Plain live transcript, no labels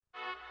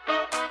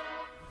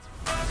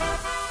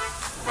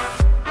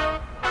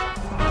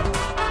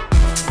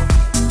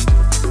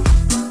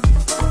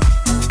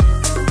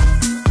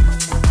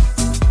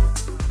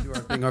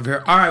over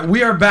here. All right,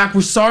 we are back.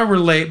 We're sorry we're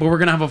late, but we're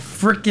going to have a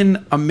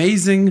freaking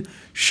amazing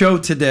show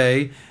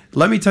today.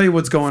 Let me tell you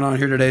what's going on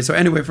here today. So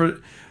anyway,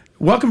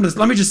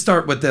 let me just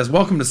start with this.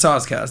 Welcome to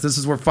SOSCAST. This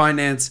is where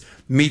finance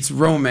meets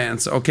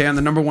romance, okay? On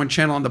the #1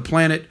 channel on the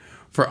planet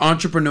for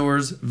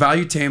entrepreneurs,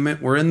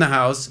 valuetainment. We're in the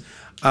house.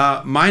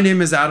 My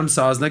name is Adam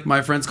Sosnick.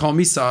 My friends call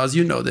me Soz.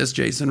 You know this,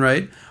 Jason,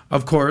 right?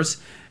 Of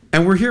course.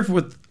 And we're here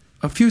with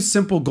a few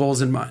simple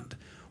goals in mind.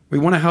 We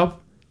want to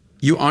help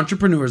you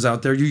entrepreneurs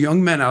out there, you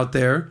young men out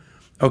there,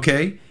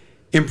 okay?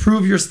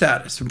 Improve your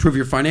status, improve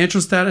your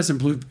financial status,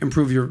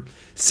 improve your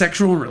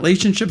sexual and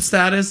relationship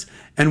status,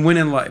 and win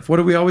in life. What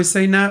do we always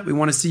say, Nat? We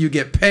want to see you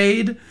get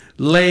paid,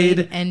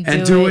 laid,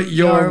 and do it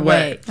your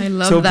way. I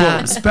love that.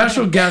 Boom.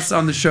 Special guests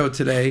on the show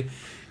today.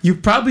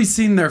 You've probably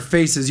seen their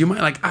faces. You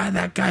might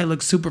that guy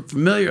looks super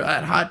familiar.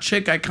 That hot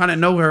chick, I kind of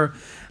know her.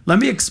 Let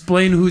me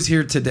explain who's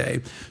here today.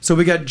 So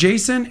we got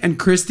Jason and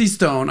Christy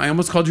Stone. I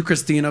almost called you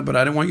Christina, but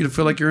I didn't want you to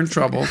feel like you're in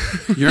trouble.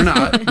 You're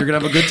not. You're going to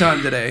have a good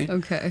time today.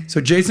 Okay.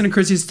 So Jason and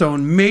Christy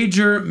Stone,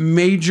 major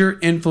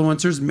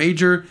influencers,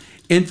 major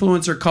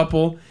influencer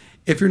couple.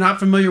 If you're not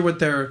familiar with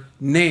their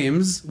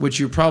names, which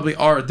you probably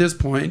are at this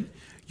point,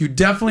 you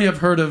definitely have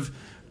heard of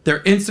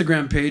their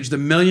Instagram page, The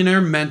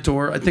Millionaire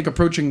Mentor, I think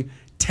approaching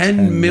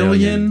 10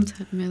 million.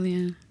 10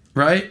 million.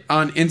 Right?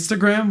 On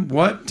Instagram,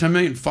 what? 10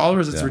 million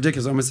followers? It's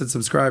ridiculous. I almost said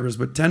subscribers,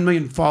 but 10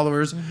 million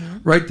followers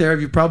right there.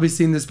 You've probably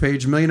seen this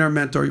page, Millionaire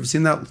Mentor. You've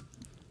seen that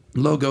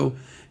logo,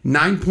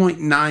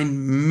 9.9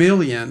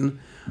 million.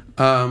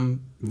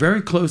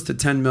 Very close to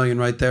 10 million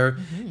right there.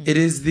 It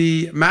is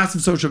the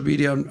massive social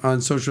media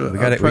on social We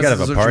got to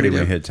have a party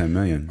when we hit 10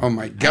 million. Oh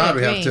my God,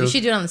 we have to. We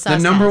should do it on the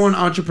SOSCAST. The #1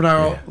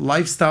 entrepreneurial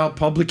lifestyle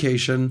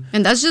publication.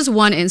 And that's just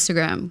one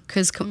Instagram.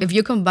 Because if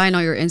you combine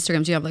all your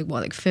Instagrams, you have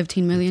like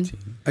 15 million?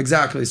 15.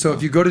 Exactly. So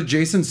if you go to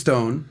Jason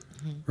Stone,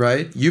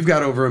 right, you've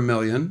got over 1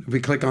 million. If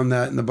we click on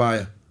that in the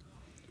bio,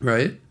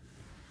 right?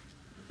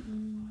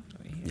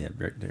 Yeah,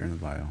 right there in the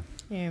bio.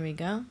 Here we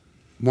go.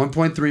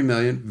 1.3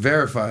 million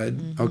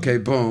verified. Okay,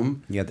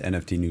 boom. You got the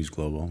NFT News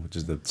Global, which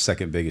is the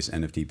second biggest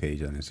NFT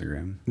page on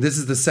Instagram. This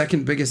is the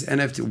second biggest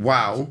NFT.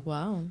 Wow.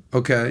 Wow.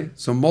 Okay,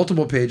 so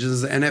multiple pages. This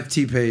is an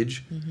NFT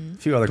page. A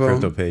few other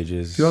crypto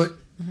pages.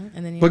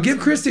 And then But give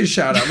Christy a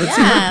shout out. Let's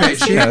see her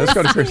page. Let's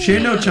go to Christy. She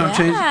ain't no chump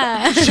change.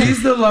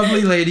 She's the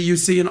lovely lady you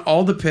see in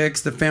all the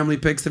pics, the family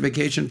pics, the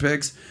vacation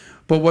pics.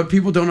 But what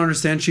people don't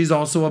understand, she's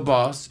also a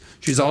boss.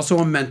 She's also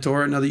a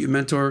mentor. Now that you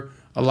mentor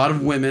a lot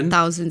of women.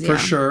 Thousands, for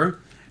sure.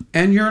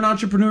 And you're an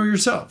entrepreneur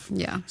yourself.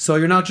 Yeah. So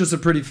you're not just a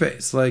pretty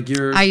face. Like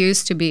I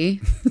used to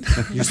be.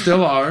 You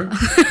still are.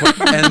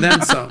 And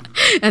then some.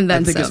 And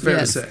then some. I think it's fair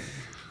to say.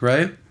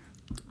 Right?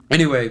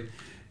 Anyway,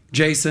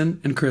 Jason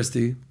and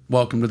Christy,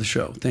 welcome to the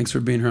show. Thanks for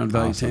being here on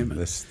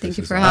Valuetainment. Thank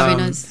you for having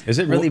us. Is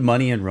it really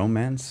money and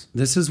romance?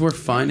 This is where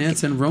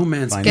finance and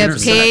romance get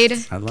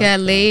paid, get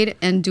laid,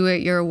 and do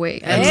it your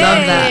way. I love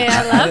that.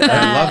 I love that.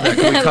 I love that.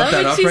 Can we cut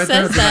that up right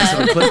there? That's a nice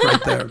little clip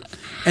right there.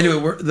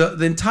 Anyway,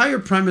 the entire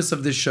premise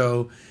of this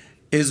show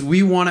is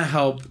we want to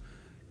help.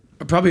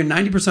 Probably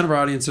 90% of our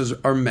audiences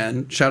are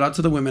men. Shout out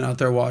to the women out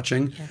there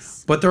watching.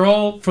 Yes. But they're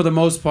all, for the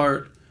most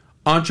part,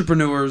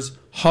 entrepreneurs,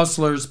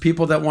 hustlers,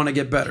 people that want to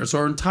get better. So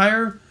our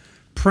entire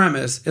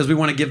premise is we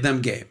want to give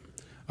them game.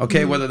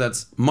 Okay, whether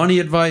that's money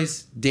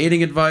advice,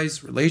 dating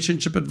advice,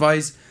 relationship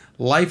advice,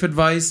 life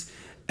advice.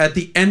 At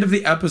the end of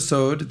the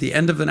episode, at the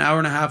end of an hour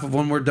and a half of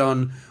when we're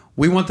done,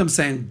 we want them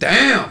saying,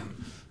 damn,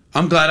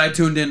 I'm glad I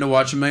tuned in to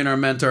watch a Millionaire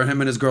Mentor, him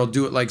and his girl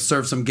do it, like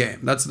serve some game.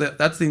 That's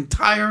the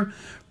entire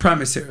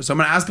premise here. So I'm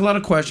going to ask a lot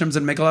of questions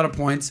and make a lot of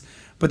points,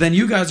 but then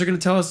you guys are going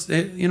to tell us,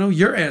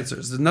 your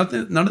answers. None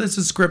of this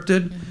is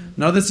scripted.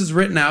 None of this is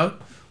written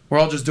out. We're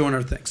all just doing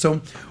our thing.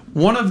 So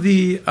one of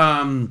the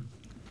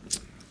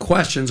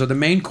questions, or the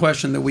main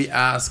question that we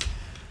ask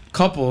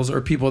couples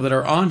or people that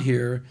are on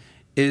here,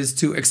 is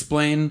to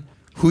explain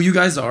who you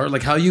guys are,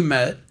 like how you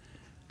met,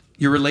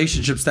 your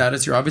relationship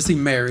status. You're obviously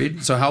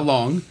married, so how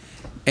long?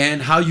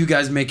 And how you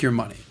guys make your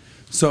money.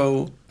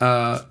 So,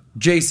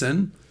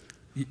 Jason,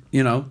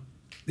 the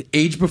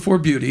age before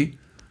beauty.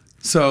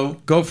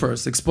 So, go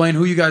first. Explain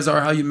who you guys are,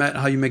 how you met,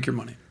 how you make your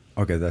money.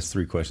 Okay, that's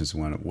 3 questions.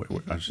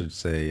 I should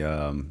say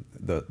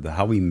the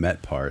how we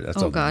met part.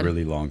 That's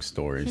really long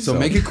story. So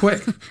make it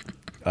quick.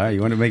 All right,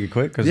 you want to make it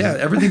quick? Yeah,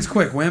 everything's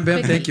quick. Wham,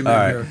 bam, thank you,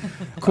 man. Right.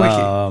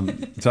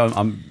 Quickie. So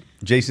I'm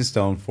Jason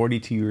Stone,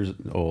 42 years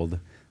old.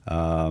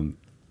 Own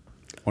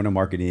a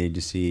marketing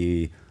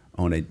agency.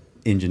 Own a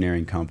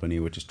engineering company,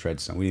 which is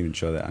Treadstone. We didn't even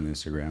show that on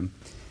Instagram.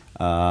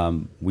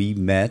 We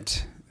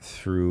met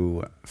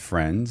through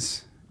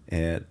friends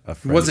at a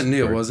friend's. It wasn't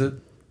Neil, was it?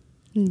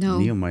 No.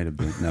 Neil might have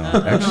been. No,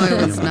 actually, no,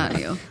 it was not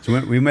Neil. So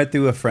we met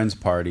through a friend's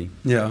party.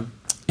 Yeah.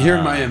 Here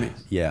in Miami.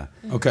 Yeah.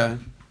 Okay.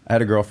 I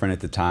had a girlfriend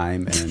at the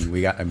time, and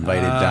we got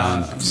invited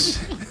down.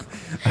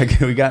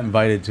 We got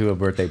invited to a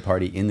birthday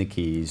party in the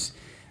Keys,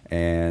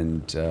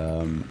 and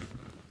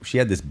she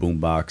had this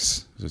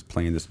boombox, just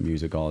playing this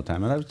music all the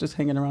time, and I was just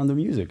hanging around the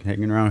music,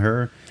 hanging around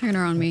her. Hanging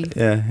around me.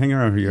 Yeah, hanging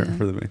around her Yeah.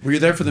 for the. Were you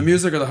there for the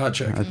music or the hot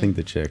chick? I think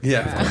the chick.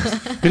 Yeah, of course.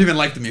 You didn't even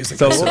like the music.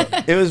 So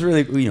it was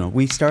really,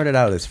 we started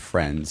out as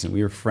friends, and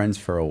we were friends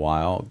for a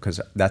while because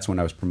that's when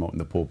I was promoting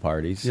the pool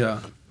parties. Yeah.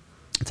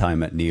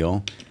 Time at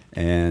Neil,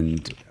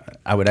 and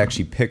I would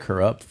actually pick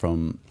her up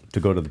to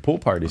go to the pool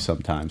party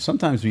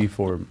sometimes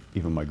before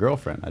even my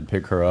girlfriend. I'd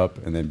pick her up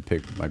and then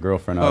pick my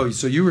girlfriend up. Oh,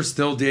 so you were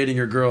still dating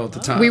your girl at the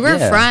time? We were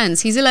Yeah.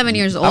 friends. He's 11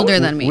 years older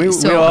than me. wow.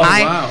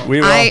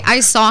 I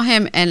saw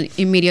him and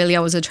immediately I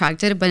was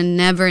attracted, but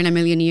never in a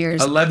million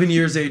years. 11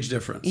 years age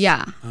difference.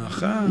 Yeah.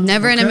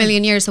 Never in a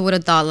million years I would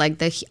have thought like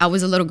that. I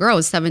was a little girl, I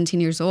was 17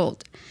 years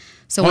old.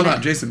 So Hold when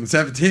on, Jason,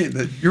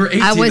 17. You were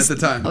 18 at the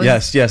time.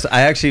 Yes.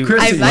 I actually.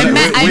 Chrissy,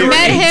 I you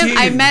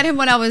were met him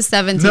when I was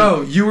 17.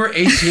 No, you were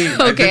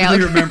 18. Okay, I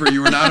vividly remember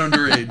you were not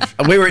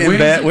underage. We were in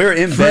bed. We were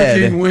in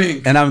bed. Freaking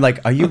wink. And I'm like,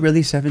 "Are you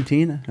really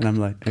 17?" And I'm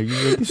like, "Are you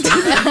really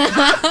 17?"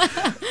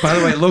 By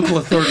the way, local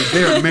authorities,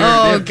 they are married. they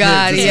Oh have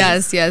God,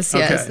 kids. yes.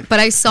 Okay.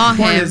 But I saw The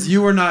point him. is,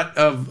 you were not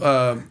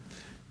of.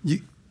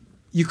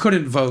 You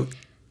couldn't vote.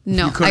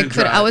 No, You couldn't I could.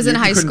 drive. I was in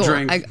You high couldn't school.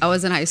 drink. I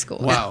was in high school.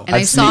 Wow. And I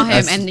I've saw seen- him,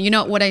 I've- and you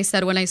know what I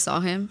said when I saw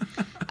him?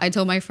 I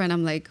told my friend,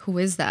 I'm like, "Who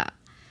is that?"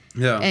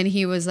 Yeah. And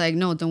he was like,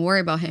 "No, don't worry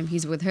about him.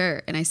 He's with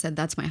her." And I said,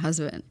 "That's my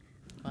husband."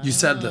 You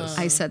said this.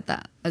 I said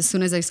that as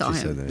soon as I saw She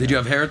him. said that, Did you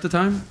have hair at the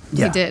time?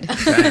 Yeah. We did.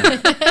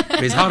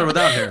 He's hotter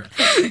without hair.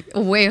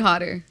 Way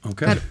hotter.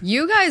 Okay. But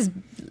you guys,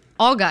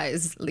 all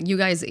guys, like, you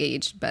guys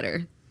age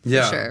better.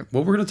 Yeah. For sure.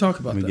 Well, we're going to talk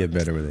about We that. get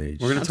better with age.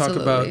 We're going to talk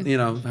about,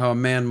 Absolutely. how a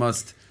man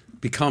must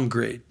become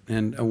great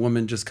and a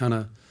woman just kind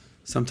of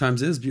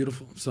sometimes is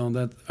beautiful. So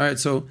all right.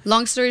 So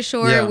Long story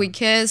short, Yeah. we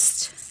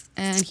kissed,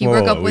 and he Whoa,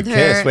 broke up we with her,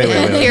 kissed? Wait,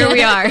 and wait. here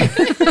we are.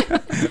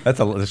 That's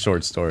a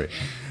short story.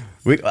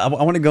 I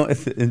want to go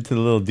into the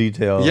little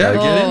detail. Yeah, like-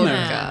 get in Oh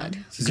there. God.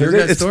 This is your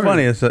guys' It's story.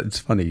 funny. It's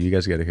funny. You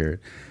guys got to hear it.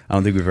 I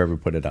don't think we've ever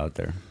put it out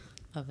there.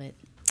 Love it.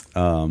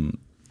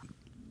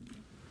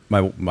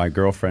 My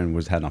girlfriend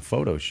was having a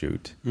photo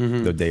shoot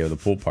Mm-hmm. the day of the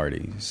pool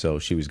party, so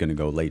she was going to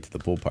go late to the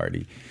pool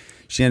party.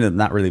 She ended up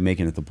not really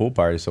making it to the pool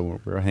party, so we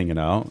were hanging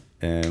out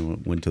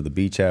and went to the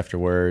beach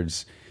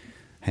afterwards,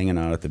 hanging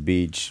out at the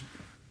beach.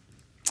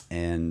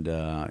 And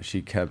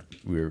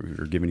we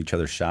were giving each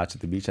other shots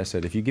at the beach. I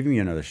said, "If you give me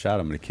another shot,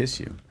 I'm going to kiss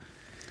you."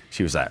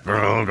 She was like,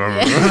 Oh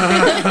God.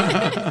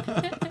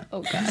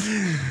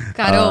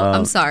 God,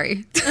 I'm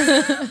sorry.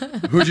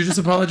 Who'd you just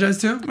apologize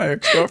to? my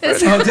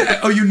ex-girlfriend.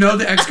 You know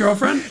the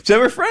ex-girlfriend? They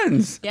were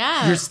friends.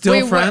 Yeah. You're still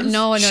Wait, what? friends?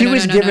 No, She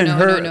was no, giving no,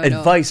 her no.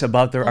 advice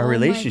about our Oh my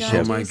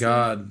relationship. Oh my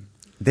God.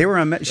 They were.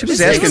 She was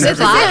This asking is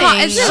her.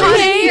 lying. It's hot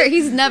in here.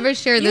 He's never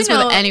shared You this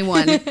know- with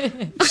anyone.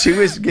 She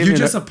was giving. You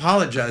just her,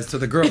 apologized to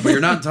the girl, but you're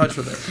not in touch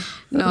with her.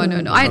 No.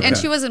 And Okay.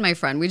 she wasn't my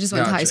friend. We just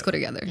went to high Gotcha. school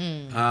together.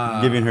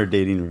 giving her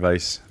dating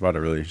advice about a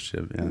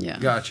relationship. Yeah. Yeah.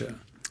 Gotcha.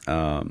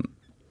 So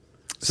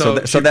So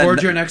that- she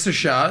poured your next a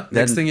shot.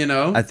 Next thing you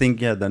know. I think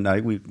the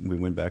night we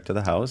went back to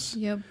the house.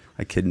 Yep.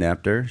 I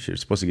kidnapped her. She was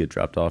supposed to get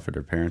dropped off at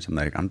her parents. I'm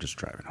like, I'm just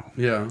driving home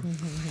Yeah.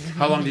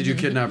 How long did you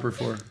kidnap her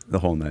for? the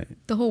whole night,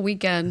 The whole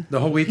weekend.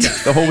 The whole weekend.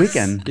 the whole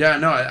weekend. Yeah,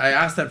 no, I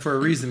asked that for a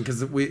reason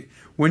because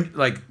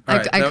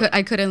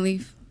I couldn't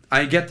leave.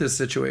 I get this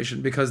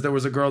situation because there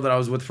was a girl that I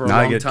was with for a Now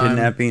I long get time.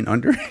 kidnapping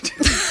underage.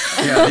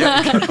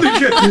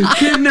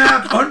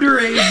 Kidnap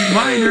underage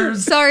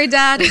minors. Sorry,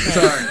 Dad.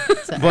 Sorry.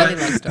 It's a happy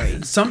love story.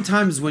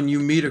 Sometimes when you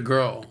meet a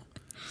girl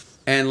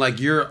and like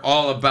you're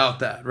all about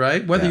that,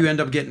 right? Whether Yeah. you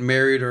end up getting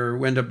married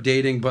or end up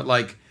dating, but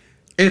like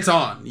it's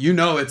on. You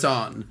know it's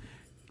on.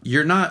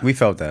 You're not We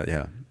felt that,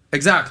 yeah.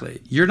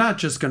 exactly. You're not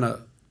just gonna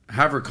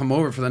have her come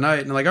over for the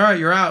night and like, all right,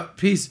 you're out,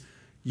 peace.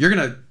 You're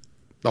gonna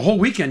the whole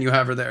weekend you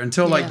have her there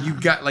until like Yeah. you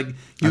got like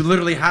you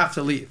literally have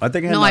to leave. I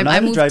think No, had I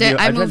to moved drive in- you-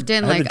 I had to- moved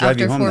in, I had to like, drive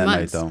you after home 4 that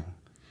months. Night, though.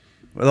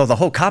 Well,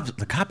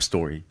 the cop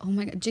story. Oh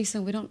my God,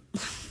 Jason, we don't.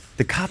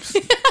 The cops.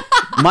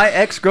 My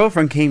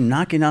ex-girlfriend came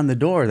knocking on the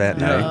door that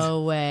Yeah. night,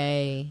 No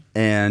way.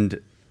 and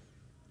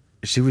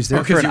she was there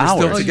Oh, for 'cause an you were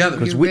still hour. together.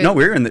 Because You we were-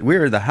 we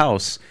were in the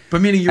house.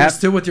 But meaning you were At-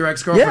 still with your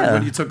ex-girlfriend Yeah.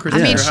 when you took Chris I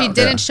to mean, your she house.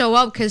 didn't show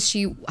up because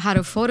she had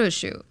a photo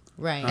shoot,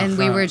 Right. and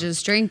we Uh-huh. were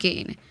just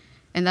drinking.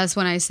 And that's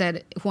when I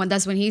said,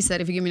 that's when he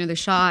said, "If you give me another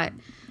shot,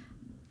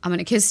 I'm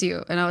gonna kiss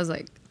you." And I was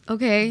like,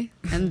 "Okay."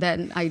 And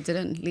then I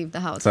didn't leave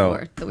the house So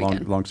for the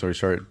weekend. long story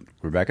short,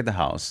 we're back at the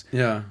house.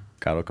 Yeah.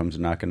 Kato comes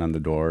knocking on the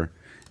door,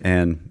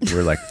 and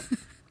we're like,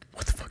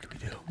 "What the fuck do we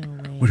do? No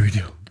way. What do we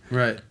do?"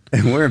 Right.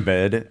 And we're in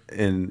bed,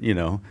 and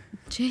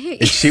Jay,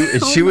 and she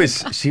Oh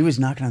she was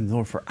knocking on the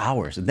door for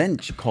hours, and then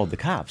she called the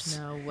cops.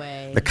 No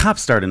way. The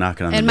cops started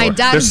knocking on And the my door.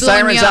 dad There's is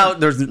blowing me sirens up. out.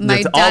 There's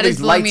My all dad is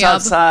these blowing lights me up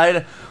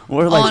outside.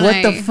 We're like, all what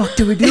the night. fuck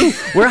do we do?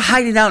 We're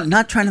hiding out,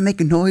 not trying to make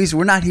a noise.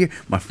 We're not here.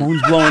 My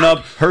phone's blowing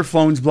up. Her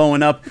phone's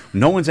blowing up.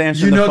 No one's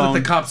answering You know the phone. that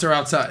the cops are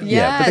outside.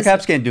 Yeah, but the Yes.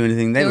 cops can't do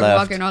anything. They they were left.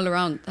 walking all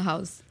around the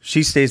house.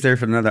 She stays there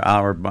for another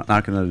hour,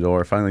 knocking on the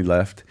door. Finally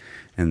left,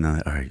 and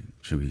all right,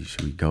 should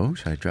we go?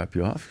 Should I drop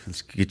you off?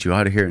 Let's get you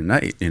out of here at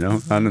night.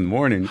 Not in the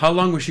morning. How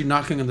long was she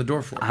knocking on the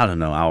door for? I don't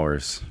know,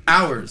 hours.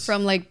 Hours.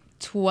 From like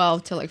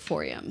 12 till like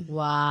 4 a.m.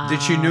 Wow.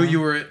 Did she knew you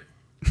were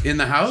in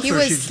the house? He or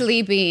was she...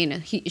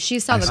 sleeping. She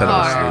saw the said I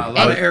was car. sleeping. a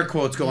lot of And- air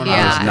quotes going Yeah.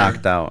 I on. was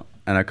knocked out,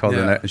 and I called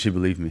Yeah. her, and she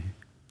believed me.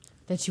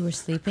 That you were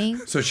sleeping?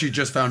 So she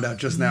just found out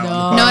just now. No.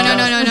 On the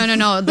podcast.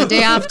 No. The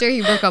day after,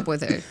 he broke up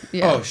with her.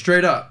 Yeah. Oh,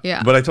 straight up.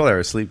 Yeah. But I told her I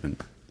was sleeping.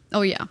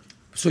 Oh, yeah.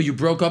 So you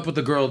broke up with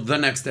the girl the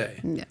next day?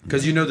 Yeah.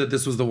 Because you know that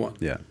this was the one?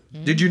 Yeah.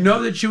 Did you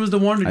know that she was the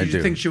one, or I did you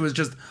do. think she was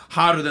just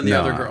hotter than the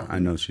other girl? I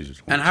know she's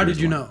just one. And how she did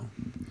was you one. know?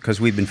 Because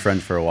we've been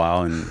friends for a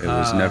while, and it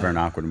was never an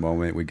awkward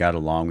moment. We got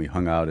along. We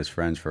hung out as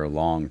friends for a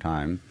long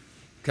time.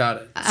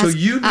 Got it. So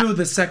you knew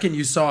the second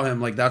you saw him,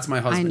 like, that's my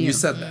I husband. knew. You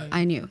said that.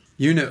 I knew.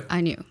 You knew.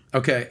 I knew.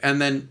 Okay, and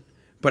then,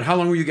 but how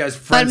long were you guys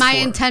But friends my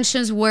for?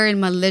 intentions weren't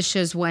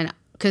malicious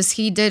because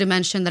he did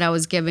mention that I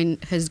was giving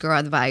his girl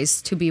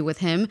advice to be with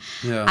him.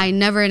 Yeah. I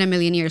never in a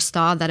million years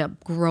thought that a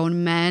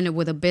grown man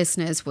with a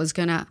business was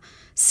going to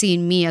see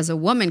me as a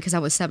woman because I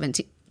was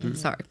 17. I'm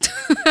sorry.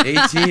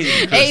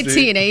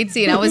 18.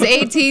 18. I was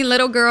 18,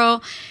 little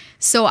girl.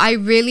 So I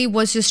really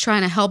was just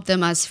trying to help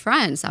them as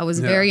friends. I was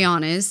very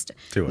honest.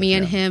 To us, me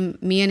and yeah. him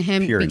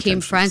Pure became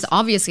intentions. friends.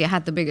 Obviously, I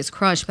had the biggest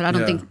crush, but I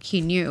don't Yeah. think he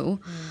knew.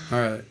 All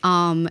right.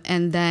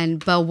 And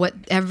then,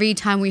 every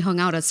time we hung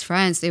out as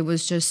friends, it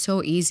was just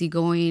so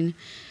easygoing.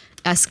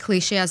 As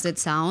cliche as it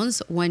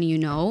sounds, when you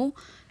know,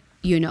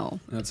 you know.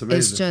 That's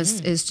amazing.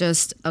 It's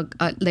just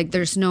like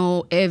there's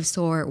no ifs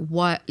or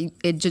what.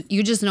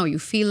 You just know. You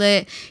feel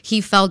it.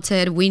 He felt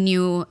it. We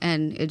knew,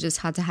 and it just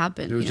had to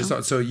happen. It was you know?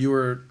 just, so you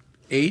were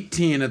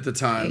 18 at the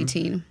time.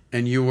 18.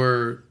 And you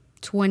were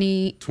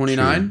 20,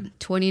 29?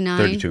 29.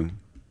 32.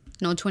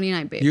 No,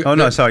 29, babe. You- Oh,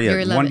 no, sorry. You're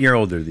Yeah, 11. 1 year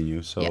older than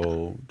you. So Yeah.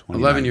 29,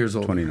 11 years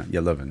older. 29. Yeah,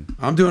 11.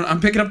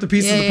 I'm picking up the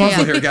pieces of the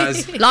puzzle here,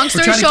 guys. Long We're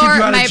story trying to short, keep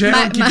you out my- of jail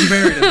my- and keep you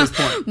married at this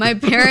point. My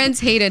parents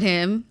hated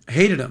him.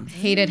 Hated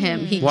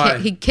him. Why?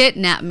 He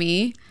kidnapped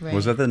me. Right.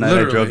 Was that the night I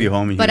Literally. drove you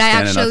home? And But you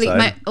I were standing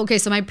actually, outside?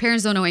 so my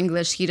parents don't know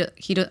English. He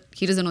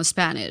doesn't know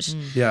Spanish.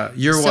 Yeah.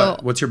 You're So,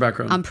 what? What's your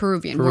background? I'm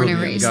Peruvian, born and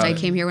raised. got I it.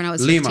 came here when I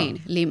was Lima.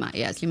 15.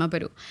 Lima,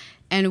 Peru.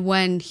 And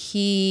when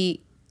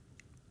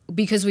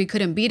because we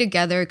couldn't be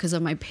together because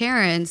of my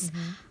parents,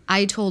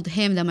 I told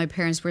him that my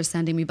parents were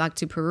sending me back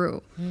to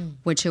Peru,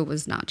 which it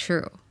was not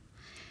true.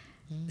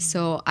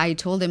 So I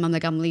told him, I'm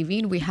like, I'm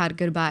leaving. We had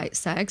goodbye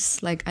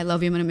sex. Like, I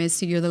love you. I'm going to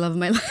miss you. You're the love of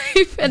my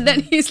life. And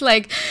then he's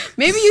like,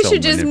 maybe you So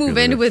should just move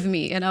in manipulative. with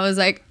me. And I was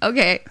like,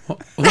 okay. What?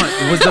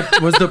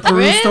 Was the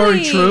Peru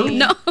story true?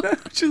 No.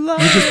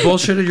 You just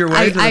bullshitted your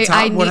way to the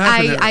top? What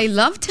happened there? I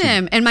loved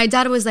him. And my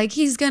dad was like,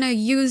 he's going to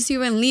use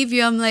you and leave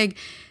you. I'm like,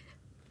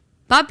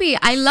 Papi,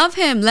 I love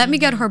him. Let me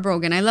get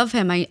heartbroken. I love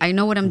him. I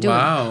know what I'm doing.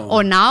 Wow.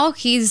 Oh, now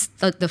he's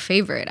the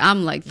favorite.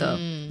 I'm like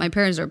my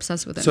parents are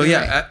obsessed with him. So You're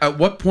yeah, right. at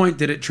what point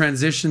did it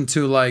transition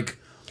to like,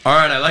 all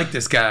right, I like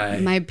this guy?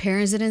 My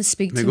parents didn't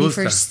speak Me to me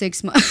for gusta.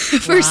 6 months.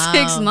 For Wow.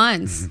 6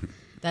 months.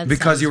 That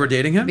Because sounds you were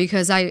dating him?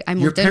 Because I moved Your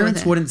in with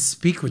parents him. wouldn't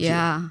speak with you?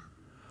 Yeah.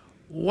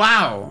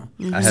 Wow.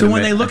 I had So to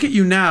when ma- they look at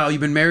you now,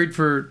 you've been married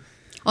for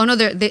Oh no,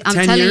 I'm 10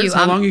 telling years? you.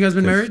 How long you guys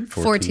been They're married?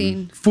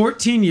 14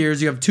 14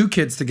 years. You have 2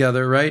 kids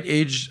together, right?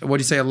 Age, what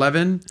do you say,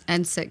 11?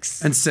 and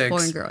 6. And 6.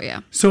 Boy and girl,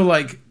 yeah. So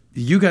like,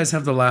 you guys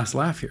have the last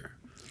laugh here.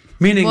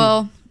 Meaning,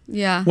 Well,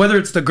 yeah. whether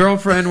it's the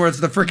girlfriend, where it's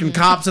the freaking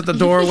cops at the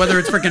door, whether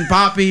it's freaking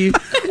Poppy,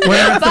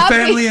 whether it's the Poppy.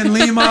 family in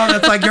Lima,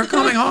 that's like, you're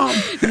coming home.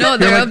 No, You're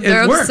they're like,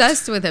 they're "It worked."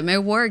 obsessed with him.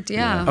 It worked,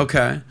 yeah.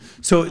 Okay.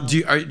 So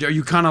are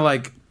you kind of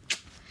like,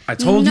 I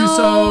told you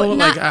so?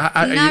 Not,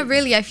 Like, not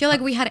really. I feel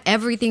like we had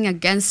everything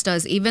against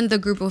us. Even the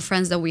group of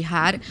friends that we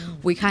had,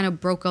 we kind of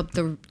broke up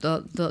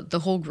the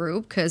whole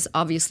group because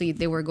obviously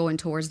they were going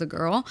towards the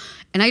girl,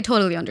 and I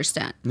totally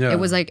understand. Yeah. It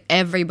was like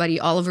everybody,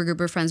 all of our group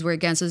of friends were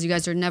against us. You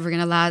guys are never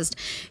gonna last.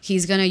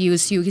 He's gonna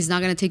use you. He's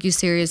not gonna take you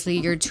seriously.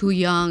 You're too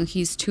young.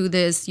 He's too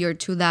this. You're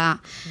too that.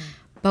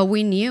 But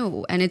we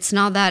knew, and it's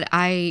not that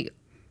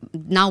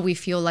now we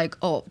feel like,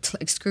 oh,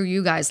 like, screw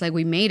you guys, like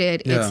we made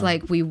it. Yeah. It's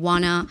like we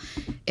want to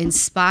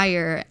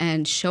inspire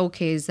and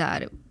showcase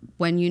that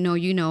when you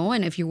know,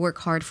 and if you work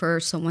hard for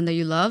someone that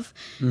you love,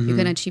 you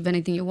can achieve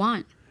anything you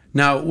want.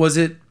 Now, was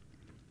it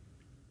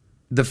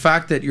the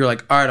fact that you're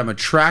like, all right, I'm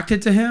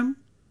attracted to him?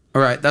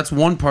 All right, that's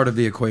one part of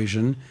the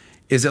equation.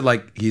 Is it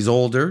like he's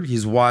older,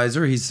 he's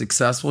wiser, he's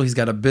successful, he's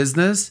got a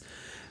business?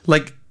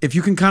 Like, if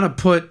you can kind of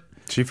put...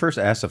 She first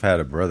asked if I had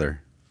a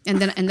brother And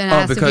then I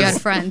asked if you because-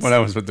 had friends. when I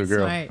was with the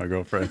girl, Smart. my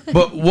girlfriend.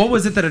 But what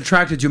was it that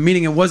attracted you?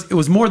 Meaning it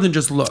was more than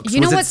just looks. You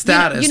know Was it what's-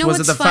 status? you know Was it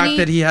what's the funny? fact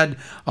that he had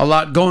a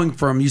lot going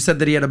for him? You said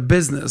that he had a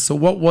business. So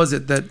what was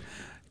it that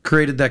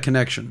created that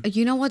connection?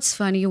 You know what's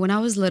funny? When I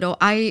was little,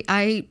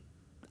 I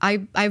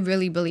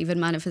really believe in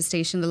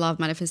manifestation, the law of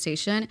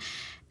manifestation.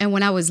 And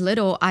when I was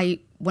little,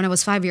 when I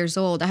was 5 years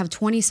old, I have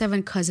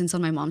 27 cousins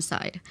on my mom's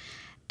side.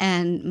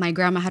 And my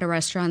grandma had a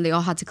restaurant. They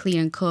all had to clean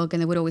and cook.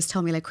 And they would always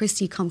tell me, like,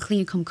 Christy, come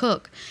clean, come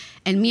cook.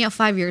 And me at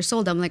 5 years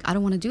old, I'm like, I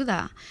don't want to do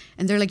that.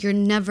 And they're like, you're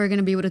never going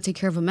to be able to take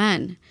care of a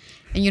man.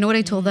 And you know what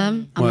I told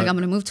them? I'm What? like, I'm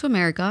going to move to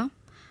America.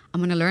 I'm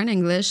going to learn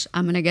English.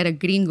 I'm going to get a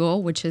gringo,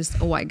 which is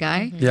a white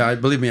guy. Yeah,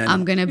 believe me, I know.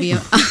 I'm gonna be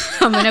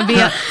I'm gonna be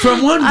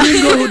from one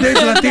gringo who dates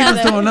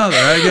Latinas to another.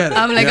 I get it.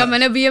 I'm like, Yeah. I'm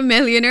gonna be a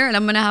millionaire and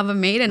I'm gonna have a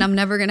maid and I'm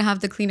never gonna have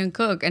to clean and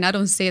cook. And I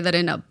don't say that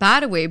in a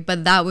bad way,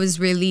 but that was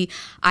really,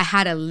 I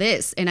had a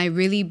list and I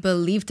really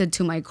believed it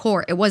to my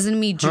core. It wasn't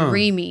me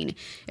dreaming.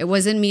 It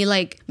wasn't me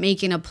like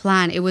making a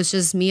plan. It was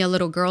just me, a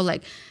little girl,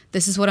 like,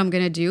 this is what I'm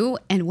gonna do.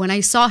 And when I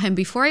saw him,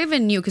 before I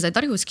even knew, because I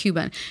thought he was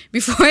Cuban,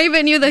 before I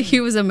even knew that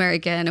he was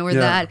American or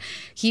that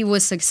he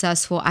was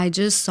successful, I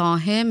just saw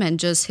him and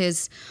just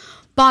his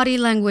body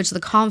language,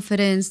 the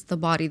confidence, the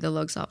body, the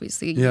looks,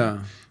 obviously. Yeah.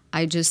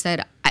 I just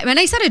said,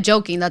 I said it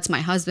joking, that's my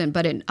husband,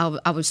 but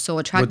I was so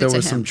attracted to him. But there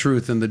was some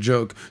truth in the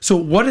joke. So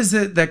what is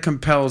it that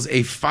compels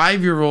a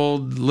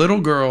 5-year-old little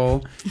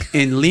girl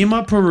in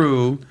Lima,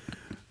 Peru?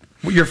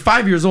 You're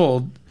 5 years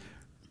old.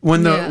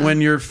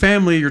 When your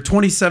family, your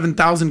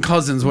 27,000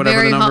 cousins, whatever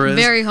Very the number is.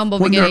 very humble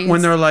when beginnings.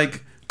 when they're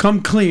like,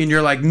 come clean,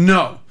 you're like,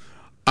 no.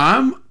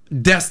 I'm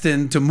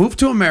destined to move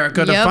to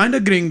America to Yep. find a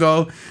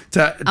gringo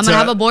I'm gonna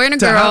have a boy and a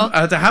girl.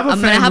 to have a I'm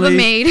family, gonna have a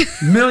maid.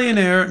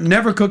 millionaire,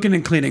 never cooking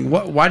and cleaning.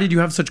 Why did you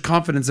have such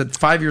confidence at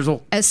 5 years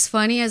old? As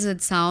funny as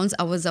it sounds,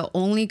 I was the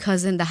only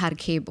cousin that had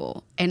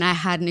cable, and I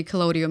had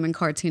Nickelodeon and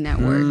Cartoon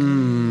Network.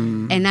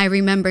 And I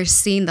remember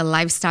seeing the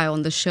lifestyle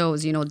on the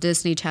shows,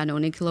 Disney Channel,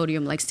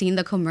 Nickelodeon, like seeing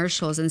the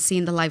commercials and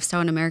seeing the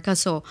lifestyle in America.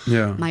 So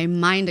my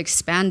mind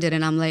expanded,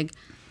 and I'm like,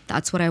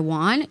 that's what I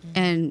want,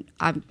 and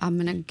I'm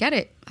gonna get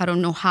it. I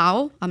don't know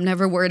how. I'm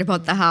never worried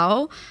about the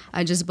how.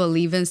 I just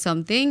believe in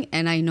something,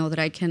 and I know that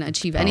I can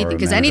achieve anything.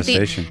 Because anything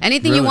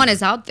Really? you want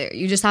is out there.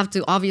 You just have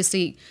to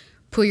obviously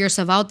put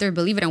yourself out there,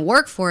 believe it, and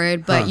work for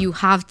it. But you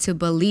have to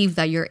believe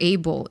that you're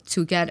able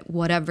to get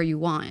whatever you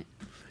want.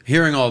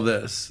 Hearing all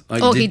this,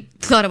 like, He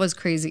thought it was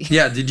crazy.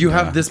 yeah, did you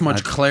have this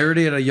much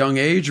clarity at a young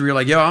age where you're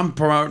like, yo, I'm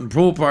promoting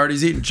pool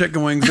parties, eating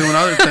chicken wings, doing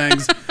other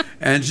things,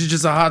 and she's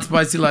just a hot,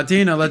 spicy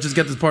Latina. Let's just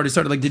get this party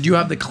started. Like, did you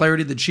have the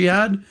clarity that she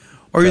had?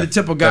 Or are you the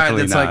typical guy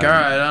Definitely that's not. like, all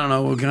right, I don't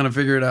know, we'll kind of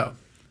figure it out?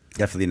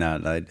 Definitely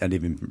not. I didn't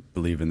even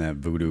believe in that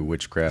voodoo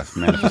witchcraft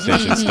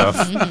manifestation stuff.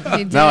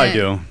 You Now I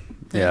didn't.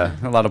 do. Yeah,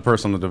 a lot of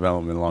personal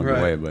development along Right.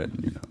 the way, but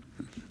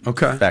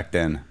Okay. back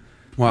then,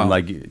 Wow. I'm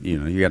like,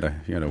 you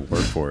gotta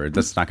work for it.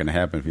 That's not gonna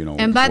happen if you don't.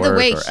 And by the work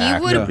way, or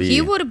act or be.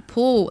 he would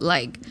pull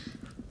like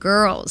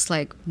girls,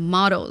 like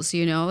models,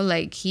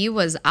 like he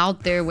was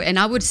out there and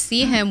I would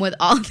see him with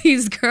all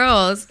these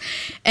girls,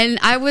 and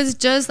I was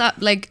just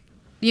like,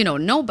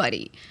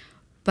 nobody.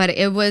 But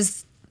it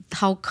was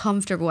how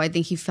comfortable I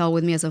think he felt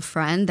with me as a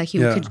friend, that he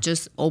could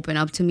just open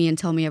up to me and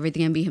tell me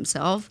everything and be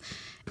himself.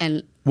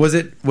 And Was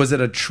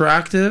it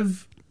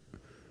attractive?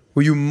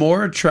 Were you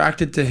more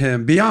attracted to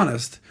him? Be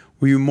honest.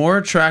 Were you more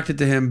attracted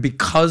to him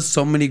because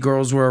so many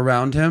girls were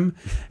around him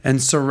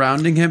and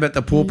surrounding him at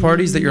the pool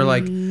parties that you're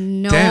like,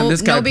 damn,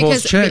 this guy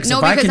pulls chicks.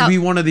 If I can be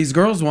one of these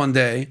girls one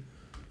day.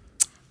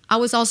 I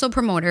was also a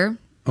promoter.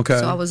 Okay.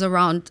 So I was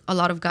around a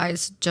lot of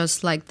guys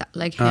just like that,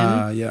 like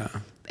him. Yeah.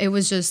 It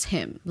was just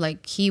him.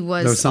 Like, he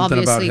was was something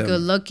about obviously him.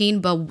 good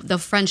looking, but the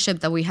friendship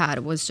that we had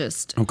was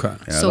just Okay.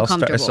 Yeah, so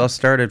comfortable. It all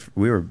started.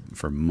 We were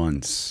for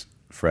months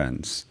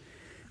friends,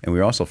 and we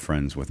were also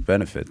friends with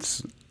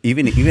benefits.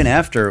 Even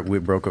after we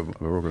broke up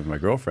with my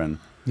girlfriend.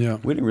 Yeah.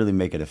 We didn't really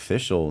make it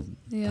official.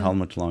 Yeah. How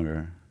much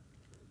longer?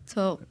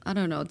 So I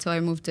don't know. Till I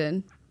moved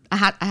in, I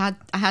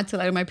had to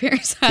let my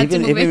parents. I had to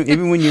Even move in.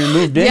 even when you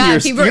moved in, Yeah,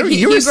 you were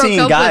broke seeing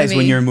up with guys when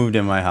me. you were moved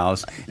in my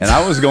house, and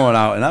I was going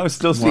out, and I was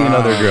still seeing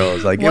other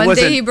girls. Like, it One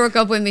wasn't. day he broke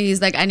up with me.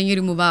 He's like, "I need you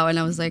to move out," and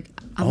I was like,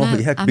 I'm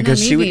not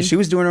because leaving. she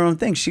was doing her own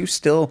thing. She was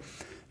still,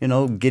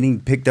 getting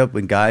picked up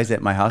with guys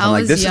at my house. I'm I like,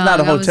 was this young. is not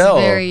a hotel. I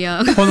was very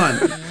young. Hold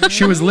on.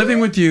 She was living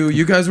with you.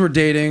 You guys were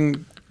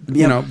dating,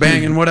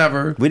 banging,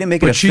 whatever. We didn't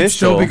make it But she'd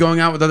still official. be going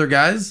out with other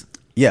guys?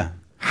 Yeah.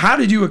 How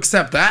did you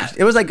accept that?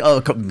 It was like,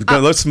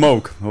 let's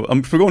smoke.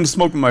 I'm going to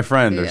smoke with my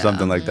friend or Yeah.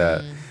 something like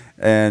that.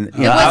 And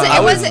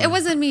It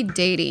wasn't me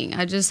dating.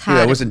 I just had.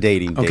 Yeah, it wasn't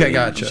dating. Okay,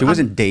 gotcha. She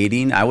wasn't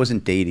dating. I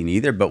wasn't dating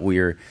either. But we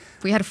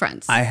had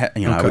friends. I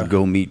Okay. would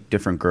go meet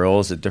different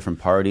girls at different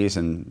parties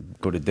and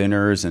go to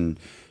dinners, and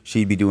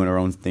she'd be doing her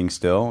own thing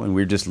still, and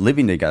we were just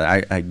living together.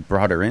 I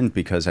brought her in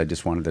because I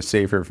just wanted to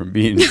save her from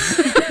being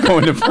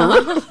going to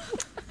Peru.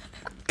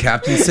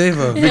 Captain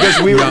Sava.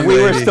 Because we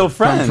were still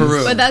friends. From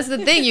Peru. But that's the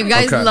thing. You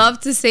guys Okay. love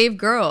to save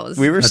girls.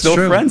 We were That's still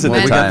true. friends at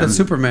Well, the we time. got the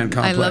Superman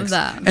complex. love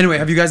that. Anyway,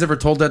 have you guys ever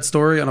told that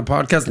story on a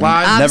podcast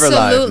live? Never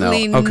live, no.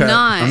 Absolutely Okay,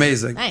 not.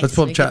 amazing. Nice. Let's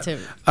pull up We chat. get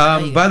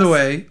to By the you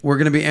way, we're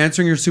going to be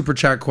answering your super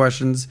chat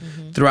questions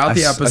throughout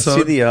the I see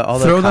episode. all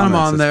the Throw them comments.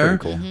 on That's there.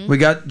 pretty cool. We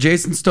got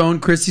Jason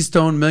Stone, Chrissy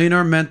Stone,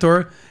 Millionaire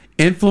Mentor,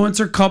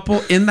 influencer couple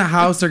in the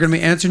house. They're going to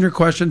be answering your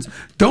questions.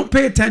 Don't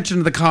pay attention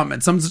to the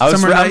comments. Some are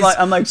nice.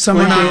 I'm like some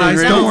are not squinting nice.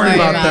 and Don't worry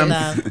reading. about Don't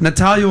them. worry about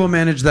Natalia will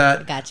manage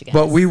that. Got you guys.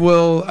 But we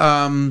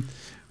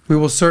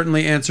will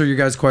certainly answer you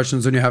guys'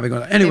 questions when you're having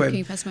one. Can Anyway,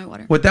 you pass my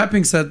water? with that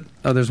being said,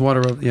 there's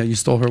water. Yeah, you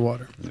stole her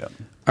water. Yeah.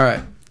 All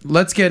right,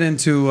 let's get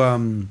into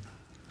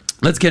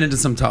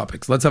some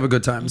topics. Let's have a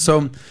good time.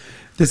 So,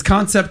 this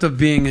concept of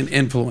being an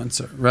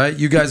influencer, right?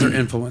 You guys are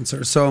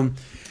influencers. So,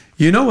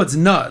 what's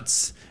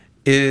nuts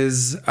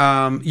is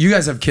you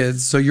guys have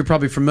kids, so you're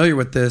probably familiar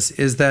with this.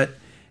 Is that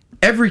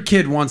every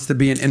kid wants to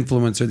be an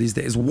influencer these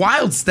days.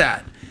 Wild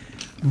stat.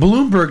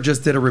 Bloomberg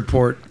just did a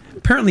report.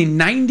 Apparently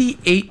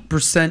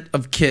 98%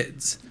 of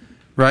kids,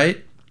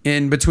 right,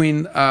 in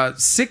between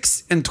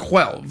 6 and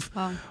 12,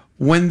 Wow.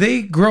 when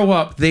they grow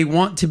up, they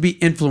want to be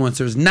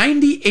influencers.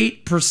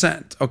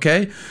 98%,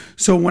 okay?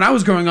 So when I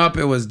was growing up,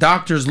 it was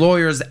doctors,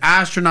 lawyers,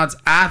 astronauts,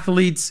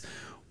 athletes,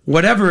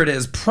 whatever it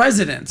is,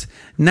 president.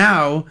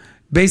 Now,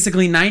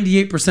 basically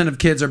 98% of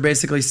kids are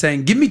basically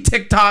saying, give me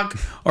TikTok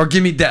or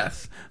give me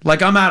death.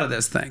 Like, I'm out of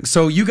this thing.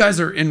 So you guys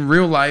are in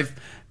real life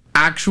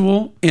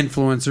actual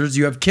influencers.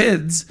 You have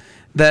kids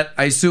that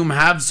I assume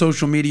have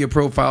social media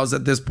profiles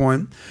at this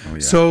point. Oh, yeah.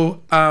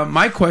 So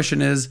my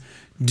question is,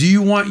 do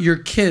you want your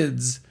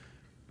kids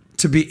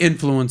to be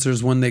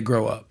influencers when they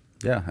grow up?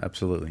 Yeah,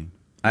 absolutely.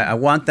 I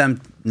want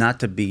them not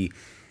to be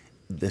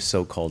the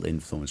so-called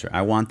influencer.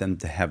 I want them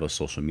to have a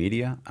social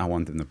media. I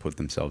want them to put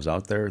themselves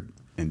out there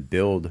and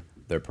build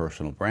their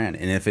personal brand.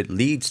 And if it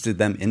leads to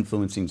them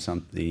influencing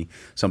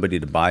somebody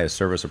to buy a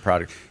service or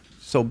product,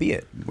 so be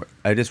it.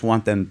 I just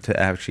want them to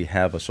actually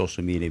have a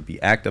social media,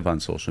 be active on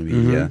social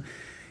media,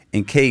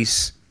 in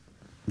case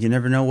you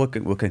never know what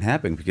can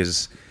happen.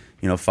 Because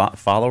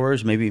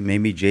followers, maybe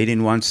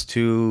Jaden wants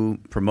to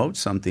promote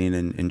something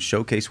and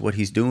showcase what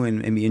he's doing,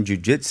 maybe in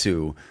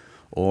jiu-jitsu,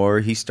 or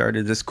he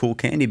started this cool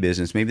candy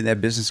business. Maybe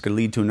that business could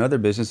lead to another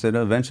business that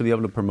he'll eventually be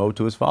able to promote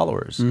to his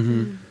followers.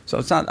 So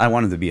it's not I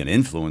want him to be an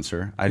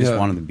influencer. I just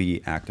want him to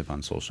be active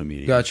on social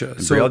media. Gotcha.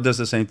 And So Brielle does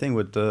the same thing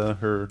with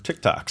her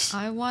TikToks.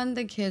 I want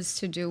the kids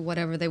to do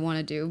whatever they want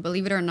to do,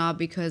 believe it or not,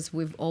 because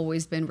we've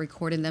always been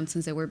recording them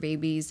since they were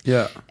babies.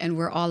 Yeah. And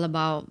we're all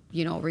about,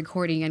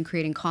 recording and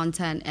creating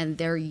content, and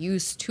they're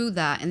used to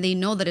that, and they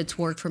know that it's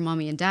worked for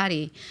mommy and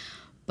daddy.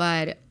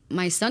 But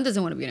my son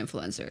doesn't want to be an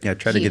influencer. Yeah,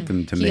 try to get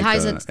them to make He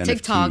has a NFT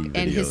TikTok,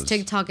 and his videos.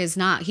 TikTok is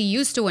not. He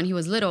used to when he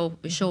was little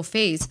show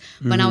face,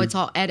 but now it's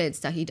all edits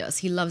that he does.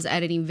 He loves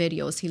editing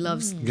videos. He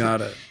loves.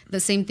 Got it.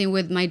 The same thing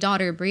with my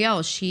daughter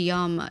Brielle.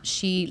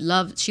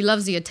 She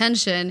loves the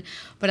attention,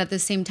 but at the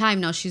same time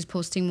now she's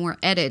posting more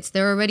edits.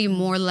 They're already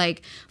more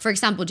like, for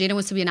example, Jaden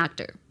wants to be an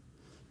actor.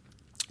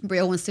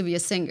 Brielle wants to be a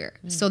singer.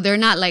 So they're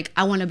not like,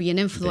 I want to be an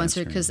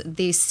influencer, because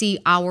they see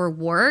our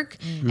work,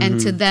 and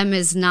to them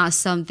is not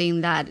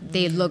something that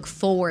they look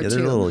forward Yeah, to.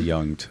 they're a little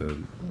young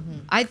to.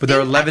 But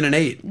they're 11 and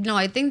 8. No,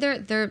 I think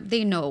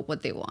they know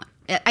what they want.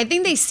 I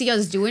think they see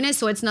us doing it,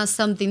 so it's not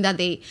something that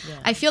they. Yeah.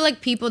 I feel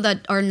like people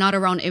that are not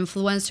around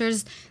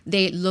influencers,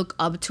 they look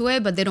up to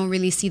it, but they don't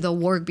really see the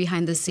work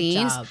behind the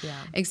scenes. job, yeah.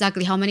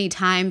 Exactly. How many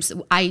times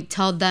I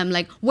tell them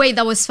like, "Wait,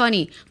 that was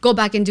funny. Go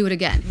back and do it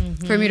again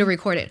for me to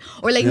record it,"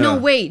 or like, "No, Yeah.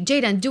 wait,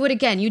 Jaden, do it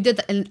again. You did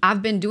that." And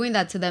I've been doing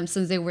that to them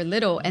since they were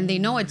little, and they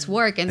know it's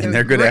work, and And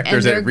they're good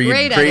actors and at they're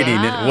great at it.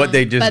 recreating what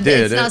they just But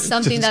did. it's not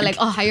something that like,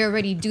 oh, I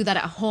already do that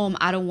at home.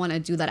 I don't want to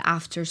do that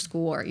after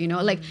school, or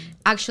like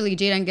actually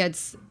Jaden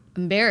gets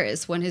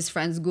embarrassed when his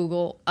friends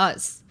Google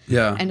us.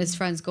 Yeah. And his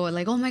friends go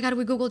like, "Oh my God,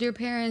 we Googled your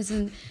parents,"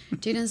 and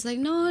Jaden's like,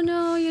 "No,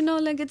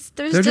 like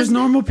They're just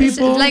normal it's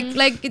people. like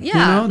yeah,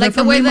 they're like the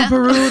from way Lima, that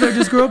Peru. They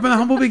just grew up in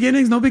humble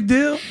beginnings. No big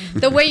deal.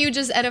 the way you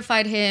just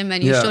edified him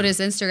and you Yeah. showed his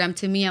Instagram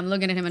to me. I'm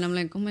looking at him and I'm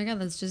like, oh my God,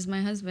 that's just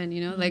my husband,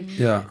 like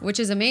Yeah. which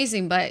is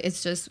amazing, but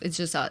it's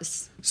just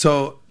us.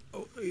 So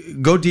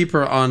go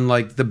deeper on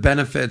like the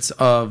benefits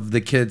of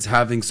the kids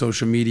having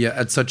social media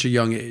at such a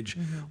young age.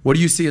 What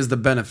do you see as the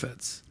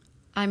benefits?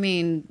 I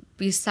mean,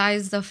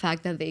 besides the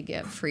fact that they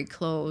get free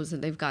clothes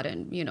and they've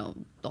gotten,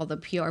 all the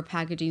PR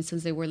packaging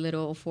since they were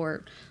little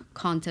for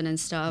content and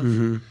stuff,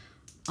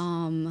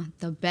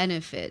 the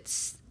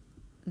benefits,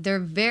 they're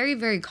very,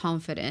 very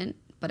confident.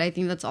 But I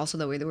think that's also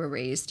the way they were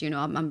raised.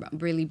 I'm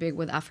really big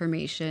with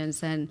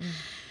affirmations, and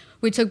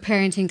we took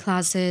parenting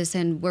classes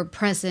and we're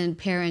present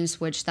parents,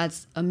 which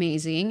that's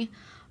amazing.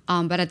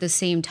 But at the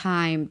same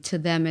time, to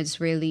them, it's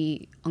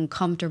really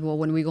uncomfortable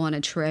when we go on a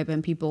trip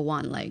and people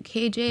want like,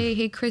 hey, Jay,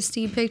 hey,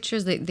 Christy,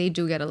 pictures. They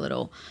do get a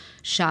little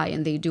shy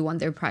and they do want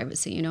their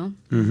privacy,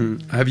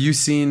 Have you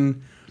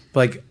seen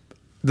like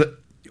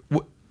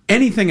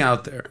anything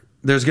out there?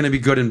 There's going to be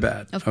good and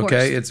bad. Of course.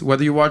 Okay. It's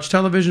whether you watch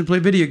television, play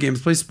video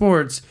games, play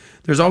sports,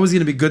 there's always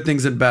going to be good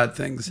things and bad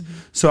things.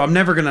 So I'm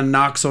never going to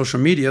knock social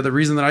media. The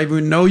reason that I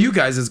even know you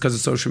guys is because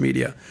of social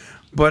media.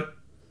 But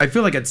I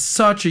feel like at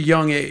such a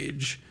young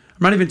age,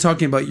 I'm not even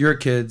talking about your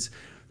kids,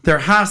 there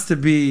has to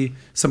be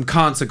some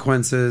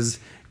consequences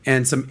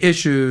and some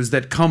issues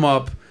that come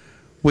up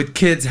with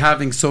kids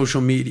having social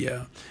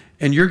media.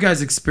 In your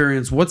guys'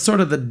 experience, what's sort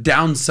of the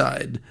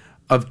downside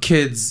of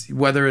kids,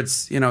 whether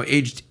it's,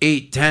 aged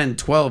 8, 10,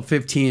 12,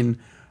 15,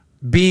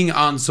 being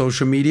on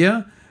social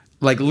media,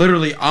 like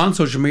literally on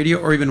social media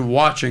or even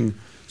watching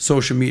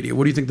social media?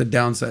 What do you think the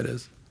downside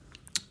is?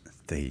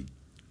 They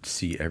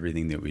see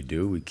everything that we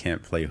do. We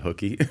can't play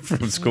hooky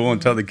from school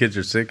until the kids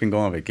are sick and go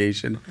on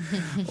vacation.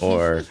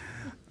 Or,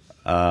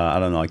 I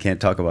don't know, I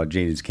can't talk about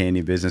Jaden's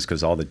candy business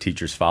because all the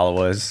teachers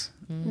follow us.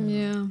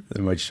 Yeah.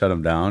 They might shut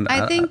them down.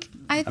 I think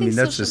mean,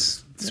 that's social-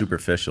 just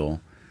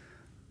superficial.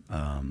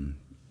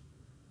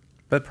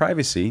 But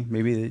privacy,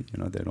 maybe they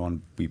don't want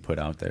to be put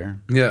out there.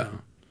 Yeah.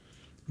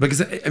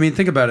 Because, I mean,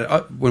 think about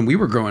it. When we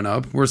were growing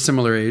up, we're a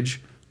similar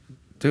age.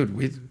 Dude,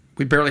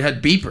 we barely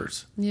had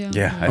beepers. Yeah.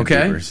 Yeah. I had Okay?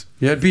 beepers.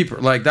 You had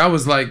beeper. Like, that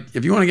was like,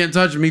 if you want to get in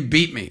touch with me,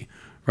 beat me,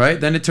 right?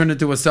 Then it turned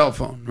into a cell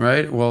phone,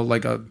 right? Well,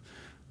 like a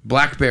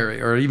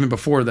BlackBerry, or even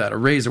before that, a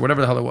Razor,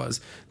 whatever the hell it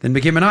was. Then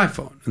became an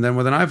iPhone. And then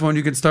with an iPhone,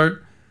 you can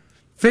start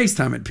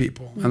FaceTiming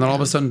people. And then all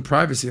of a sudden,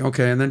 privacy.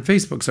 Okay, and then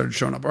Facebook started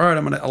showing up. All right,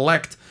 I'm going to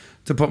elect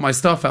to put my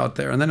stuff out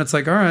there. And then it's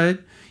like, all right,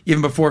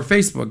 even before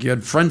Facebook, you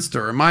had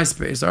Friendster or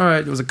MySpace. All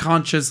right, it was a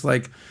conscious,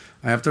 like,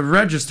 I have to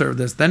register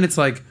this. Then it's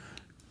like,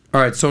 all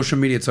right, social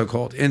media, it's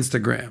so-called,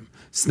 Instagram,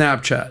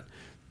 Snapchat,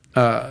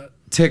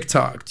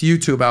 TikTok,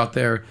 YouTube out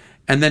there,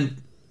 and then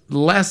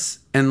less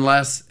and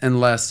less and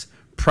less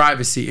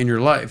privacy in your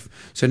life.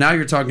 So now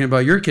you're talking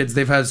about your kids.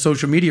 They've had a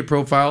social media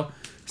profile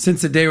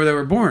since the day where they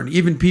were born.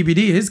 Even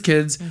PBD, his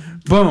kids,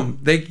 boom,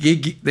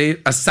 they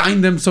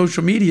assign them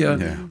social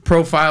media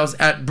profiles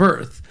at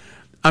birth.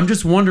 I'm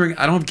just wondering,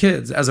 I don't have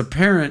kids. As a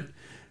parent,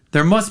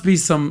 there must be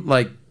some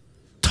like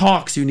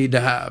talks you need to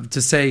have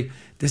to say,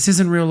 this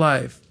isn't real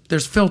life.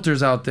 There's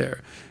filters out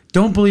there.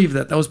 Don't believe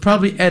that. That was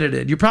probably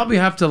edited. You probably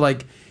have to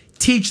like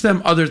teach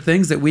them other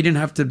things that we didn't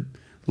have to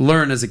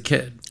learn as a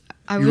kid.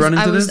 I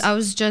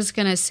was just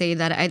gonna say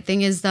that I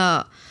think is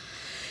the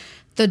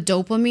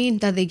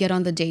dopamine that they get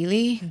on the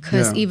daily,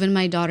 because even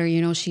my daughter,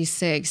 you know, she's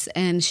 6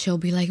 and she'll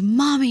be like,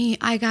 Mommy,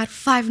 I got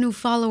 5 new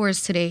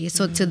followers today.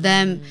 So to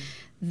them,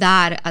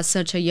 that at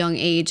such a young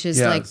age is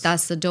like,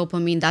 that's the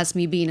dopamine, that's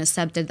me being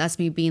accepted, that's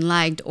me being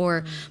liked,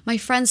 or my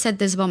friend said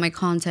this about my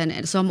content.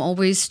 And so I'm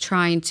always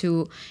trying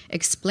to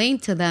explain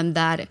to them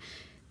that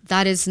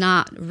that is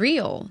not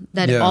real,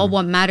 that all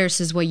what matters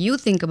is what you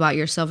think about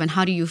yourself and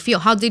how do you feel.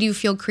 How did you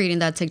feel creating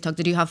that TikTok?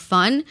 Did you have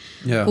fun?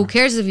 Who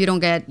cares if you don't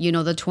get, you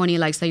know, the 20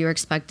 likes that you're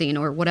expecting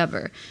or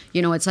whatever?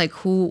 You know, it's like,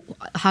 who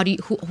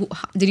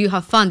did you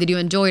have fun? Did you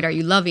enjoy it? Are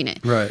you loving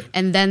it? Right.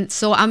 And then,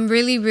 so I'm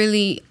really,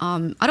 really, I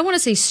don't want to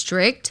say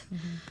strict,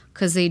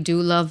 because they do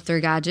love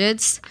their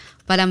gadgets,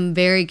 but I'm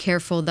very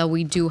careful that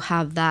we do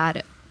have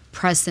that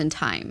present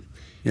time.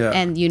 Yeah.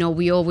 And, you know,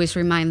 we always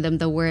remind them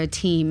that we're a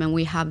team and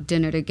we have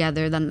dinner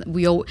together.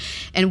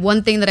 And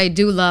one thing that I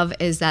do love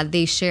is that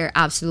they share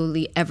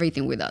absolutely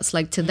everything with us.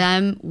 Like, to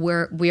them,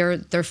 we're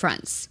their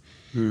friends.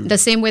 The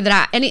same way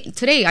that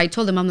today I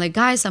told them, I'm like,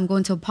 guys, I'm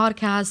going to a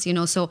podcast, you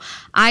know, so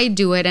I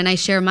do it and I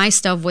share my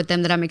stuff with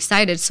them that I'm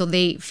excited, so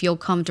they feel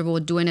comfortable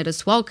doing it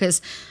as well.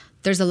 Because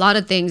there's a lot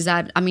of things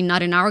that, I mean,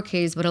 not in our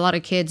case, but a lot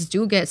of kids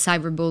do get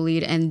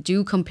cyberbullied and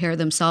do compare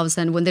themselves.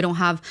 And when they don't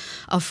have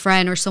a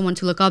friend or someone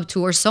to look up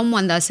to, or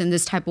someone that's in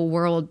this type of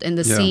world, in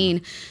the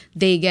scene,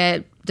 they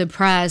get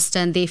depressed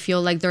and they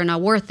feel like they're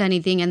not worth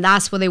anything, and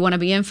that's what they want to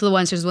be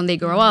influencers when they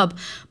grow up.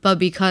 But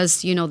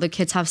because, you know, the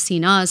kids have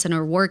seen us and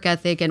our work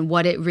ethic and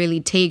what it really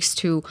takes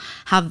to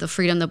have the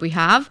freedom that we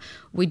have,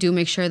 we do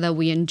make sure that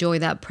we enjoy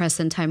that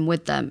present time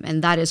with them.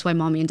 And that is why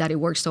Mommy and Daddy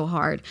work so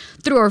hard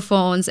through our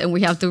phones, and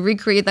we have to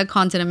recreate that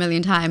content a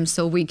million times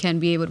so we can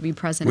be able to be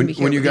present.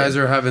 When you guys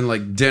are having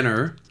like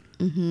dinner,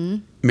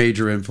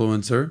 major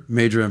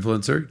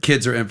influencer,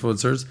 kids are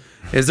influencers.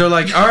 Is there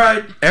like, all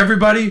right,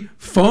 everybody,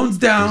 phones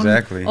down.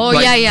 Exactly. Oh,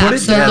 like, yeah, put it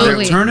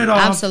absolutely. together, turn it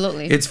off.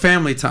 Absolutely. It's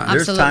family time.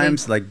 There's Absolutely.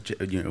 times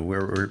like, you know,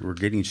 we're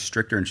getting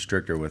stricter and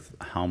stricter with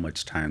how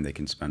much time they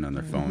can spend on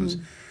their phones.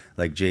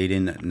 Like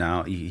Jaden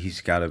now,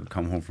 he's got to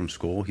come home from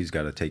school. He's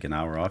got to take an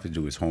hour off to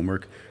do his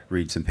homework,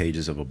 read some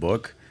pages of a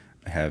book,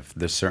 have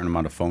this certain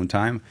amount of phone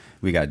time.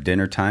 We got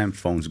dinner time.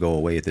 Phones go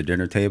away at the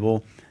dinner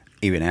table.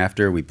 Even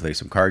after, we play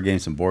some card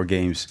games, some board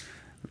games.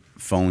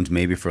 Phones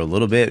maybe for a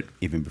little bit,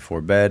 even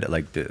before bed.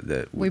 Like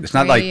it's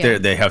not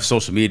like they have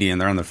social media and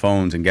they're on their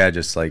phones and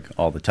gadgets like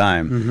all the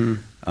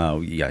time.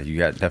 You got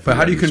definitely. But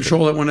how do you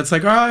control it when it's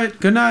like, all right,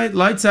 good night,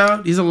 lights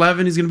out. He's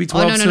 11. He's gonna be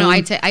 12 soon. No.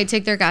 I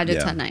take their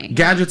gadgets at night.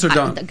 Gadgets are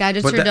done.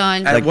 Gadgets are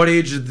done. At what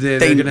age are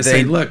they gonna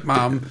say, look,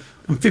 Mom,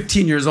 I'm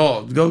 15 years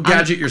old. Go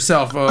gadget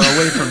yourself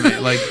away from me.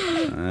 Like,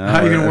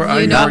 how are you gonna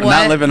work? You know what?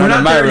 Not living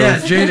under my roof. Yeah,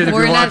 Jaden, if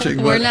you're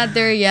watching. We're not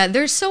there yet.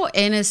 They're so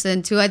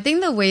innocent too. I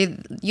think the way,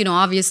 you know,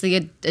 obviously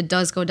it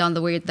does go down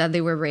the way that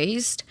they were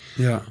raised.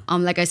 Yeah.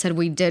 Like I said,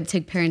 we did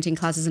take parenting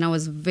classes, and I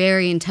was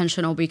very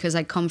intentional because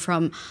I come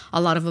from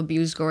a lot of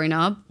abuse growing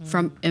up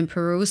in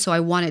Peru. So I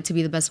wanted to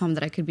be the best mom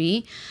that I could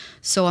be.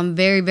 So I'm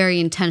very, very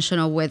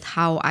intentional with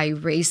how I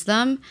raise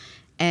them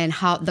and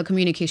how the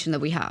communication that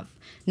we have.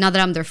 Now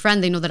that I'm their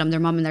friend, they know that I'm their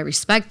mom and I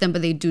respect them,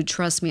 but they do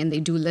trust me and they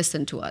do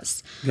listen to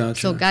us.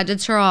 Gotcha. So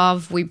gadgets are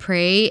off, we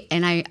pray,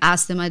 and I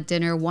ask them at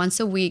dinner once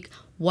a week,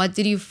 what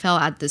did you fail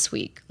at this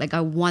week?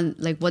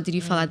 What did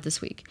you fail at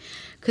this week?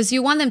 Because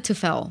you want them to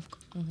fail.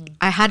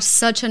 I had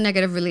such a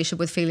negative relationship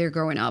with failure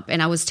growing up,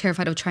 and I was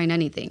terrified of trying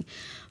anything.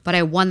 But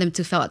I want them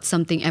to fail at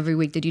something every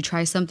week. Did you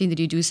try something? Did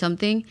you do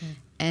something?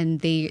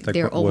 And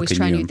they're always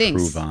trying new things. What can you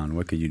improve on?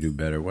 What could you do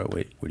better? What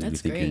do you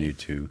think you need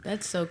to?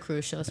 That's so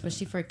crucial,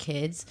 especially for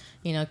kids.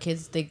 You know,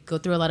 kids, they go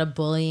through a lot of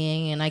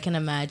bullying, and I can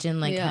imagine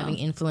having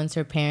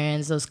influencer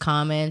parents, those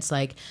comments.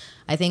 Like,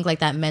 I think like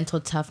that mental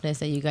toughness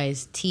that you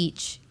guys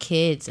teach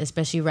kids,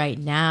 especially right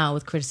now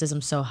with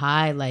criticism so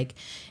high, like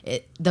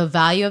the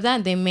value of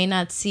that, they may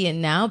not see it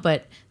now,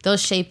 but they'll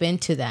shape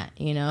into that,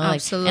 you know?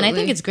 Absolutely. And I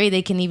think it's great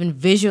they can even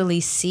visually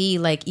see,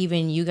 like,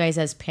 even you guys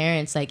as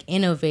parents, like,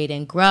 innovate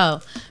and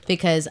grow.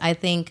 Because I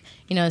think,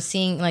 you know,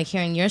 seeing, like,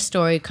 hearing your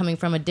story coming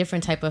from a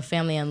different type of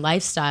family and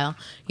lifestyle,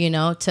 you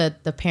know, to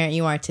the parent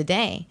you are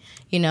today,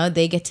 you know,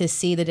 they get to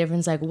see the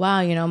difference, like,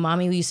 wow, you know,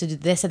 mommy used to do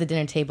this at the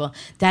dinner table.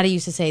 Daddy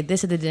used to say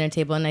this at the dinner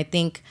table. And I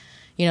think,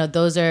 you know,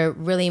 those are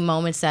really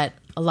moments that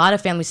a lot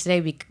of families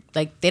today,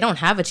 like, they don't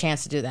have a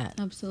chance to do that.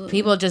 Absolutely.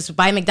 People just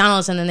buy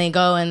McDonald's and then they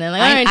go and they're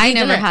like, all right, I eat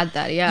never dinner. had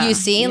that. Yeah. You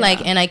see, Yeah.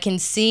 like, and I can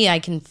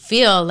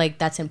feel like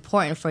that's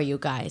important for you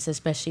guys,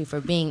 especially for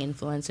being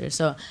influencers.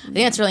 So I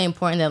think it's really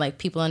important that, like,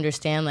 people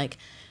understand, like,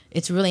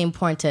 it's really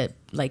important to,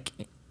 like,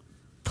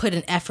 put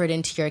an effort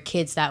into your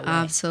kids that way.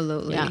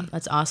 Absolutely. Yeah,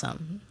 that's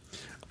awesome.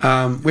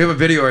 We have a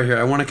video right here.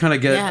 I want to kind of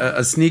get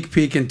a sneak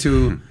peek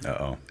into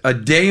a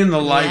day in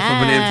the life of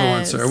an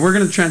influencer. We're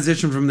going to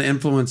transition from the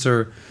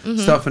influencer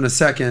stuff in a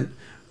second.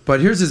 But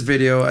here's this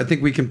video. I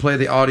think we can play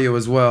the audio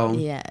as well.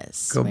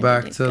 Yes. Go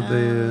back to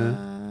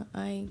the...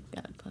 I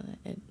got to put it.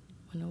 It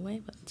went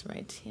away, but it's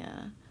right here.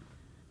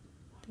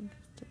 I think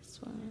it's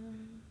this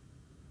one.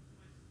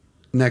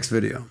 Next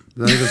video.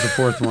 I think it's the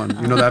fourth one.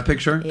 You know that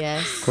picture?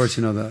 Yes. Of course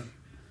you know that.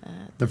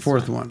 The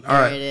fourth one. All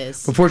There right. it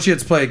is. Before she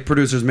hits play,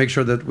 producers, make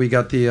sure that we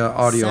got the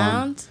audio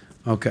Sound?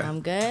 on. Okay.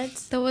 I'm good.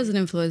 That was an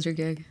influencer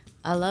gig.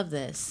 I love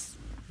this.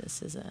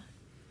 This is a...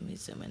 Let me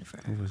zoom in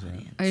for our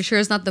audience. Are you sure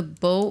it's not the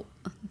boat?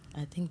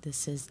 I think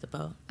this is the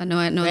boat. No,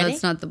 Ready?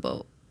 that's not the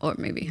boat. Or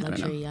maybe, I don't know.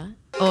 Luxury yacht.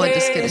 Oh,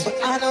 just kidding.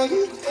 I know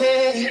you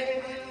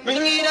care. Bring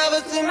it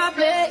over to my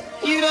plate.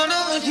 You don't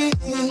know what you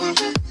do.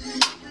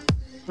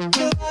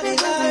 Your body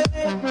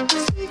like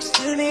speaks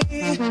to me.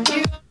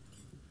 You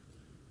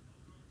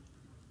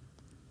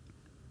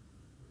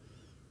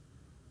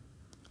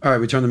All right,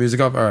 we turn the music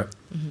off. All right.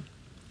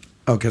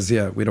 Oh, because,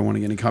 yeah, we don't want to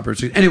get any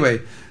copyright.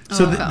 Anyway,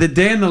 so the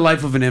day in the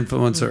life of an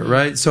influencer,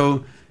 right?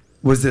 So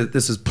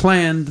this is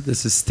planned,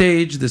 this is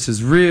staged, this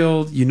is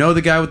real. You know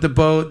the guy with the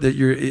boat, that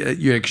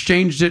you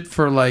exchanged it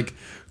for, like,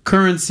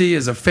 currency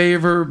as a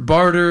favor,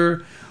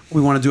 barter.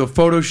 We want to do a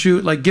photo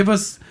shoot. Like, give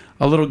us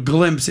a little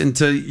glimpse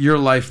into your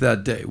life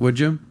that day, would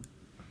you?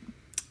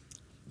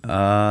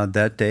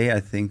 That day, I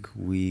think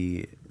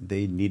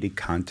they needed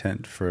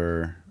content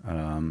for...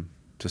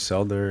 to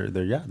sell their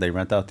yacht. They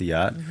rent out the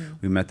yacht.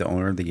 We met the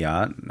owner of the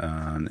yacht,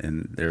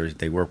 and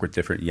they work with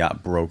different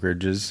yacht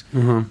brokerages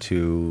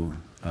to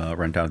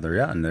rent out their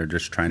yacht, and they're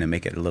just trying to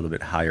make it a little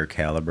bit higher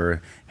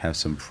caliber, have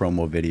some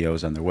promo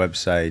videos on their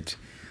website.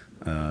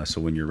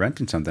 So when you're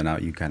renting something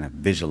out, you kind of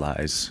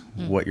visualize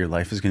what your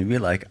life is going to be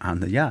like on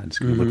the yacht. It's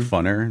going to look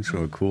funner. It's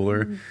going to look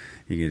cooler.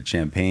 You get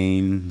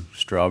champagne,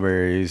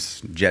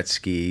 strawberries, jet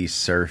ski,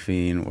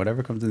 surfing,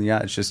 whatever comes in the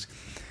yacht. It's just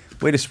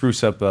a way to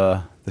spruce up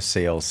the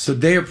sales. So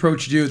they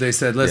approached you. They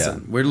said,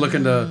 listen, we're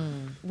looking to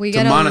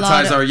get a lot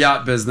monetize of- our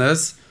yacht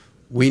business.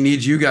 We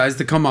need you guys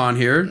to come on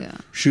here, Yeah.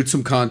 shoot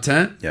some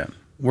content. Yeah.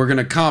 We're going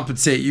to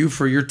compensate you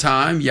for your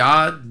time,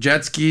 yacht,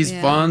 jet skis,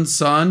 Yeah. fun,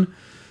 sun.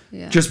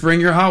 Yeah. Just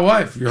bring your hot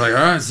wife. You're like,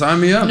 all right, sign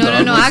me up.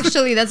 dog. No.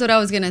 Actually, that's what I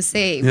was gonna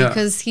say Yeah.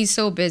 because he's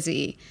so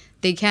busy,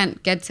 they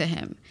can't get to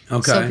him.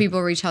 Okay. So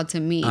people reach out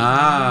to me.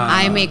 Ah.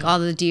 I make all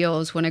the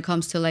deals when it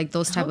comes to like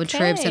those type of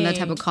trips and that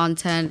type of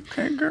content.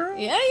 Okay, girl.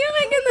 Yeah, you're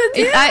making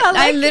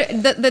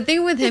the deal. The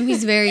thing with him,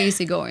 he's very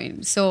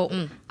easygoing.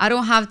 So I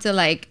don't have to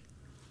like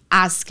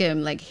ask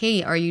him like,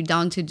 hey, are you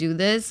down to do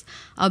this?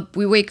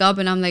 We wake up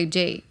and I'm like,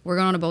 Jay, we're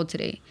going on a boat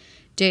today.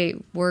 Jay,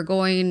 we're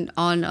going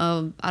on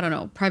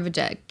a private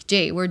jet.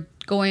 Jay, we're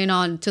going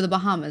on to the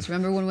Bahamas.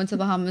 Remember when we went to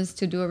the Bahamas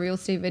to do a real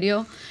estate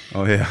video?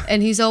 Oh, yeah.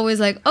 And he's always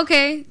like,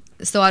 okay.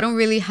 So I don't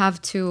really have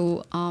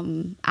to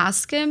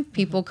ask him.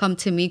 People come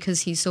to me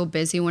because he's so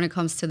busy when it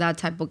comes to that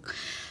type of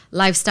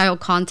lifestyle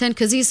content,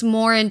 because he's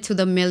more into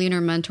the Millionaire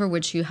Mentor,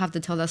 which you have to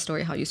tell that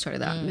story how you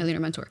started that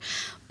Millionaire Mentor.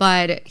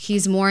 But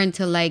he's more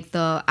into like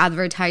the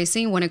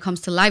advertising. When it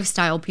comes to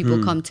lifestyle,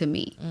 people come to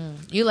me.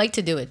 You like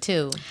to do it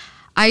too.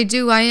 I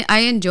do. I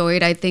enjoy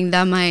it. I think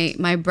that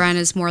my brand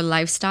is more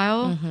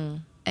lifestyle.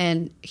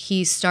 And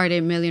he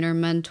started Millionaire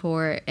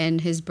Mentor,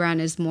 and his brand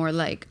is more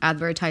like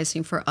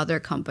advertising for other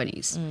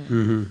companies.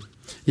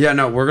 Yeah,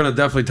 no, we're going to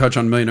definitely touch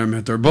on Millionaire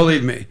Mentor.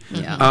 Believe me.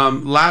 Yeah.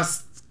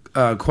 Last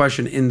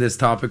question in this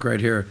topic right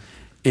here.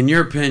 In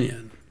your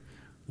opinion,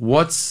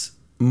 what's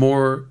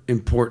more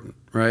important,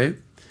 right?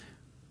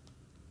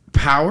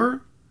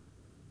 Power,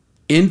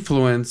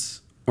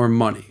 influence, or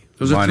money?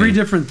 Those are Money. three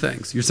different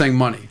things. You're saying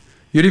money.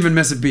 You didn't even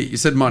miss a beat. You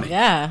said money.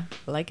 Yeah,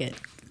 I like it.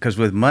 Because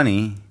with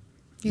money,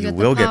 You you get the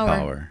will get power.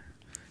 power.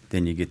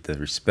 Then you get the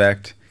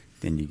respect.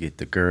 Then you get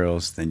the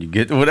girls. Then you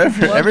get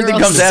whatever. Everything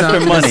girls? comes after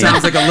money.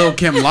 Sounds like a Lil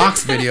Kim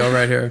Locks video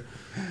right here.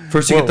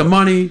 First you get the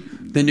money,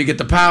 then you get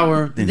the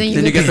power, then you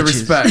you get get the bitches.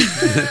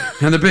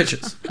 respect and the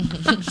bitches.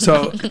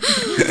 So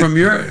from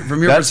your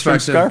That's from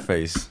perspective,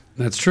 Scarface.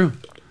 that's true.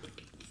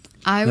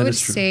 I That would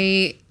is true.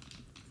 say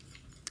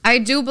I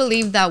do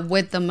believe that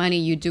with the money,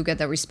 you do get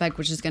the respect,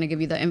 which is going to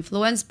give you the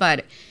influence.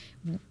 But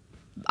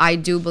I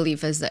do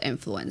believe is the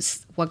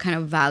influence. What kind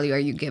of value are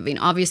you giving?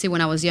 Obviously,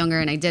 when I was younger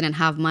and I didn't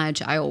have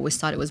much, I always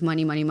thought it was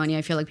money, money, money.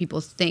 I feel like people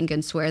think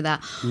and swear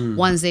that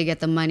once they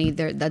get the money,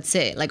 that's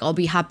it. Like, I'll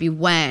be happy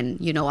when,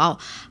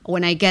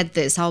 when I get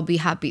this, I'll be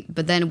happy.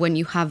 But then when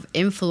you have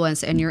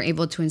influence and you're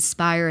able to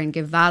inspire and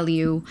give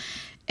value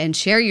and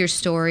share your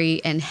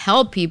story and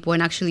help people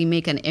and actually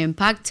make an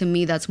impact, to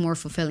me, that's more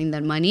fulfilling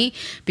than money,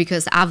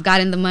 because I've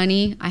gotten the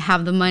money. I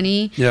have the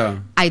money. Yeah.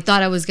 I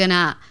thought I was going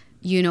to,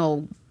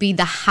 be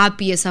the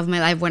happiest of my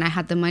life when I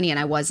had the money, and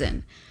I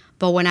wasn't.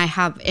 But when I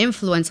have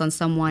influence on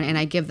someone and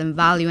I give them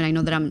value and I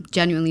know that I'm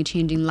genuinely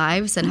changing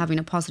lives and having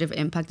a positive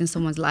impact in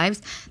someone's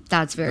lives,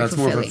 that's fulfilling.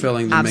 More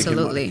fulfilling than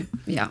Absolutely. making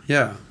money. Yeah.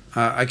 Yeah.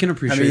 I can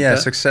appreciate that.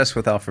 Success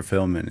without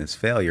fulfillment is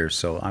failure.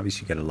 So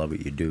obviously you got to love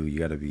what you do. You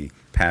got to be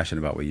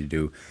passionate about what you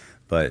do.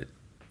 But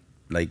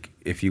like,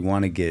 if you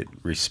want to get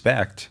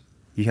respect,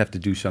 you have to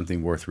do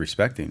something worth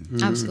respecting.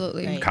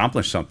 Absolutely. Right.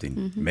 Accomplish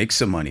something, make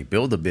some money,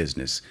 build a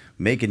business,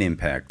 make an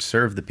impact,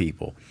 serve the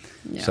people.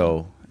 Yeah.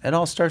 So it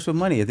all starts with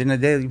money. At the end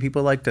of the day,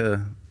 people like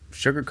to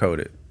sugarcoat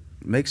it.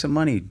 Make some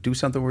money, do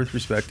something worth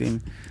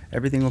respecting.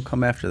 Everything will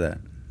come after that.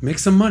 Make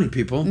some money,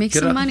 people. Make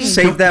some money.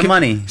 Save that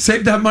money.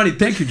 Save that money.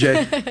 Thank you,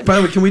 Jay. By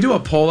the way, can we do a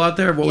poll out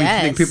there of what we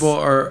think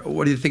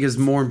what do you think is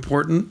more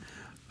important?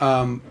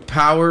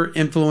 Power,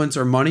 influence,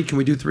 or money? Can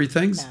we do 3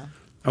 things? No.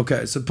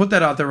 Okay, so put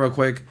that out there real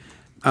quick.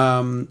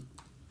 And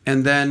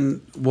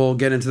then we'll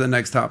get into the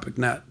next topic,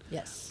 Nat.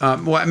 Yes.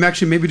 Well, I'm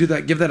actually, maybe do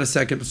that. Give that a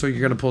second. So you're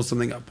going to pull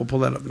something up. We'll pull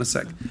that up in a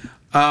sec.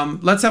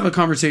 Let's have a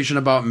conversation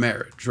about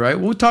marriage, right?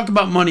 We'll talk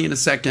about money in a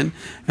second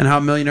and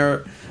how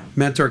Millionaire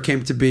Mentor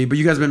came to be. But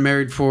you guys have been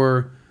married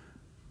for,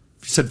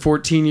 you said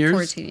 14 years?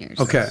 14 years.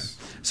 Okay.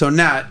 So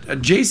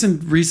Nat,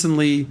 Jason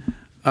recently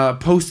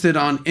posted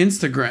on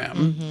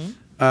Instagram,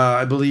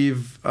 I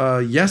believe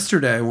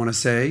yesterday, I want to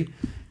say,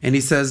 and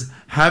he says,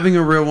 having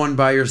a real one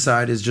by your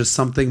side is just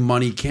something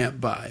money can't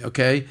buy,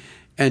 okay?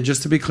 And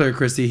just to be clear,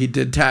 Christy, he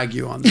did tag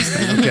you on this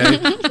thing, okay?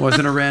 It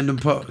wasn't a random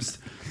post.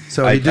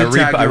 So he did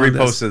tag you I on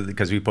reposted, this.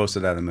 because we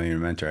posted that on Millionaire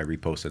Mentor, I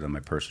reposted on my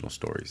personal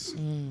stories.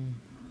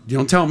 You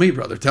don't tell me,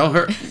 brother. Tell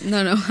her.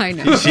 No, I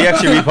know. She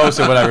actually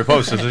reposted what I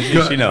reposted,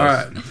 so she knows. All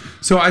right.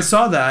 So I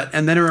saw that,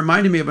 and then it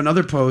reminded me of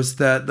another post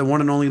that the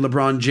one and only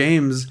LeBron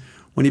James,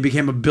 when he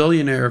became a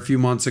billionaire a few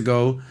months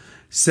ago,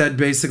 said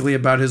basically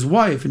about his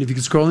wife. And if you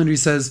can scroll in, he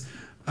says,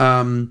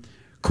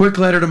 quick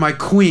letter to my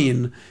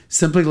queen,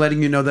 simply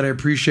letting you know that I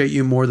appreciate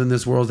you more than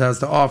this world has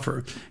to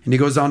offer. And he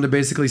goes on to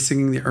basically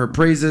singing her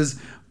praises,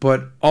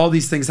 but all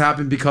these things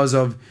happen because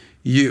of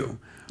you.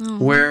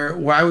 Where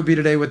I would be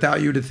today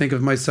without you, to think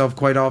of myself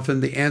quite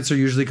often, the answer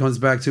usually comes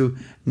back to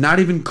not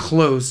even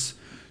close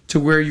to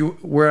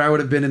where I would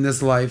have been in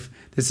this life.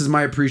 This is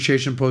my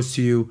appreciation post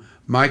to you,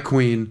 my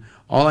queen.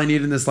 All I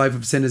need in this life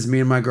of sin is me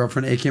and my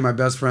girlfriend, aka my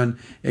best friend,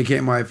 aka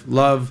my wife.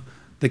 Love,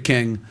 the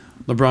king,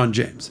 LeBron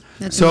James.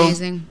 That's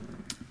amazing.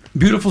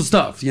 Beautiful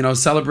stuff,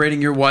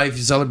 celebrating your wife,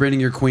 celebrating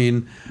your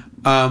queen.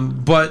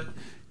 But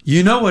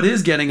what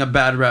is getting a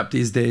bad rap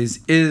these days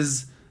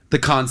is the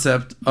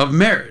concept of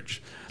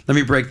marriage. Let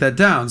me break that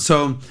down.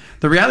 So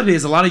the reality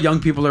is a lot of young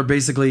people are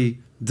basically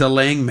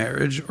delaying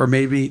marriage, or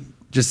maybe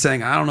just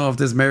saying, I don't know if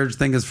this marriage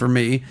thing is for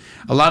me.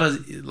 A lot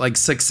of like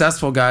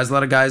successful guys, a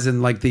lot of guys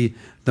in like the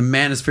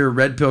manosphere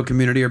red pill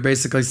community are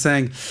basically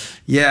saying,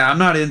 yeah, I'm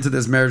not into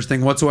this marriage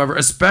thing whatsoever,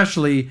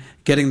 especially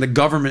getting the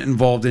government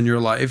involved in your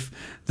life.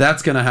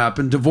 That's going to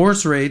happen.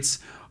 Divorce rates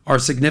are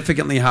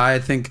significantly high. I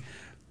think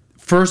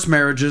first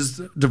marriages,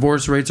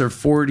 divorce rates are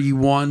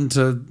 41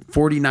 to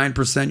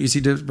 49%. You see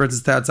different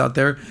stats out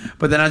there.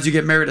 But then as you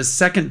get married a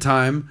second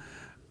time,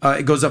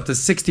 it goes up to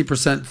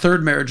 60%.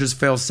 Third marriages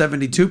fail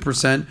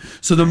 72%.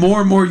 So the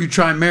more and more you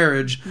try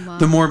marriage,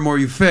 the more and more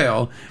you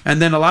fail.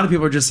 And then a lot of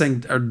people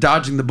are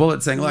dodging the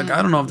bullet, saying, look,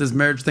 I don't know if this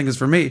marriage thing is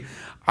for me.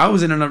 I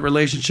was in a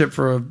relationship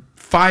for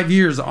 5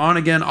 years, on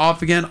again,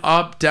 off again,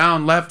 up,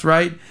 down, left,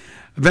 right.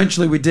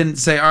 Eventually we didn't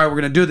say, all right, we're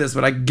going to do this.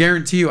 But I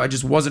guarantee you, I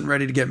just wasn't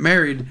ready to get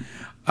married.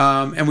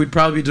 And we'd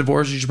probably be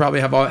divorced. You should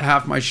probably have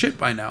half my shit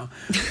by now.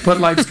 But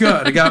life's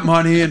good. I got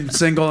money and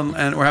single,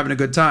 and we're having a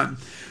good time.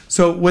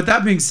 So with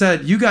that being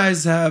said, you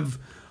guys have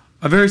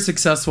a very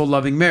successful,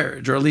 loving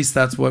marriage, or at least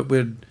that's what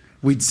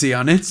we'd see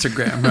on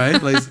Instagram, right?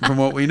 At least from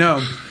what we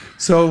know.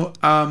 So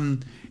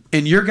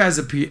in your guys'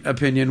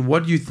 opinion,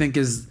 what do you think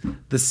is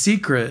the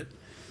secret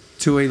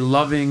to a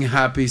loving,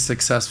 happy,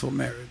 successful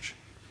marriage?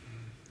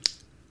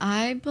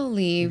 I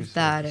believe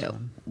that,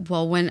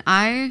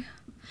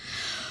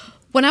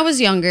 when I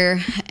was younger,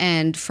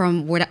 and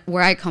from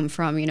where I come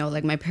from,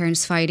 like my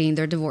parents fighting,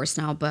 they're divorced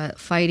now, but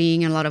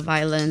fighting and a lot of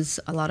violence,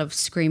 a lot of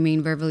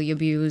screaming, verbally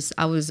abuse.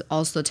 I was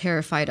also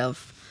terrified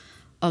of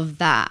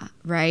that,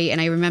 right?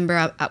 And I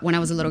remember when I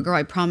was a little girl,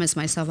 I promised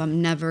myself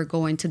I'm never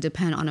going to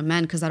depend on a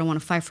man because I don't want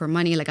to fight for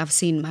money like I've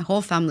seen my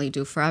whole family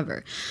do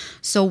forever.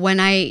 So when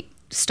I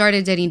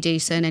started dating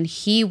Jason, and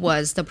he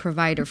was the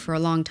provider for a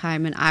long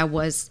time, and I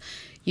was,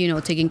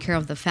 taking care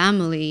of the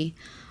family,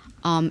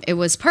 it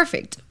was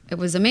perfect. it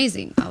was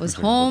amazing. I was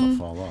Fall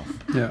home. off.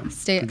 Yeah.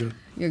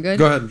 You're good?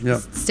 Go ahead. Yeah.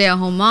 Stay at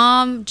home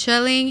mom,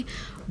 chilling.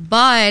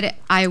 But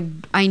I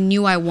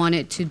knew I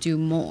wanted to do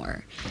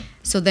more.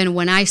 So then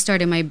when I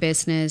started my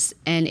business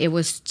and it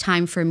was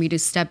time for me to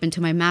step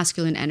into my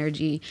masculine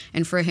energy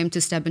and for him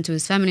to step into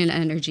his feminine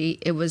energy,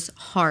 it was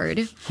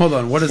hard. Hold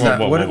on. What is that?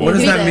 What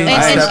does that mean?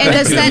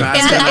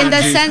 In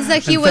the sense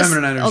that he was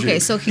okay.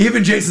 So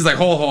even Jason's like,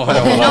 hold on.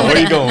 No, Where are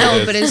you going with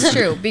this? but it's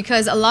true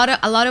because a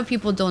lot of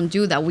people don't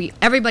do that.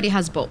 Everybody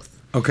has both.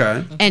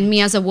 Okay. And me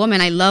as a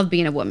woman, I love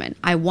being a woman.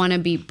 I want to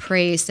be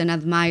praised and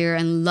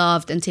admired and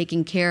loved and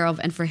taken care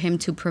of, and for him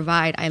to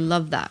provide. I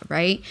love that,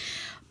 right?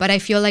 But I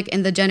feel like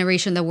in the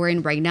generation that we're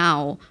in right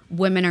now,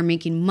 women are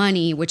making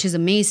money, which is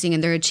amazing,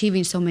 and they're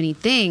achieving so many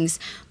things,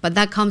 but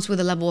that comes with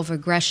a level of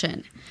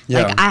aggression.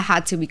 Yeah. Like I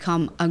had to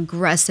become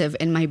aggressive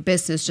in my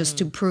business just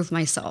to prove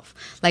myself.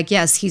 Like,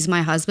 yes, he's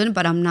my husband,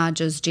 but I'm not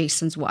just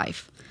Jason's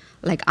wife.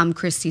 Like, I'm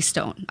Christy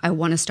Stone. I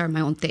want to start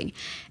my own thing.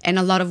 And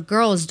a lot of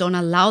girls don't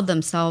allow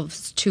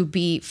themselves to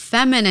be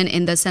feminine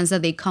in the sense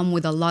that they come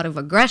with a lot of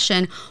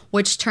aggression,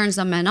 which turns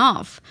a man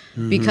off.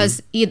 Mm-hmm.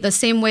 Because the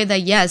same way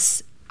that,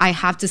 yes, I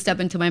have to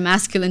step into my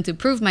masculine to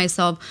prove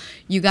myself,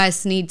 you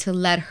guys need to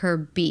let her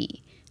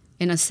be,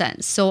 in a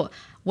sense. So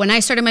when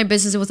I started my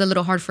business, it was a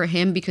little hard for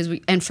him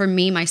and for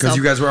me, myself. Because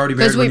you guys were already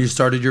married when you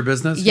started your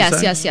business?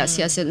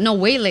 Yes. No,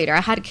 way later.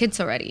 I had kids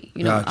already.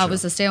 Gotcha. I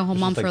was a stay-at-home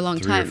mom for a long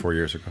time. 3 or 4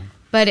 years ago.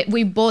 But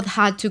we both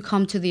had to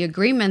come to the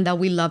agreement that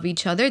we love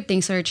each other.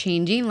 Things are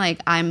changing.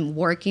 Like, I'm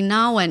working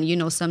now,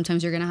 and,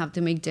 sometimes you're going to have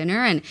to make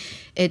dinner, and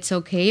it's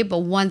okay. But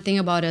one thing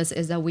about us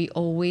is that we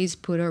always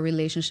put our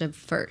relationship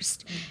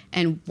first.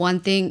 And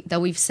one thing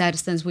that we've said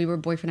since we were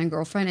boyfriend and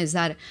girlfriend is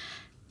that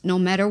no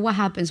matter what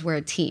happens, we're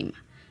a team.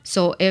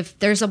 So if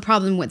there's a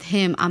problem with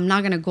him, I'm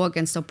not going to go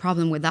against a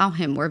problem without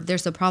him. Or if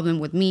there's a problem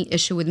with me,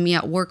 issue with me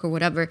at work or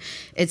whatever,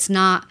 it's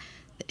not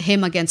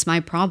him against my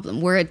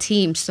problem. We're a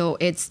team. So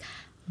it's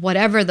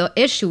whatever the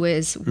issue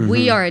is,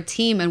 we are a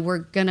team, and we're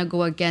going to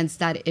go against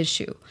that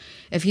issue.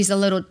 If he's a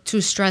little too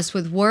stressed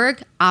with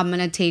work, I'm going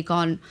to take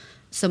on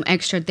some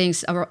extra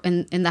things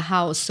in the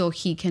house so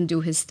he can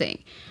do his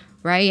thing.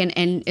 Right?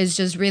 And it's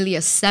just really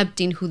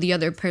accepting who the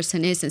other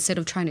person is instead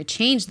of trying to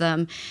change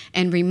them,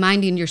 and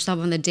reminding yourself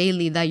on the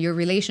daily that your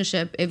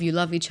relationship, if you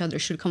love each other,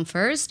 should come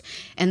first,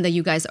 and that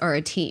you guys are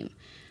a team.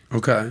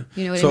 Okay.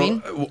 You know what I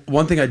mean? So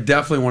one thing I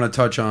definitely want to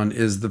touch on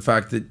is the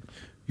fact that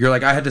you're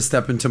like, I had to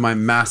step into my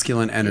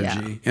masculine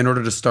energy in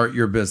order to start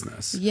your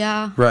business.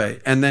 Yeah.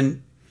 Right. And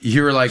then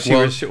you were like,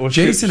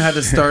 Jason had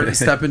to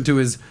step into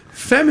his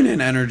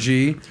feminine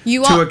energy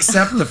to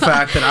accept the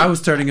fact that I was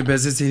starting a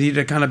business. He needed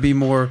to kind of be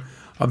more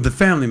of the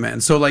family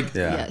man. So like,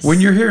 when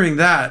you're hearing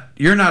that,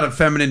 you're not a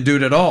feminine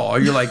dude at all.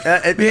 You're like,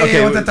 that's not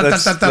what it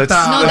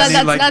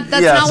means.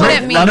 That's not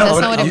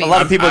what it means. A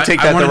lot of people take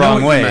that the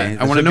wrong way.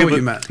 I want to know what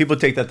you meant. People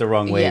take that the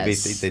wrong way. They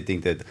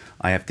think that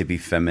I have to be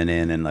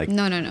feminine and like.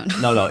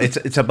 No.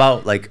 It's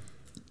about like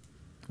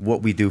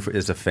what we do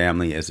as a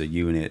family, as a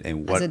unit,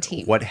 and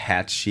what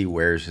hats she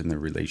wears in the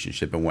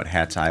relationship and what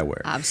hats I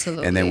wear.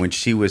 Absolutely. And then when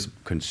she was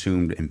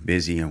consumed and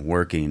busy and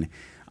working,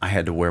 I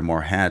had to wear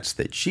more hats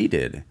that she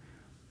did.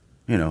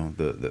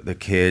 The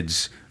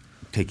kids,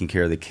 taking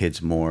care of the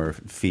kids more,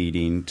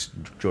 feeding,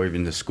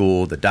 driving to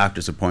school, the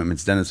doctor's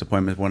appointments, dentist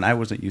appointments, when I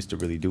wasn't used to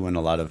really doing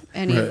a lot of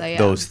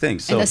those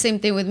things. So, and the same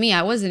thing with me.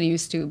 I wasn't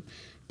used to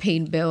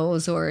paying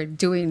bills or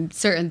doing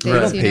certain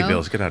things. Don't pay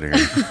bills. Get out of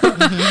here.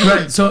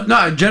 Right. So, no,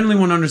 I generally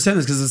want to understand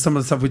this because of some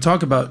of the stuff we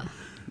talk about.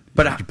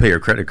 But you pay your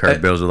credit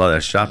card bills with all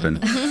that shopping.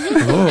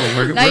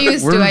 I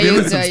used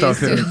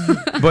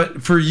to.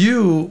 But for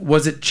you,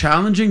 was it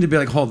challenging to be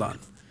like, hold on?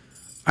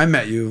 I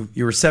met you.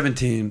 You were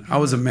 17. I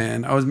was a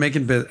man. I was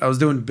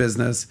doing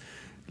business.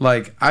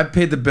 Like, I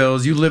paid the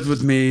bills. You lived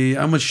with me.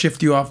 I'm gonna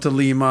shift you off to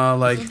Lima.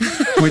 Like,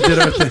 we did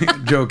our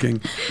thing.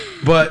 Joking,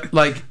 but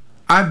like,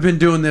 I've been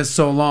doing this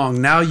so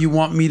long. Now you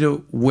want me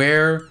to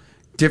wear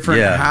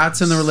different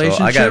hats in the relationship?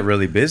 So I got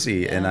really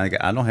busy, and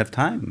I don't have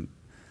time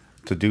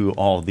to do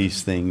all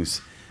these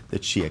things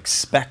that she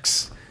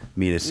expects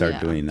me to start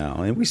doing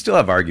now. And we still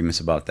have arguments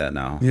about that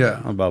now.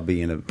 Yeah, about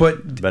being a better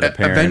parent.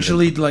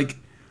 Eventually, like.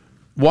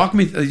 Walk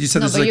me. You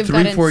said this like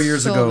 3-4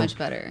 years ago. So much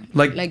better.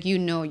 Like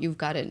you've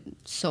gotten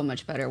so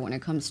much better when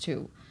it comes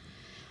to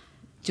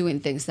doing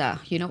things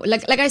that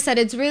Like I said,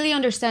 it's really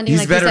understanding.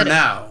 He's better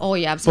now. Oh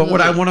yeah, absolutely. But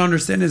what I want to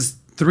understand is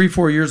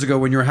 3-4 years ago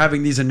when you're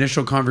having these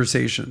initial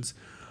conversations.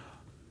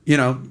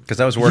 Because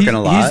I was working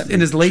a lot. He's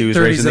in his late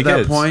 30s at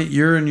that point.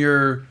 You're in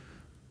your,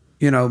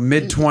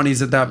 mid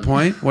 20s at that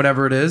point,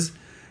 whatever it is.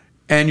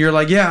 And you're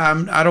like,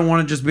 I don't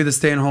want to just be the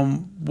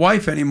stay-at-home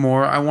wife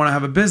anymore. I want to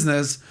have a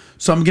business.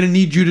 So I'm going to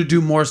need you to do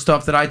more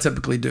stuff that I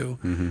typically do.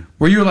 Mm-hmm.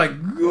 Where you're like,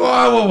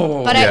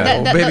 whoa, but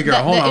baby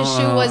girl, hold on. The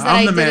issue was that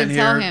I didn't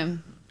tell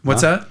him.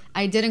 What's that?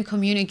 I didn't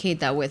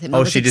communicate that with him.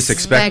 Oh, she just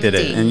expected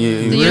it. And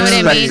you know what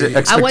I mean?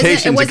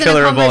 Expectation's a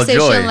killer of all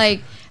joy.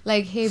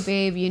 Like, hey,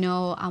 babe,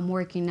 I'm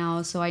working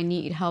now, so I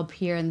need help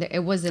here. And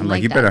it wasn't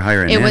you better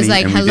hire a nanny. It was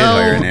like, and hello. We did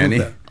hire a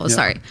nanny. Oh,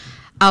 sorry.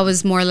 I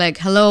was more like,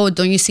 hello,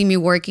 don't you see me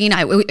working?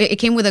 It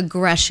came with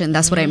aggression.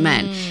 That's what I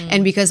meant.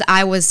 And because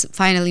I was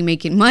finally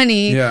making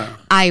money,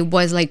 I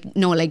was like,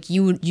 no, like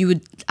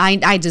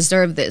I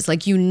deserve this.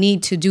 Like, you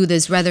need to do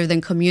this, rather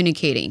than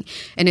communicating.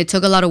 And it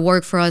took a lot of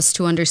work for us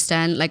to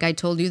understand, like I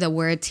told you, that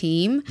we're a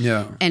team.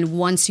 Yeah. And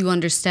once you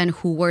understand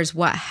who wears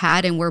what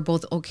hat and we're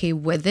both okay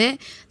with it,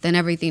 then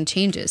everything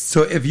changes.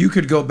 So if you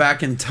could go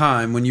back in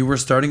time when you were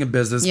starting a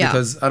business,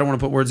 because I don't want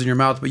to put words in your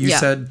mouth, but you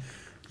said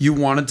you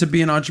wanted to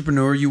be an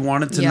entrepreneur. You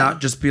wanted to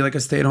not just be like a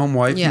stay-at-home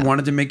wife. You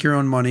wanted to make your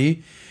own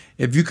money.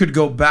 If you could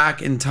go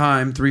back in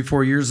time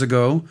 3-4 years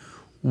ago,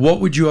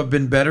 what would you have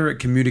been better at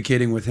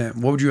communicating with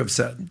him? What would you have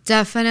said?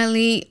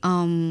 Definitely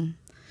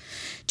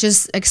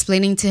just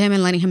explaining to him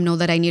and letting him know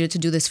that I needed to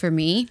do this for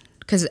me.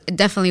 Because it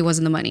definitely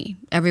wasn't the money.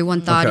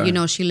 Everyone thought, you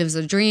know, she lives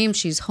a dream.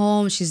 She's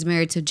home. She's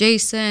married to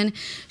Jason.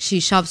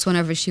 She shops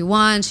whenever she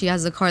wants. She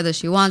has the car that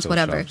she wants,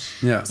 whatever.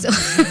 Shops. Yeah. So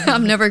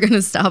I'm never going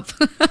to stop.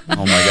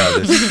 Oh, my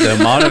God. The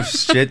amount of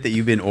shit that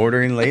you've been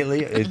ordering lately,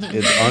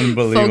 it's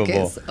unbelievable.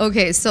 Focus.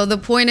 Okay, so the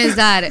point is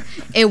that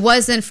it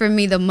wasn't for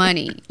me the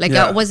money. Like,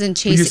 I wasn't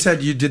chasing. You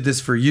said you did this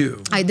for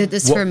you. I did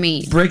this for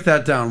me. Break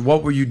that down.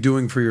 What were you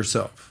doing for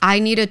yourself? I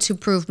needed to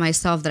prove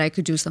myself that I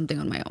could do something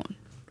on my own.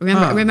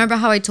 Remember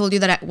how I told you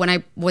that when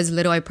I was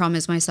little, I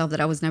promised myself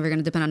that I was never going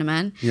to depend on a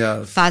man?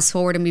 Yeah. Fast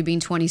forward to me being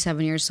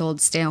 27 years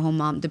old, stay-at-home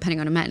mom, depending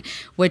on a man,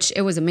 which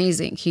it was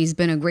amazing. He's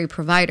been a great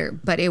provider,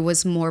 but it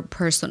was more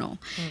personal.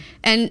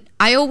 And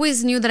I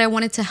always knew that I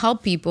wanted to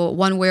help people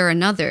one way or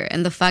another.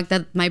 And the fact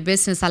that my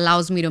business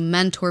allows me to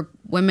mentor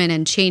women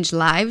and change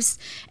lives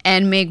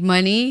and make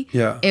money,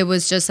 it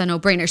was just a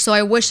no-brainer. So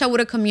I wish I would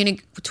have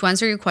communicated, to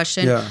answer your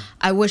question,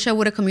 I wish I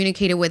would have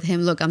communicated with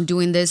him, look, I'm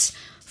doing this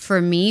for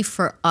me,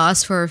 for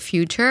us, for our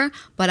future,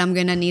 but I'm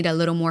going to need a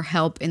little more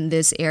help in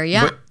this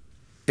area.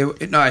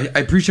 But I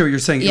appreciate what you're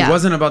saying. It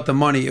wasn't about the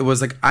money. It was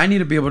like, I need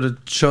to be able to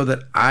show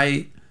that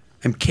I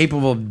am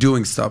capable of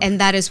doing stuff. And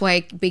that is why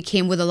it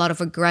became with a lot of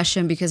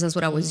aggression, because that's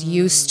what I was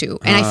used to.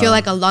 And I feel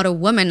like a lot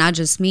of women, not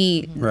just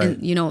me,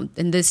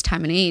 in this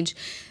time and age,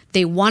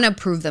 they want to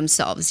prove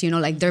themselves,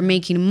 like they're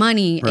making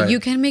money. And you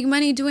can make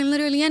money doing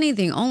literally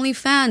anything.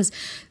 OnlyFans,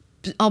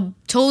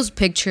 toes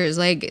pictures,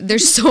 like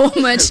there's so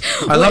much.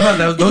 I love how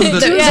those are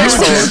the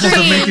examples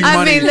of making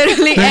money. I mean,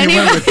 literally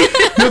anybody.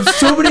 You have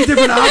so many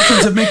different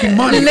options of making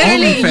money.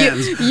 Literally,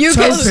 OnlyFans, you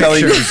toe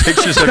can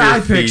pictures, thigh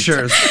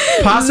pictures,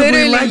 possibly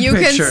literally, leg you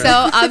pictures. can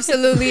sell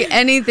absolutely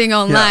anything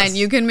online. Yes.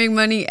 You can make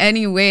money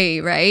anyway,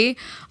 right?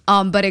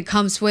 But it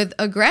comes with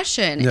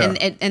aggression,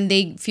 and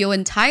they feel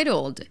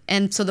entitled.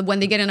 And so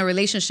when they get in a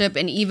relationship,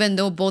 and even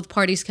though both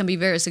parties can be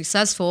very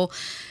successful,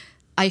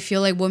 I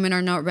feel like women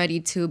are not ready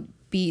to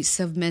be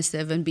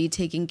submissive and be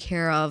taken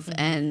care of,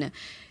 and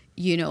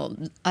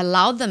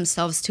allow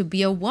themselves to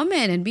be a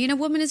woman. And being a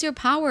woman is your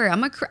power. I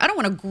don't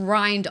want to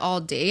grind all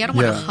day. I don't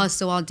want to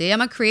hustle all day.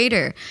 I'm a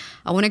creator.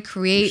 I want to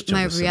create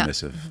my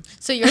reality.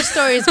 So your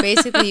story is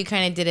basically you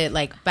kind of did it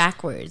like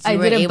backwards. You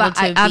were able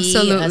to be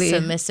absolutely. a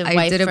submissive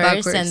wife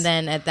first, and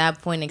then at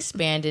that point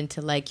expand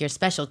into like your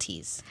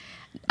specialties.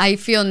 I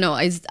feel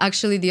it's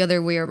actually the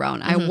other way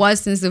around. I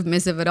wasn't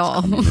submissive at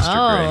all.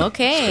 Oh,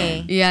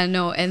 okay. Yeah,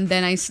 no. And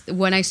then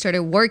when I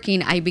started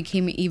working, I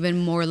became even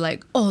more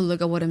like, oh,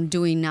 look at what I'm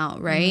doing now,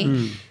 right?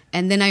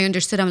 And then I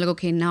understood. I'm like,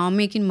 okay, now I'm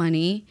making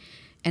money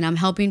and I'm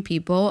helping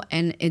people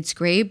and it's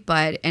great,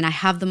 and I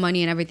have the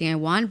money and everything I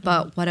want,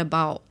 but what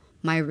about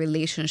my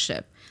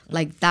relationship?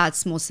 Like,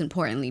 that's most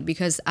importantly,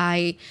 because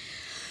I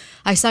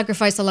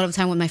sacrificed a lot of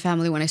time with my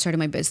family when I started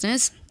my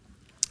business.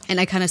 And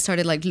I kind of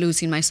started like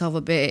losing myself a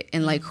bit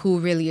in like who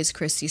really is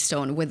Christy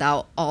Stone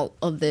without all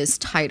of this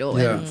title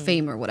and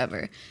fame or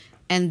whatever.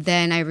 And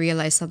then I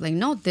realized something,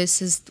 no,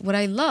 this is what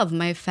I love.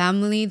 My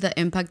family, the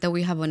impact that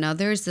we have on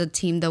others, the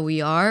team that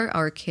we are,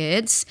 our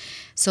kids.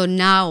 So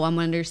now I'm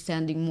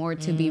understanding more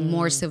to be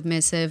more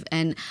submissive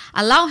and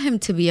allow him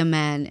to be a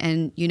man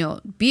and,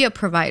 be a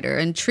provider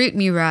and treat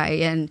me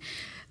right and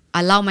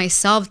allow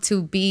myself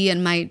to be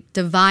in my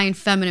divine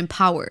feminine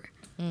power.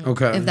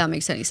 Okay. If that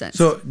makes any sense.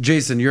 So,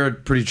 Jason, you're a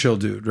pretty chill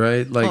dude,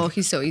 right? Like,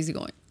 he's so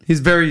easygoing. He's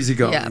very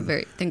easygoing. Yeah,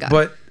 very. Thank God.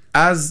 But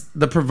as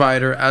the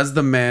provider, as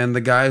the man,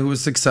 the guy who is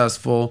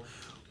successful,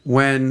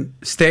 when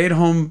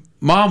stay-at-home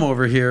mom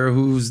over here,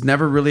 who's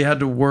never really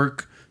had to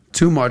work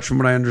too much, from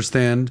what I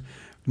understand,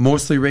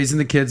 mostly raising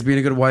the kids, being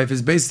a good wife,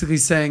 is basically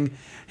saying,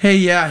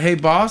 hey,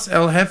 boss,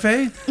 El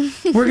Jefe,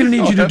 we're going to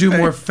need you to do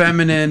more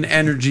feminine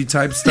energy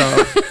type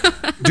stuff.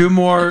 Do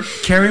more,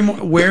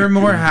 wear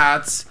more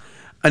hats.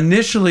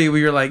 Initially,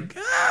 we were like,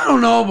 I don't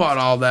know about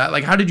all that.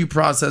 Like, how did you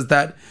process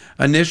that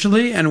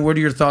initially, and what are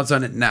your thoughts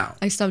on it now?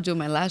 I stopped doing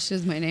my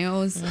lashes, my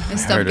nails. I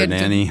stopped getting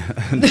a nanny.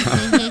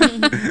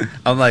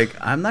 I'm like,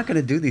 I'm not going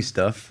to do these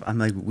stuff. I'm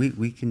like,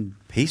 we can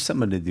pay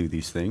someone to do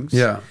these things.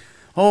 Yeah.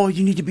 Oh,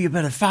 you need to be a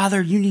better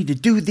father. You need to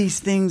do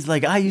these things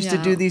like I used to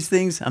do these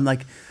things. I'm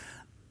like,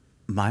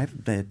 my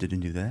dad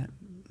didn't do that.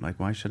 Like,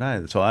 why should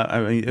I? So, I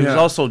mean, it was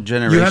also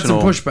generational. You had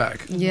some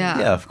pushback. Yeah.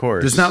 Yeah, of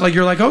course. It's not like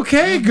you're like,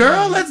 okay,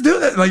 girl, let's do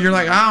that. Like, you're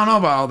like, I don't know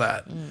about all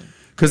that.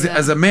 Because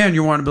as a man,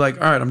 you want to be like,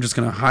 all right, I'm just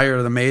going to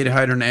hire the maid,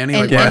 hire a nanny.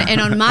 And, like, and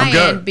on my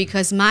end,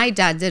 because my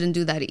dad didn't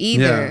do that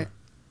either,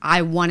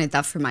 I wanted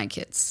that for my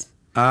kids.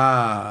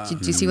 Do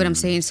you see what I'm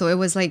saying? So it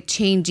was like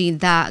changing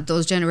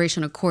those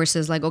generational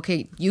courses. Like,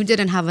 okay, you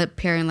didn't have a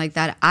parent like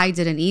that. I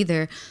didn't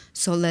either.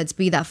 So let's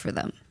be that for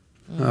them.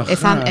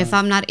 If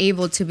I'm not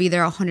able to be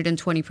there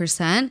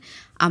 120%,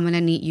 I'm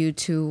gonna need you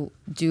to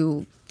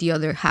do the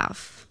other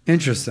half.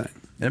 Interesting.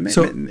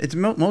 So it's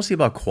mostly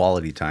about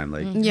quality time.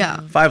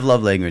 Like 5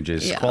 love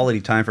languages. Yeah.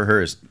 Quality time for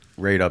her is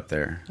right up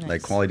there. Nice.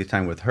 Like quality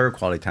time with her,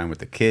 quality time with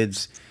the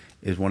kids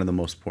is one of the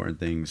most important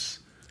things.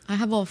 I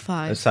have all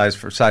 5.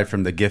 Aside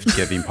from the gift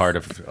giving part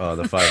of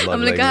the 5 love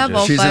languages. I have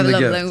all She's 5 in the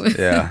love gift. languages.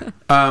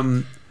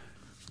 Yeah.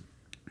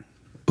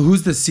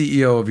 Who's the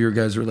CEO of your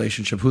guys'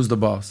 relationship? Who's the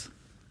boss?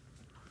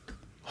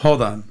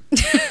 Hold on. You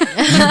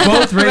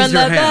both raised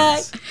your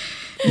hands.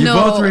 You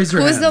both raised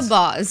your hands. Who's the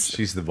boss?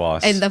 She's the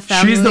boss. And the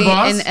family. She's the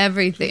boss? And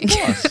everything.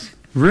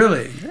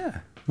 Really? Yeah.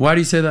 Why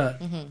do you say that?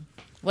 Mm-hmm.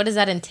 What does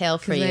that entail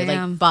for you?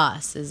 Like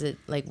boss? Is it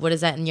like, what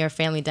is that in your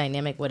family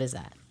dynamic? What is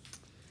that?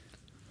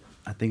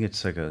 I think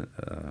it's like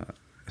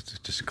it's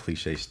just a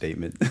cliche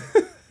statement.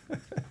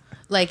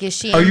 Like, is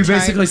she? Are you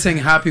basically saying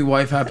happy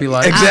wife, happy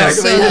life?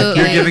 Exactly.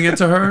 Absolutely. You're giving it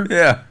to her?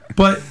 Yeah.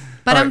 But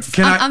I'm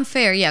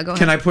fair. Yeah, go ahead.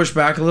 Can I push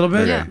back a little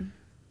bit? Yeah.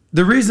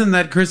 The reason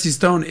that Chrissy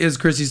Stone is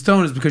Chrissy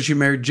Stone is because she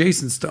married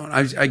Jason Stone.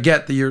 I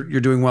get that you're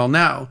doing well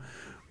now,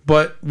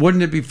 but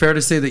wouldn't it be fair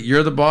to say that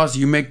you're the boss?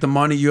 You make the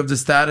money, you have the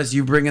status,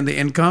 you bring in the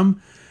income.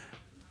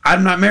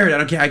 I'm not married.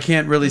 I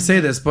can't really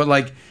say this, but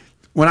like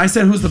when I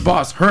said who's the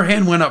boss, her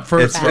hand went up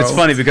first. It's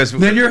funny because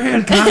then your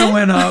hand kind of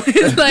went up,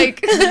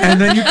 like, and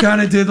then you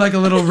kind of did like a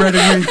little red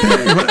and green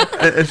thing.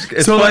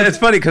 it's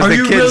funny because are the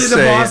you kids really the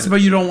say, boss,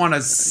 but you don't want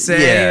to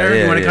say her?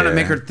 You want to kind of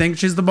make her think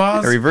she's the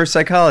boss. Reverse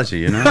psychology,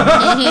 you know.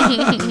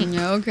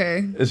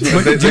 okay. But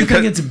do you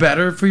think it's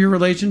better for your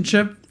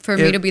relationship For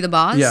me to be the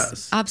boss?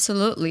 Yes.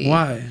 Absolutely.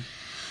 Why?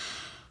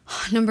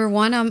 Number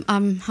one,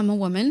 I'm a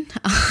woman.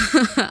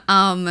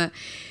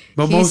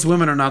 But most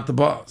women are not the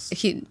boss.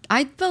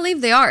 I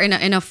believe they are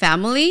in a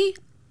family.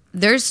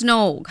 There's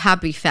no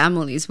happy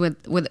families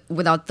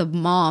without the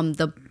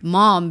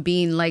mom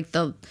being like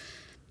the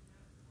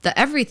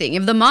everything.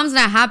 If the mom's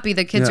not happy,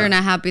 the kids are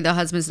not happy, the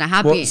husband's not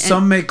happy. Well,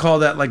 some may call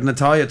that, like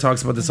Natalia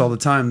talks about this all the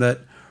time,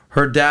 that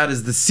her dad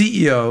is the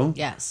CEO,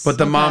 yes, but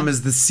the mom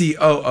is the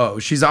COO.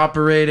 She's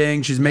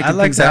operating, she's making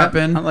things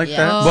happen. I like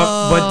that.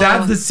 But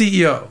dad's the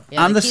CEO.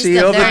 Yeah, I'm the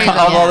CEO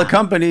of all the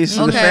companies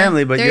in the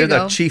family, but you're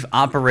the chief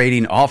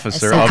operating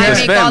officer of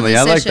this family.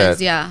 I like that.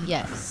 Yeah.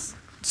 Yes.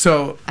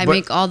 So I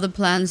make all the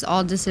plans,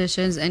 all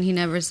decisions, and he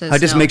never says I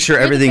just no. make sure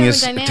everything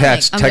is dynamic.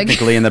 attached I'm like-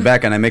 technically in the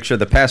back, and I make sure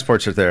the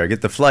passports are there. I get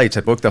the flights,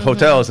 I book the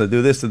hotels, I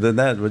do this, I do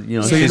that. But,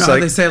 So you know how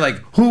they say, like,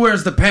 who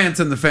wears the pants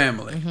in the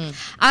family?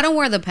 I don't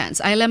wear the pants.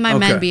 I let my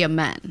man be a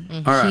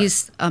man. All right.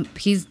 He's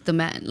the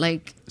man.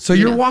 Like, So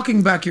you're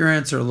walking back your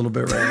answer a little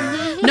bit right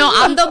now. No,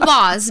 I'm the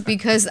boss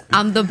because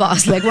I'm the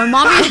boss. Like when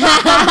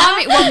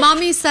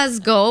mommy says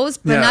goes,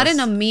 but not in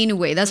a mean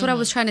way. That's what I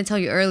was trying to tell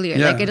you earlier.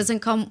 Yeah. Like it doesn't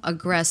come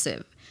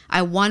aggressive.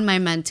 I want my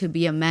man to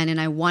be a man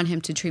and I want him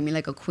to treat me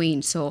like a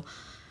queen. So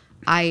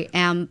I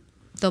am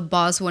the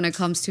boss when it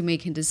comes to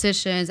making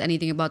decisions,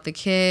 anything about the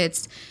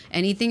kids,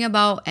 anything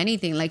about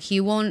anything. Like he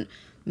won't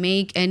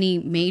make any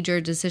major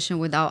decision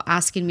without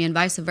asking me and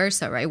vice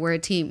versa, right? We're a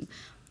team.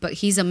 But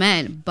he's a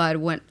man,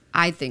 but when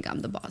I think I'm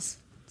the boss.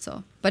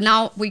 So, but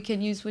now we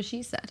can use what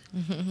she said.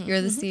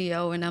 You're the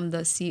CEO and I'm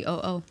the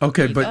COO.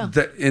 Okay, but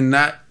in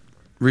that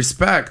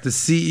respect, the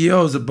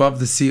CEO is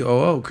above the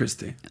COO,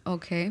 Christy.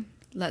 Okay.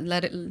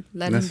 Let him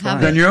That's have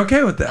fine. Then it. you're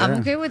okay with that. I'm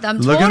okay with that.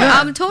 Look at that.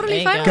 I'm totally There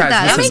you fine go. with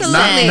that. Guys, listen,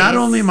 Absolutely. not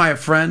only am I a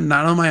friend,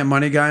 not only am I a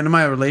money guy, and am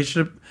I a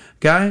relationship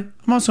guy,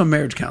 I'm also a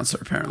marriage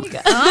counselor, apparently.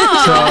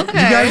 Oh, So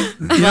okay.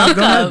 you guys,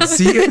 go ahead.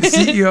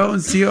 CEO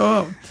and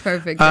COO.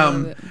 Perfect. I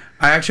love it.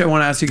 I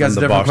want to ask you guys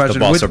I'm a the different boss, the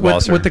question.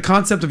 boss or bosser. With the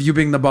concept of you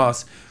being the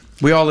boss,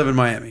 we all live in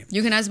Miami.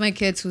 You can ask my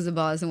kids who's the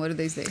boss and what do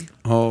they say?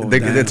 Oh,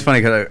 It's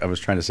funny because I was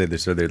trying to say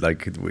this earlier.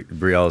 Like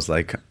Brielle's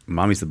like,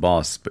 mommy's the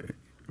boss, but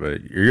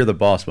you're the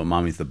boss, but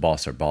mommy's the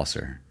boss or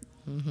bosser.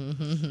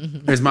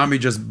 Is mommy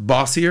just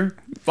bossier?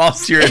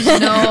 Bossier.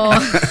 No,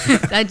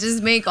 I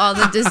just make all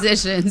the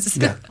decisions.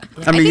 I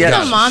think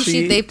the moms,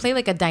 they play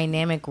like a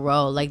dynamic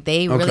role. Like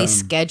they really Okay.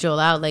 schedule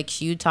out.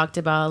 Like you talked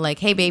about, like,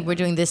 hey babe, we're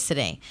doing this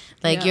today.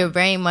 Like you're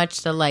very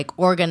much the like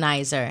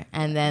organizer,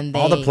 and then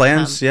all the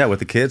plans, with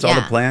the kids, all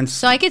the plans.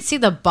 So I could see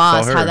the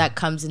boss her. how that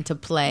comes into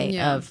play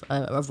Yeah. of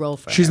a role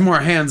for She's her. more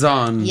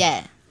hands-on.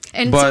 Yeah.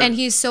 But- And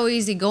he's so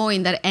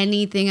easygoing that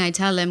anything I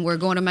tell him, we're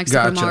going to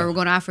Mexico Gotcha. tomorrow, we're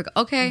going to Africa.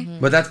 Okay.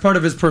 But that's part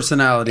of his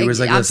personality. Where he's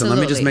like, listen, let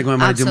me just make my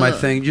money, do my Absolutely.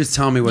 thing. Just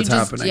tell me what's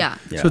just- happening. yeah.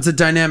 So it's a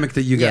dynamic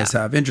that you guys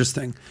have.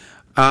 Interesting.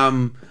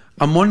 I'm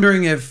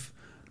wondering if,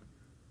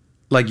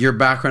 like, your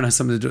background has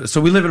something to do.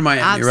 So we live in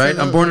Miami, right?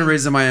 I'm born and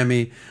raised in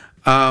Miami.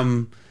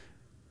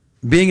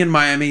 Being in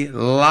Miami, a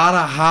lot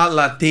of hot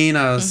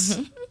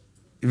Latinas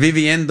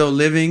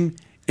living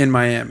in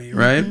Miami,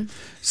 right?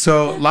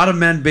 So a lot of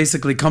men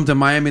basically come to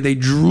Miami. They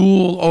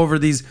drool over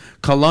these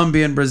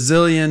Colombian,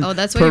 Brazilian,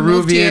 that's why you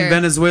moved Peruvian, here.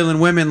 Venezuelan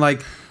women.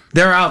 Like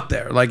they're out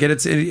there. Like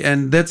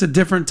and that's a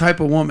different type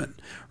of woman,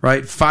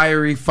 right?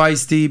 Fiery,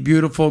 feisty,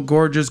 beautiful,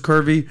 gorgeous,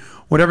 curvy,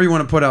 whatever you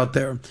want to put out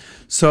there.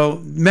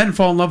 So men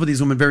fall in love with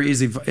these women very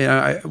easy.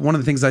 One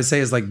of the things I say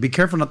is like, be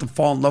careful not to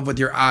fall in love with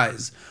your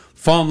eyes.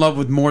 Fall in love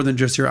with more than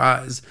just your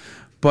eyes.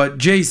 But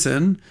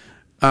Jason,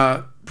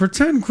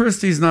 pretend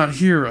Christy's not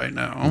here right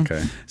now.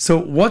 Okay. So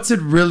what's it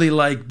really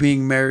like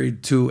being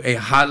married to a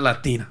hot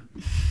Latina?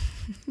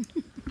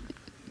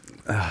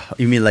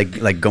 You mean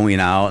like going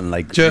out and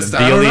like Just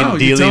I don't know.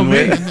 You tell dealing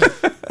me.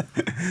 with?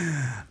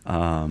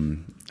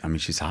 I mean,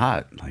 she's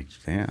hot. Like,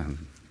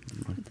 damn.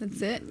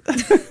 That's it.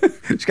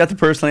 She's got the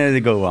personality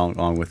to go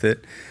along with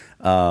it.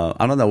 I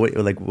don't know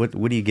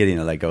what are you getting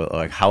at?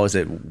 Like how is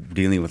it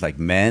dealing with like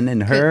men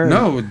and her?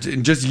 No,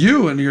 just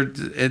you and your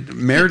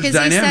marriage Because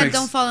dynamics. you said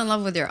don't fall in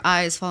love with your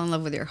eyes, fall in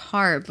love with your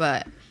heart.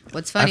 But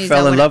what's funny I is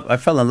fell that in love. I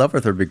fell in love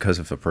with her because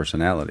of the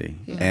personality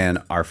Yeah. and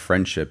our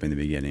friendship in the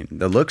beginning.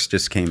 The looks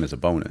just came as a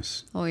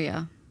bonus Oh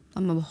yeah,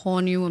 I'm a whole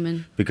new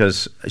woman.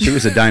 because she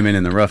was a diamond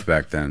in the rough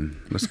back then.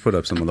 Let's put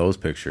up some of those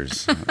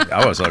pictures.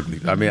 I was ugly.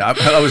 I mean,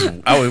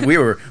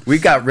 we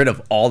got rid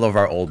of all of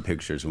our old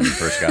pictures when we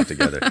first got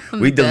together.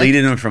 We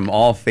deleted them from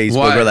all Facebook.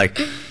 Why? We're like,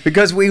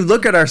 because we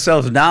look at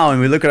ourselves now and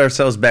we look at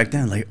ourselves back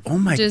then, like, oh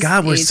my Just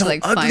God, we're age so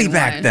like ugly fine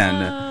back wine.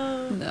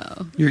 then.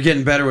 No. You're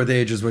getting better with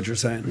age, is what you're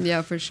saying.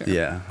 Yeah, for sure.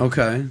 Yeah.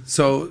 Okay,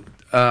 so,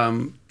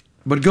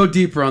 but go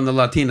deeper on the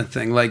Latina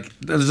thing. Like,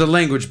 there's a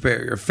language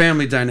barrier,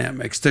 family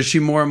dynamics. Does she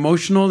more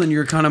emotional and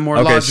you're kind of more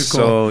Okay,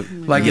 logical? so,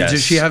 Like, yes.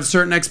 does she have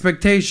certain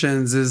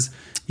expectations?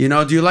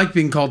 Do you like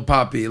being called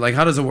Poppy? Like,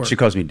 how does it work? She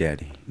calls me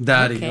daddy.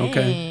 Daddy,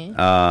 okay.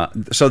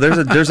 So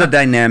there's a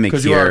dynamic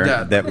 'Cause you are a here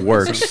dad. that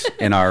works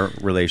in our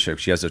relationship.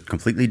 She has a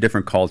completely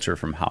different culture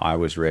from how I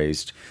was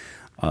raised.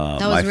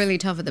 That was really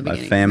tough at the my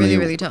beginning. family- Really,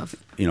 really tough.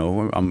 You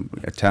know, I'm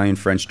Italian,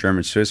 French,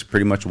 German, Swiss,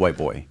 pretty much a white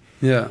boy.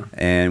 Yeah.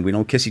 And we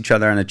don't kiss each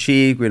other on the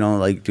cheek. We don't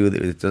like do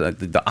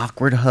the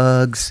awkward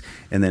hugs.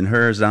 And then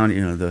hers down,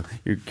 you know,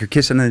 you're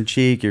kissing on the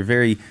cheek.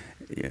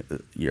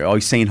 You're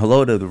always saying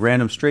hello to the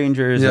random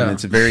strangers, Yeah. and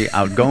it's very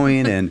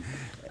outgoing.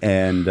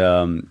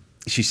 and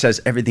she says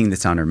everything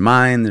that's on her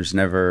mind. There's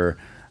never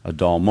a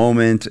dull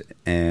moment.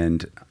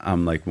 And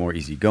I'm like more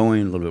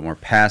easygoing, a little bit more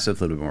passive,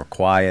 a little bit more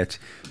quiet.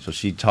 So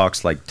she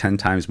talks like 10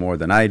 times more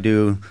than I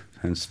do.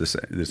 Hence this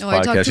No, podcast.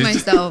 I talk to She's-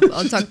 myself.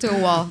 I'll talk to a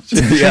wall.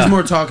 She's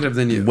more talcative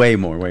than you. Way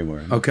more.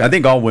 Okay. I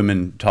think all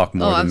women talk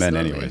more Oh, than men,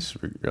 absolutely.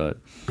 anyways.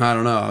 I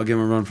don't know. I'll give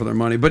them a run for their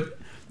money. But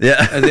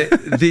Yeah.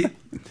 the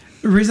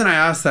reason I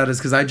asked that is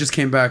because I just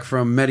came back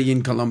from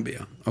Medellin,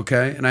 Colombia.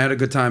 Okay, and I had a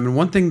good time. And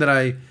one thing that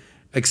I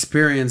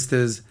experienced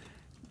is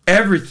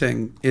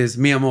everything is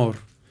mi amor.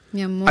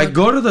 Mi amor. I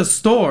go to the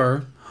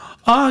store.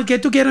 Oh,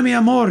 get together, mi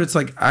amor. It's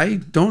like, I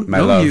don't My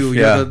know love, you.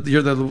 yeah.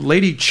 You're the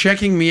lady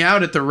checking me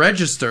out at the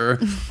register.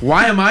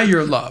 Why am I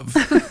your love?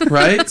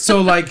 Right? So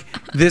like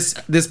this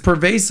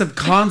pervasive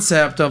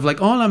concept of like,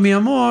 hola, mi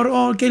amor.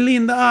 Oh, que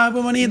linda. Ah,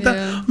 bonita.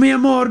 Yeah. Mi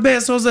amor,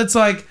 besos. It's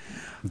like,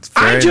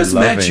 I very just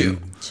met loving. you.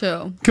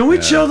 Chill. Can we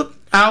chill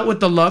out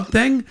with the love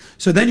thing?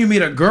 So then you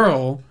meet a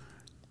girl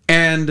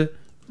and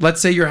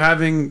let's say you're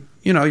having,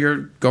 you're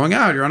going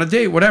out, you're on a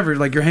date, whatever,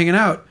 like you're hanging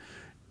out.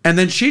 And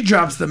then she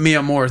drops the mi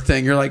amor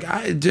thing. You're like,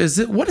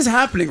 what is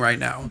happening right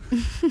now?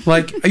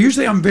 Like,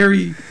 usually I'm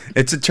very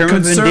It's a term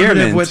of conservative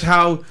endearment. with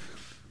how,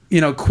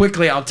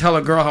 quickly I'll tell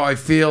a girl how I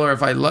feel, or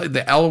if I love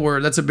the L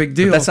word, that's a big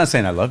deal. That's not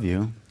saying I love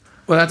you.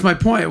 Well, that's my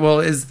point.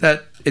 Well, is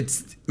that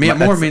it's mi amor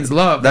That's- means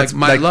love. That's like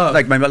my love.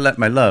 Like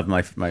my love.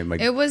 My.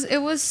 It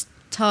was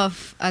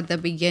tough at the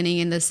beginning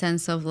in the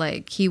sense of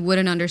like he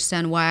wouldn't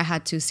understand why I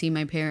had to see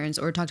my parents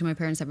or talk to my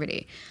parents every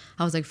day.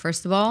 I was like,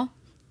 first of all,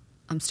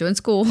 I'm still in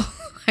school.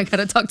 I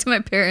gotta talk to my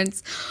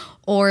parents.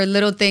 Or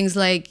little things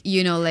like,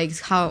 like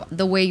how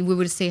the way we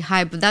would say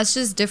hi, but that's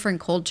just different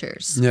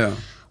cultures. Yeah.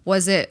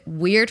 Was it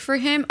weird for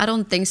him? I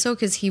don't think so,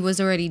 because he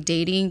was already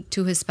dating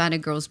 2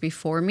 Hispanic girls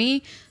before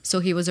me. So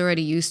he was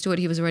already used to it.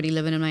 He was already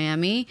living in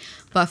Miami.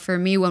 But for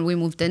me, when we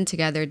moved in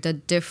together, the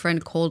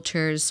different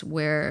cultures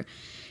where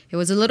it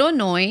was a little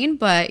annoying,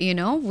 but,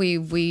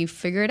 we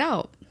figured it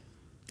out.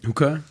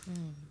 Okay.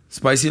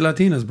 Spicy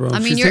Latinas, bro. I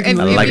mean, She's if taking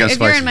the I like lead. it. you're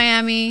spicy. in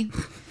Miami,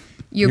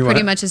 you're You pretty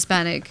what? much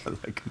Hispanic.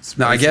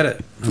 No, I get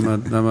it.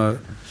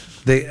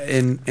 They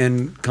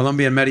in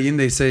Colombia and Medellin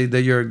they say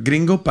that you're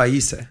gringo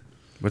paise,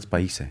 What's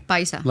paise?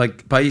 Paisa.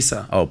 like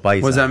paisa. Oh,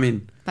 paisa. What does that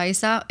mean?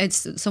 Paisa,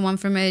 it's someone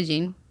from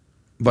Medellin.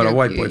 But a You're-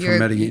 white boy you're- from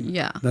Medellin.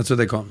 yeah. That's what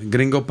they call me.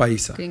 Gringo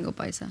paisa. Gringo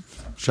Paisa.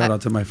 Shout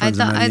out to my I friends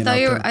thought in Medellin. out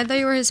there. I thought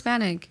you were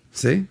Hispanic.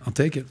 See, I'll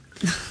take it.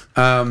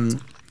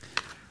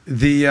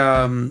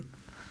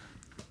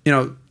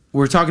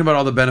 We're talking about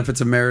all the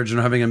benefits of marriage and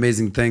having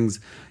amazing things.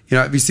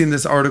 Have you seen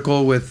this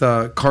article with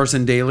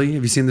Carson Daly?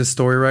 Have you seen this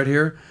story right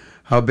here?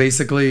 How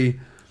basically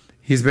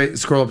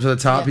scroll up to the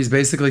top. Yeah. He's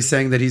basically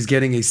saying that he's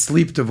getting a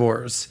sleep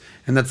divorce,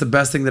 and that's the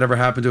best thing that ever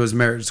happened to his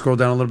marriage. Scroll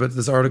down a little bit to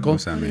this article.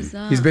 What's that mean?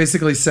 that? He's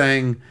basically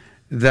saying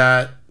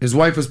that his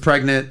wife was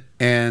pregnant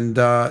and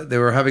they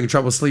were having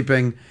trouble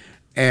sleeping.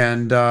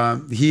 And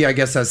he, I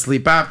guess, has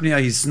sleep apnea.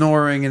 He's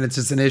snoring, and it's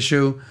just an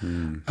issue.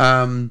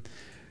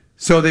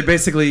 So they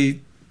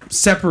basically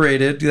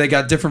separated. They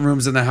got different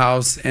rooms in the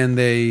house, and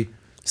they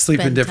sleep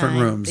in different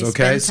rooms. They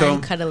Okay, spend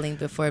time cuddling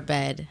before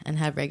bed and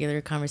have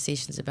regular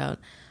conversations about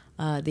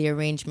the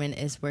arrangement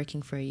is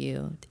working for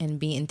you, and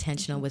be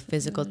intentional with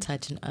physical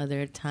touch and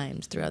other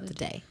times throughout the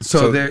day.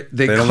 So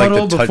they don't cuddle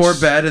like to touch- before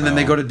bed, and then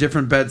they go to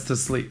different beds to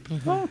sleep.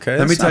 Okay.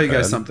 Let me that's tell not you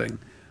guys bad. something.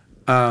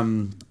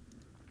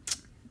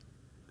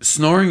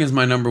 Snoring is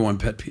my number one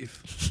pet peeve.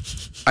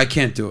 I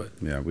can't do it.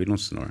 Yeah, we don't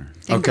snore.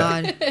 Thank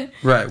Okay. God.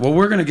 Right. Well,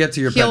 we're gonna get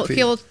to your pet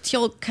peeve.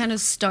 He'll kind of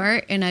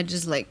start, and I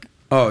just like.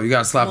 Oh, you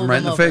gotta slap him Move right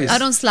in him the over. face. I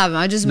don't slap him.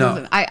 I just No. move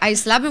him. I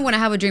slap him when I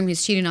have a dream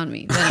he's cheating on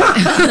me.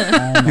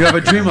 Then You have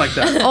a dream like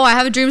that. oh, I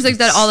have dreams like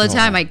that all the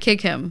time. I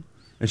kick him.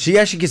 And she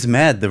actually gets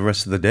mad the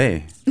rest of the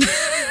day.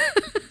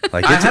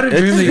 Like I had a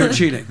dream that you were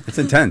cheating, It's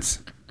intense.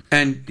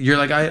 and you're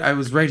like, I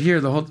was right here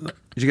the whole.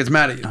 She gets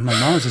mad at you, I'm like,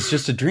 no, it's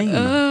just a dream.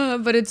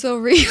 But it's so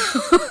real.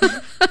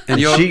 and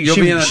you'll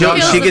be in a she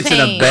Feels gets the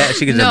in a pain.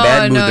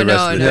 bad mood the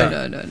rest of the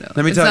day. No.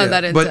 Let me It's tell not you.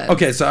 that But intense.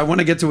 okay, so I want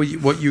to get to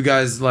what you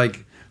guys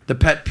like, the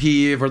pet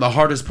peeve or the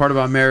hardest part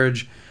about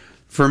marriage.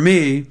 For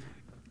me,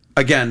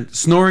 again,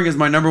 snoring is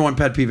my number one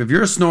pet peeve. If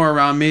you're a snorer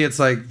around me, it's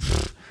like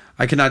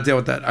I cannot deal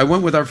with that. I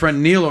went with our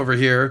friend Neil over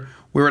here.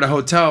 We were at a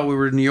hotel. We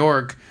were in New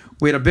York.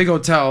 We had a big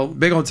hotel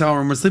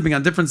room. We're sleeping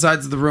on different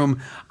sides of the room.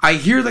 I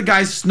hear the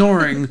guy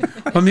snoring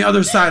from the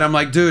other side. I'm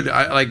like, dude,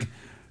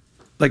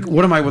 like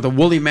what am I, with a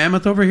woolly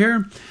mammoth over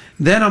here?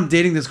 Then I'm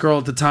dating this girl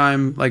at the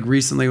time, like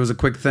recently, it was a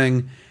quick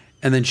thing,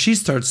 and then she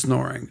starts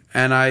snoring,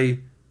 and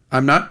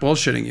I'm not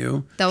bullshitting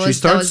you. She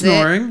starts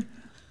snoring.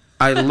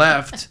 I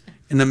left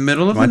in the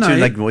middle of Why the don't you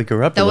night. like wake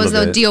her up That a was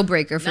little a bit? deal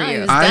breaker for No, you.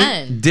 it was- I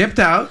done. dipped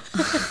out.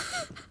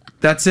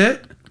 That's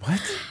it. What?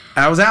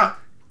 I was out.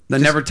 I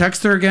never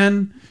text her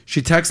again.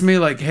 She texts me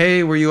like,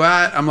 "Hey, where you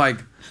at?" I'm like,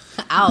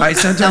 Out. I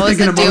sent her That was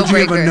like an a deal emoji of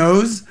a breaker.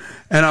 nose,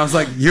 and I was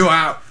like, "You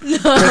out."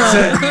 That's Oh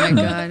it. my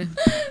God.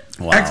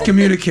 Wow.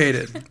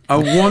 Excommunicated. A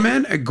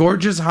woman, a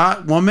gorgeous,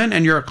 hot woman,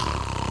 and you're.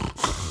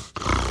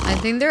 I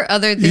think there are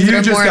other things You that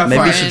are just more got Maybe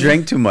important. she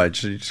drank too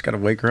much. You just gotta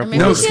wake her up. Maybe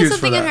No a little she excuse has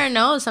for something in that. her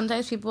nose.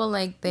 Sometimes people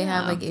like they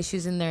have like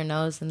issues in their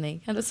nose and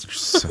they kind of.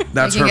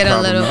 That's You her can get a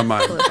problem, little- not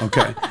mine.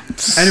 Okay.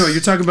 Anyway,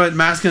 you're talking about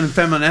masculine and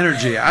feminine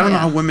energy. I don't know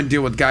how women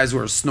deal with guys who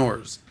are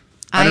snores.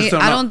 I just don't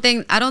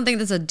know. I don't think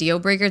that's a deal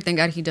breaker. Thank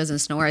God he doesn't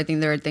snore. I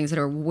think there are things that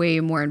are way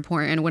more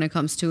important when it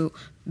comes to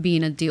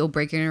being a deal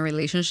breaker in a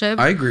relationship.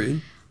 I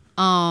agree.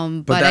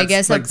 But that's I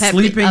guess like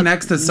sleeping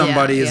next to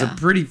somebody is a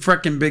pretty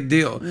freaking big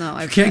deal. No, If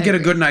I you can't get a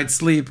agree. good night's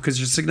sleep because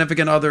your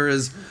significant other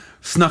is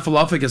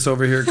snuffleupagus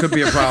over here. It could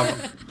be a problem.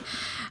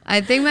 I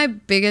think my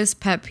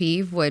biggest pet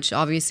peeve, which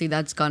obviously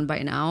that's gone by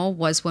now,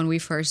 was when we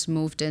first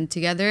moved in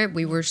together.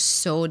 We were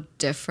so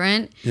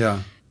different.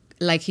 Yeah.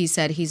 Like he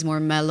said, he's more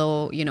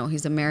mellow. You know,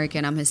 he's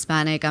American. I'm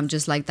Hispanic. I'm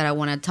just like that. I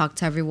want to talk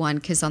to everyone,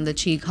 kiss on the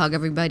cheek, hug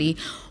everybody.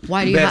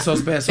 Why do you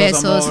Besos, amor, talking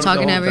the to whole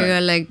thing.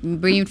 everyone,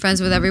 like being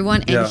friends with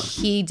everyone? And Yeah.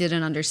 he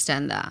didn't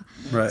understand that.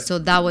 Right. So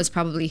that was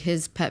probably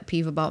his pet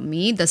peeve about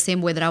me. The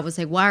same way that I was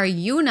like, why are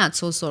you not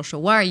so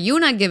social? Why are you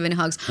not giving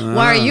hugs?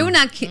 Why are you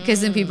not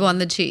kissing people on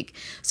the cheek?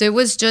 So it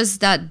was just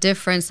that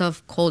difference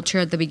of culture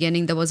at the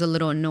beginning that was a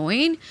little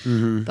annoying.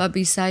 Mm-hmm. But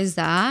besides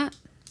that,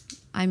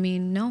 I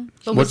mean, no.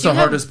 But What's would you the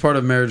hardest part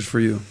of marriage for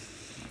you?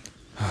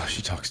 Oh,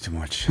 she talks too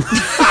much.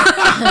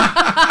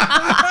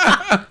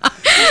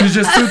 She's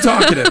just too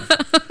talkative.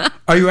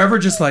 Are you ever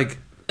just like,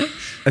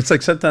 It's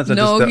like sometimes I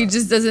No, just he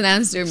just doesn't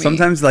answer me.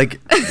 sometimes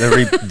like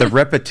the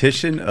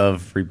repetition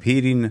of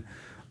repeating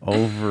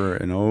over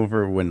and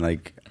over when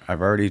like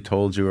I've already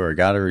told you or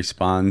got a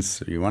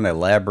response or you want to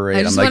elaborate.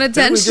 I just I'm like, want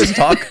didn't we attention. just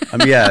talk? I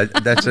mean, yeah,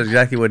 that's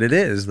exactly what it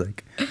is.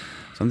 Like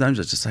sometimes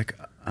it's just like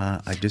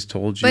I just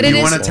told you. But it You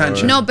is want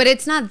attention. no, but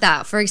it's not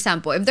that. For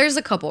example, if there's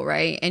a couple,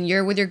 right, and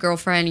you're with your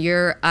girlfriend,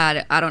 you're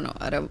at I don't know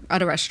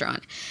at a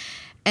restaurant,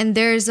 and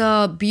there's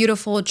a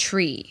beautiful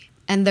tree,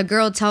 and the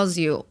girl tells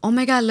you, "Oh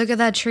my God, look at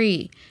that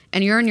tree,"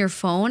 and you're on your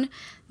phone.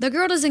 The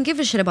girl doesn't give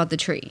a shit about the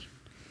tree.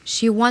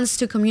 She wants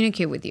to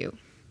communicate with you.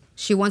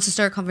 She wants to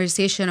start a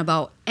conversation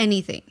about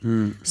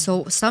anything.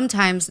 So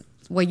sometimes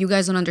what you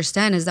guys don't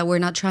understand is that we're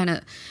not trying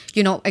to,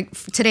 you know, like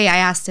today I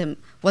asked him,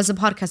 "What's the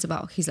podcast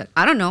about?" He's like,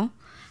 "I don't know."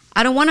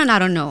 I don't want to. I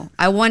don't know.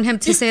 I want him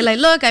to say like,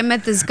 "Look, I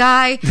met this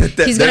guy.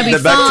 He's gonna be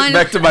fun."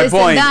 Back to my this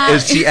and point that.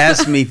 is she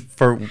asked me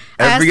for asked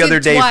every you other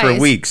day for twice.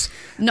 weeks.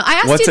 No, I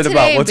asked What's you it today,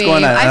 about? What's babe.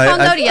 going on? I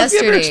found out I've given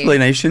yesterday.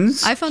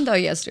 explanations. I found out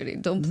yesterday.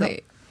 Don't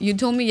play. You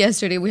told me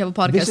yesterday we have a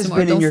podcast This has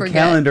tomorrow. been Don't in your forget.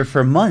 calendar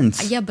for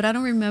months. Yeah, but I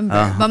don't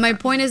remember. But my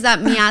point is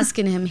that me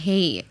asking him,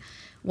 "Hey,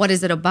 what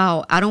is it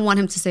about?" I don't want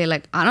him to say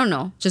like, "I don't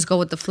know." Just go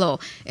with the flow.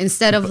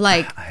 Instead of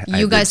like I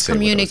you did guys say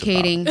what it was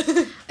communicating.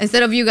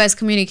 Instead of you guys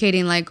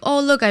communicating like, "Oh,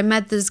 look, I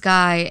met this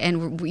guy,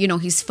 and you know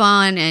he's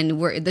fun, and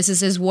this is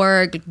his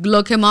work.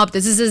 Look him up.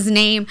 This is his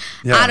name."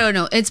 Yeah. I don't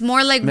know. It's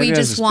more like Maybe we I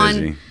was just want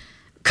busy.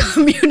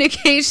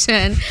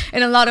 communication,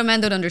 and a lot of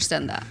men don't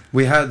understand that.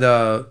 we had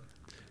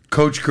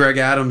Coach Greg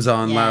Adams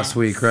on last Yes.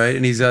 week, right?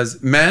 And he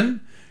says,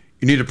 men,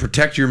 you need to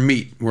protect your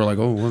meat. We're like,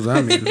 oh, what does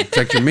that mean?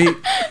 Protect your meat.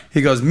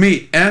 He goes,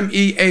 meat,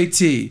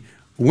 M-E-A-T.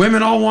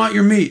 Women all want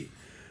your meat.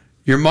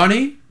 Your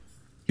money,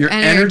 your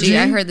energy,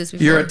 I heard this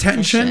before. your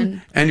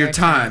attention, and your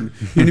time.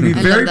 You need to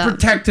be very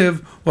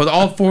protective with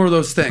all 4 of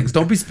those things.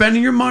 Don't be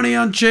spending your money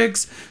on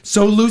chicks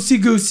so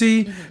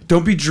loosey-goosey.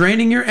 Don't be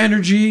draining your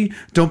energy.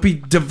 Don't be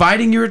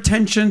dividing your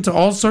attention to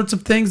all sorts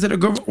of things that a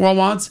girl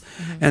wants.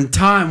 And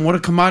time, what a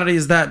commodity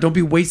is that? Don't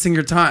be wasting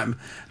your time.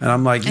 And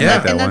I'm like,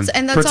 yeah.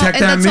 And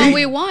that's all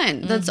we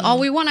want. That's all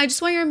we want. I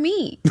just want your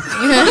meat. That's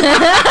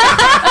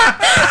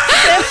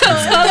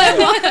all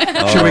I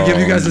want. Should we give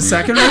you guys a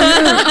second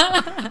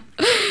one?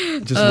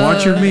 Just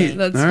want your meat.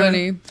 That's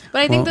funny.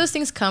 But I think those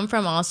things come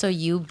from also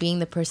you being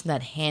the person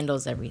that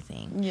handles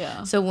everything.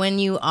 Yeah. So when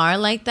you are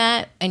like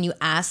that and you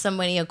ask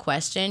somebody a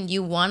question,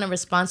 you want a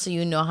response so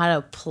you know how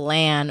to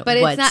plan.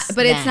 But what's it's not.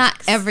 But next. it's not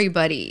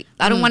everybody.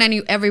 I don't want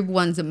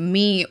everyone's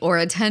me or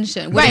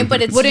attention. Right,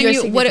 but it's wouldn't your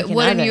you significant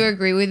wouldn't you other.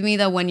 agree with me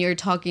that when you're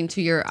talking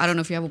to your, I don't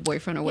know if you have a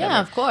boyfriend or whatever.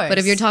 Yeah, of course. But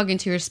if you're talking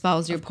to your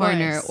spouse, your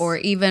partner, course. or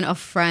even a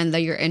friend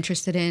that you're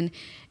interested in,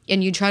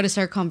 and you try to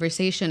start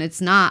conversation, it's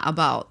not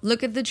about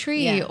look at the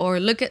tree or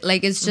look at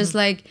it's just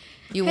like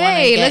You wanna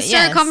hey, get- let's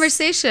start yes. a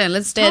conversation.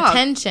 Let's The talk.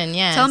 attention,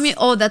 yes. Tell me.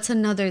 Oh, that's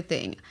another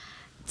thing.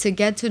 To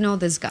get to know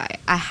this guy,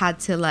 I had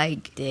to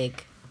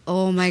dig.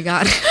 Oh my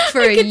God,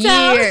 for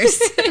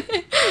years.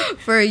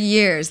 For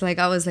years. Like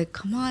I was like,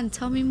 come on,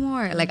 tell me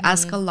more. Like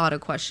ask a lot of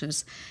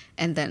questions.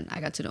 And then I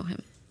got to know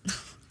him.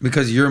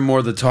 Because you're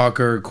more the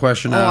talker,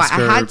 question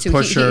asker, I had to.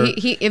 pusher.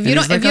 If you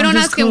don't "I'm just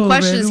ask him cool,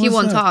 questions, baby. he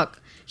What's won't up?" talk.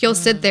 He'll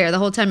sit there the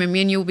whole time, and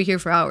me and you will be here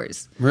for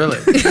hours. Really?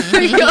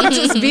 He'll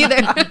just be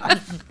there.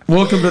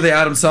 Welcome to the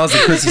Adam Sauce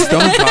and Chrissy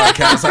Stone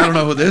podcast. I don't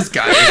know who this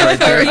guy is right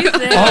there.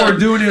 All we're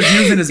doing is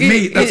using his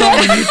meat. That's all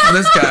we need from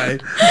this guy.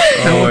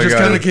 And we'll just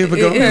kind of keep it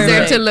going. He's from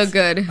there there. to look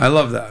good. I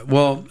love that.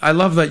 Well, I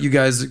love that you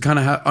guys kind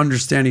of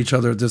understand each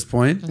other at this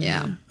point.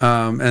 Yeah.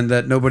 And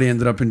that nobody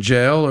ended up in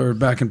jail or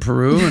back in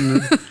Peru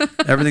and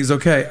everything's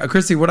okay.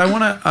 Chrissy, what I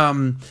want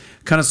to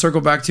kind of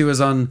circle back to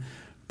is on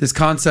this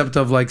concept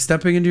of like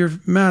stepping into your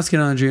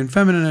masculine energy and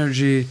feminine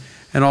energy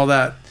and all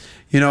that.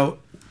 You know,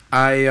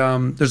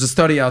 there's a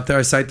study out there,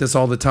 I cite this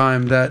all the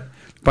time, that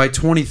by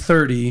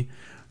 2030,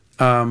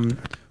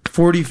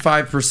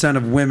 45%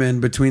 of women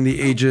between the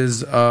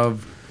ages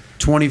of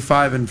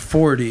 25 and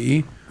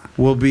 40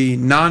 will be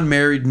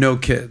non-married, no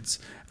kids.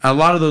 A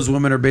lot of those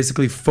women are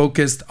basically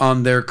focused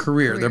on their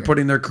career. They're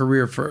putting their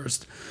career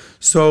first.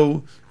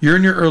 So you're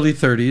in your early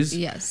 30s.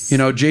 Yes. You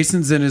know,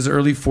 Jason's in his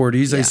early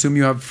 40s. I Yeah. assume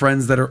you have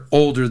friends that are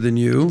older than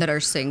you. That are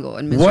single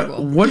and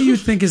miserable. What do you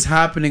think is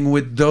happening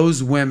with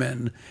those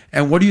women,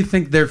 and what do you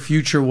think their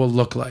future will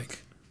look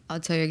like? I'll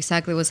tell you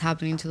exactly what's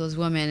happening to those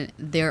women.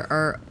 They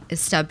are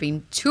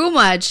stepping too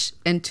much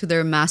into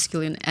their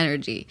masculine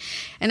energy.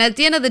 And at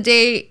the end of the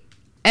day,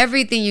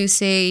 everything you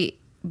say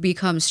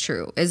becomes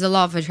true. It's a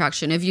law of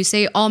attraction. If you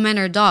say all men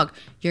are dog,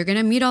 you're going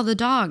to meet all the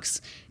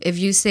dogs. If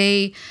you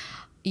say,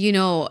 you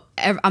know,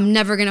 I'm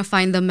never going to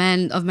find the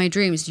man of my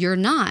dreams, you're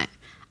not.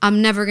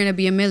 I'm never going to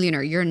be a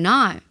millionaire, you're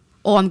not.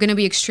 Oh, I'm going to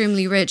be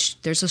extremely rich.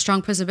 There's a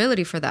strong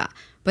possibility for that.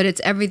 But it's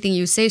everything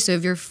you say. So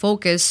if you're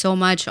focused so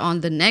much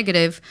on the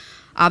negative,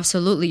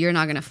 absolutely, you're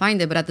not going to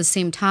find it. But at the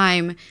same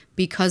time,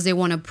 because they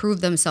want to prove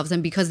themselves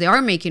and because they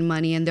are making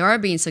money and they are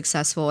being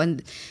successful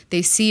and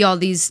they see all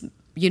these,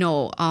 you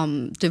know,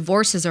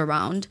 divorces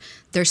around,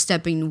 they're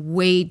stepping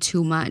way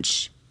too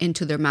much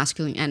into their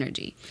masculine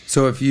energy.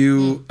 So if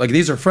you, like,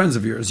 these are friends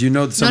of yours, you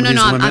know some of these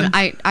No, women.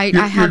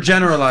 You're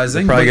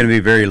generalizing. Probably but- going to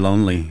be very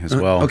lonely as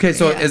well. Okay,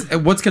 so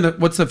what's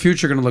the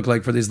future going to look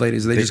like for these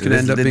ladies? Are they just going to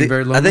end up being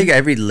very lonely? I think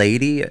every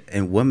lady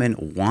and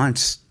woman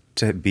wants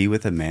to be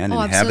with a man and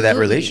have that absolutely.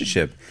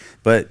 relationship,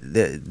 but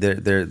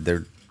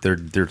they're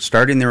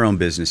starting their own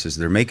businesses,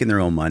 they're making their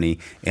own money,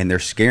 and they're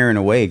scaring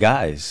away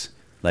guys.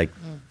 Like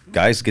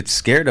guys get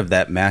scared of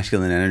that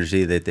masculine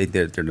energy. That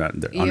they're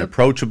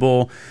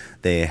unapproachable.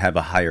 They have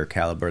a higher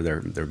caliber.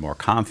 They're more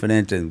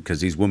confident, and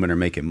because these women are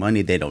making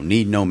money, they don't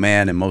need no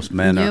man. And most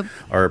men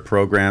are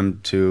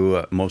programmed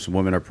to. Most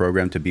women are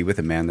programmed to be with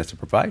a man that's a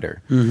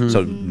provider.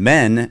 So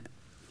men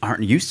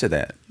aren't used to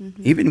that.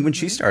 Even when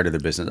she started the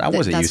business, I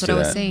wasn't used to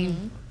that. That's what I was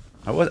saying.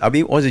 I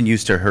wasn't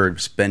used to her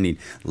spending.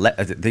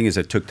 The thing is,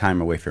 it took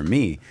time away from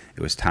me.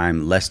 It was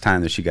less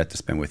time that she got to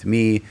spend with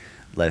me,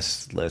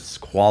 less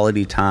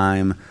quality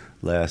time,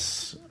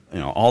 less. You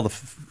know, all the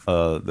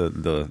 5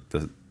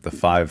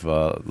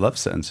 love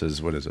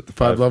sentences. What is it? The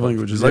 5 love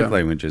languages. Love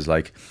languages.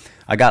 Like,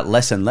 I got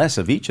less and less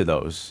of each of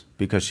those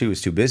because she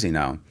was too busy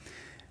now,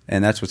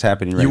 and that's what's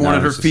happening right now. You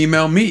wanted her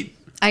female meat.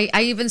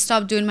 I even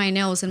stopped doing my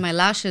nails and my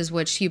lashes,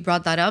 which he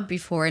brought that up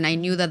before, and I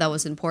knew that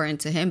was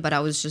important to him, but I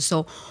was just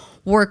so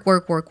work.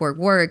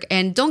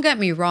 And don't get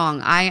me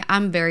wrong,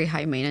 I'm very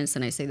high maintenance,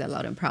 and I say that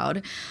loud and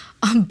proud.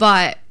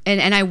 But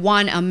I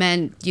want a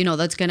man, you know,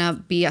 that's gonna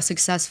be as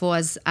successful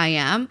as I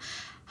am.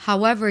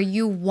 However,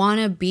 you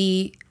wanna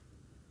be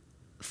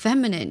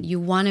feminine, you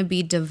want to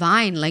be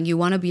divine, like you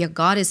want to be a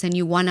goddess, and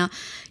I want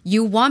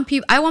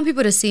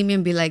people to see me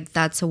and be like,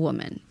 that's a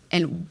woman.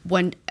 And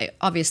when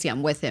obviously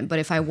I'm with him, but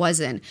if I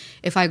wasn't,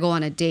 if I go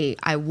on a date,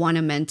 I want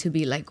a man to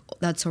be like,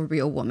 that's a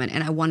real woman,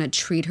 and I want to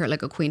treat her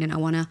like a queen, and I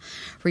want to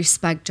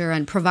respect her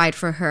and provide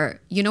for her.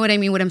 You know what I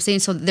mean? What I'm saying?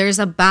 So there's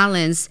a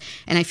balance,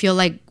 and I feel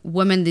like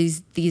women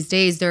these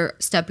days, they're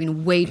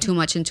stepping way too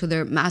much into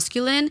their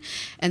masculine,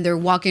 and they're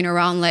walking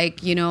around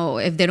like, you know,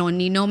 if they don't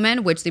need no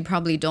men, which they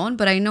probably don't.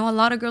 But I know a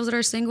lot of girls that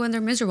are single and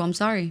they're miserable. I'm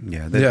sorry.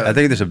 Yeah, I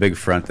think there's a big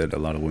front that a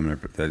lot of women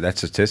that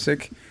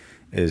statistic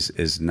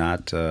is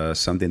not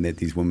something that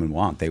these women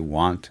want. They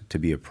want to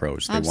be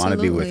approached. They want to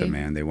be with a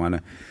man. They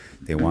want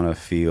to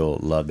feel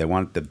loved. They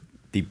want to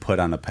be put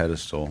on a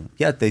pedestal.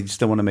 Yet they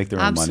still want to make their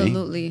own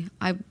money.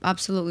 I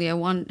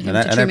want him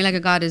to treat me like a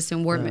goddess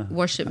and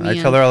worship me. I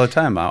tell her all the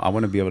time, I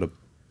want to be able to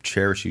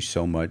cherish you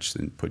so much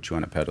and put you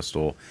on a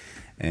pedestal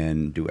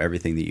and do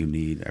everything that you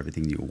need,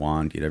 everything that you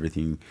want, get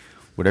everything.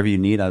 Whatever you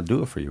need, I'll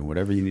do it for you.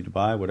 Whatever you need to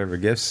buy, whatever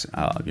gifts,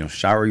 I'll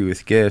shower you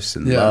with gifts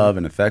and love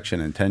and affection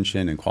and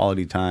attention and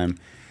quality time,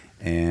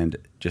 and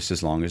just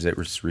as long as it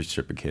was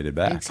reciprocated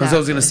back. Exactly. That's what I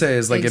was gonna say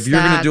is like if you're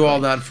gonna do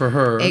all that for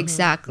her,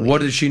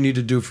 what does she need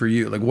to do for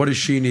you? Like what does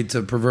she need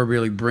to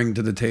proverbially bring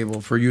to the table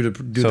for you to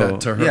do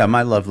that to her? Yeah,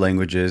 my love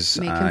language is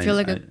make him feel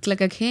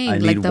like a king. I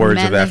need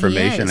words of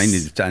affirmation.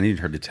 I need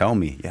her to tell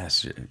me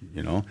yes.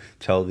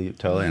 Tell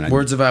her. And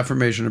words of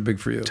affirmation are big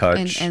for you.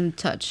 Touch and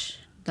touch.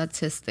 That's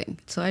his thing.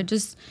 So I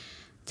just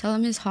tell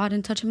him he's hot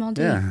and touch him all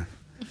day. Yeah.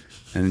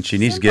 And she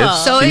needs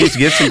gifts. So she needs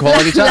gifts and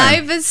quality time.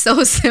 Life is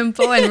so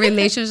simple and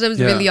relationships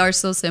really are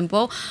so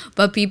simple.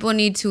 But people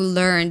need to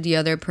learn the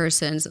other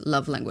person's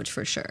love language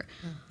for sure.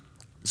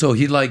 So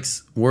he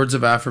likes words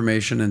of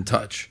affirmation and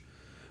touch.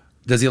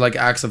 Does he like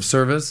acts of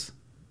service?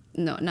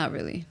 No, not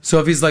really.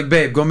 So if he's like,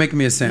 babe, go make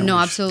me a sandwich. No,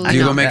 absolutely. Do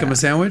you go make him a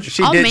sandwich?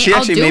 She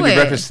actually made me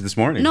breakfast this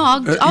morning. No,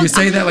 you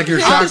say that like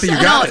you're shocked that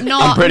you got it. No,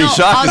 I'm pretty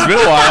shocked. It's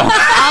been a while.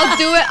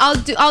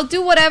 I'll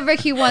do whatever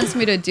he wants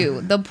me to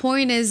do. The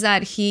point is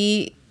that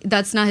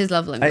that's not his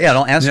love language. Yeah, I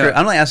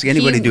don't ask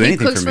anybody to do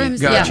anything for me.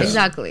 Gotcha. Yeah,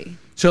 exactly.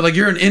 So like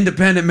you're an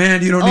independent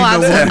man. You don't need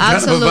no woman.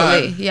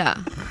 Absolutely,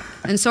 yeah.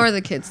 And so are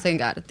the kids. Thank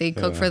God they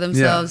cook for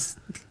themselves.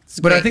 Yeah.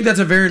 But I think that's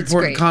a very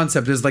important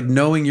concept is like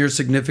knowing your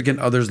significant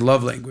other's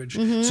love language.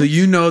 Mm-hmm. So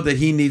you know that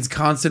he needs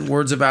constant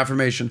words of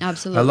affirmation.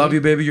 Absolutely. I love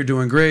you, baby. You're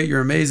doing great.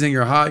 You're amazing.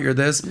 You're hot. You're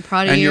this. I'm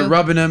proud of and you. You're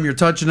rubbing him. You're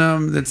touching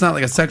him. It's not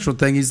like a sexual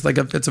thing. He's like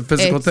it's a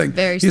physical thing.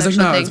 He's like,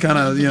 no, it's kind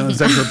of a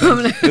sexual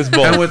thing.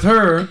 And with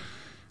her,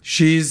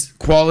 she's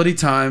quality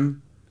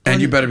time. And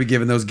you better be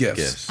giving those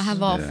gifts. I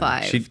have all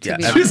five. She's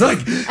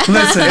like,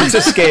 listen, it's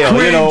a scale.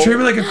 Queen, treat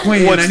me like a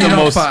queen. What's the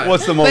most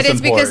important? But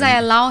it's because I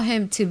allow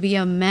him to be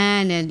a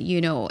man, and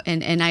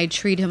and I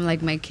treat him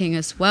like my king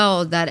as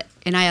well.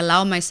 And I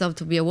allow myself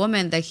to be a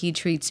woman that he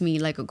treats me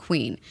like a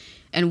queen.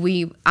 And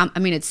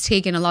it's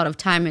taken a lot of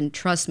time, and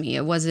trust me,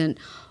 it wasn't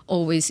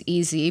always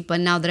easy. But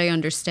now that I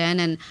understand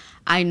and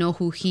I know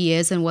who he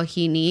is and what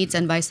he needs,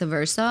 and vice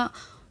versa,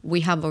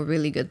 we have a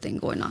really good thing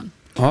going on.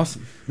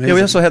 Awesome. Amazing. Yeah,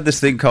 we also have this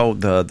thing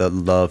called the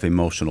love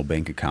emotional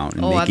bank account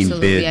and making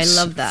absolutely. bids.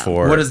 I love that.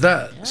 What is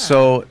that? Yeah.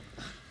 So,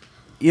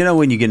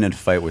 when you get in a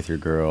fight with your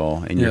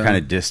girl and you're kind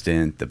of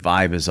distant, the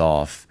vibe is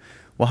off.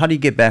 Well, how do you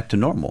get back to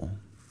normal?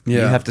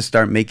 Yeah. You have to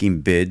start making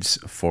bids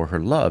for her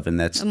love, and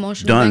that's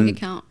emotional bank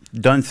account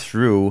done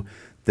through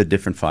the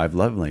different 5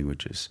 love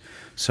languages.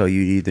 So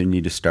you either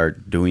need to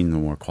start doing the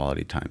more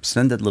quality time,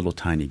 send a little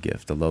tiny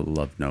gift, a little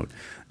love note,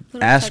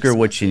 ask her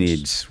what she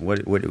needs.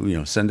 What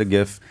send a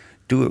gift.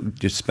 Do it.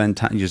 Just spend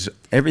time. Just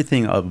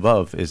everything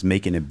above is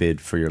making a bid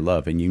for your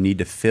love, and you need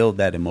to fill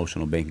that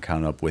emotional bank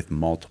account up with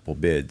multiple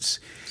bids.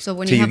 So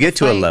when you get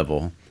to a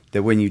level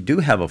that when you do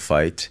have a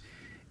fight,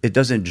 it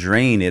doesn't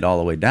drain it all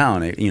the way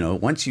down. If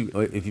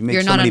you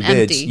make so many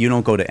bids, you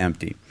don't go to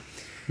empty.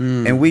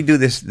 And we do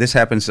this. This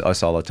happens to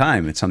us all the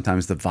time. And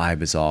sometimes the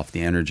vibe is off,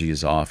 the energy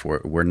is off.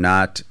 We're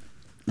not.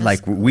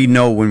 Like we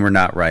know when we're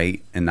not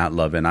right and not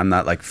loving. I'm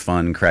not like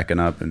fun cracking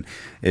up, and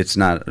it's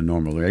not a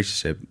normal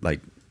relationship.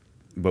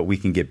 But we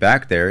can get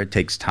back there. It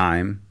takes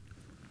time.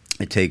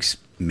 It takes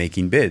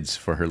making bids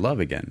for her love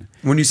again.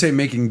 When you say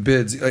making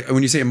bids,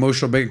 when you say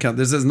emotional bank account,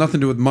 this has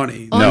nothing to do with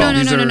money. Oh,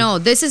 no.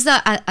 This is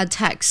a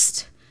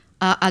text,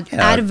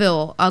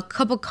 Advil, a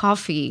cup of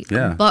coffee,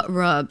 butt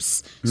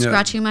rubs,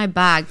 scratching my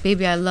back.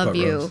 Baby, I love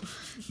you.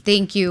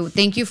 Thank you.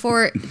 Thank you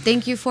for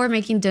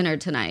making dinner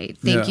tonight.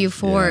 Thank you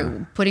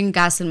for putting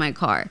gas in my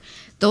car.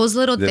 Those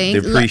little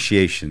things. The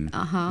appreciation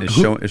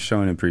is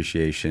showing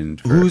appreciation.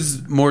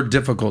 Who's more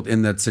difficult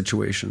in that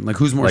situation? Like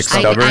who's more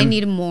stubborn? I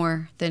need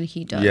more than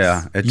he does.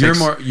 Yeah, you're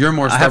more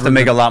stubborn. I have to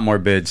make a lot more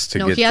bids to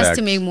get back. No, he has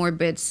to make more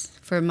bids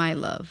for my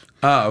love.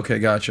 Oh, okay,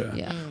 gotcha.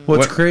 Yeah.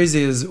 What's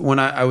crazy is when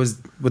I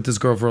was with this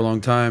girl for a long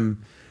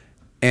time,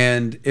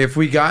 and if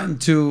we got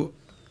into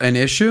an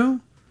issue,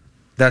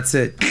 that's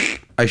it.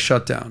 I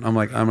shut down. I'm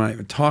like, I'm not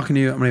even talking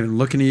to you. I'm not even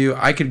looking at you.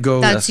 I could go.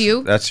 That's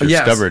you? That's your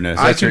stubbornness.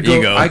 That's your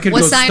ego. I could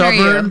what go sign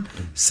stubborn.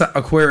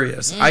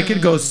 Aquarius. I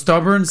could go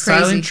stubborn,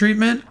 silent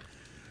treatment.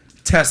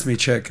 Test me,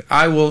 chick.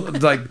 I will, we'll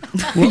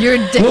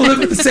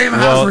live in the same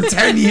house for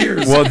 10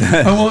 years.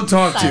 I won't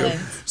talk to you.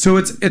 So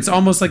it's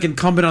almost like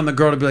incumbent on the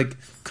girl to be like,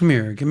 come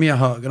here, give me a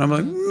hug. And I'm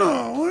like,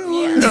 no.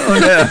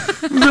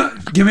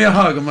 Give me a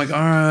hug. I'm like, all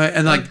right.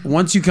 And like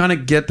once you kind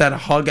of get that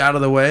hug out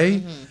of the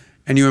way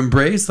and you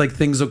embrace, like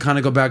things will kind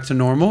of go back to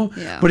normal.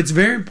 Yeah. But it's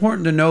very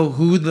important to know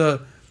who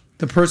the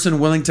person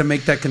willing to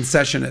make that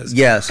concession is.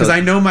 Yeah. Because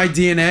I know my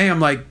DNA. I'm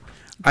like,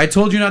 I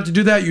told you not to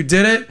do that. You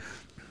did it.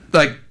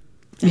 Like,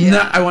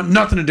 I want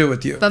nothing to do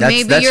with you. But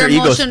That's maybe your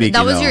ego emotion, speaking,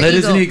 that was though. your That ego.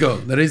 is an ego.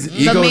 That is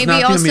ego. But Is maybe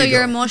not also the amigo.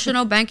 your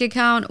emotional bank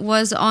account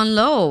was on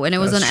low and it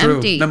was That's on true.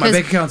 empty. No, my 'Cause-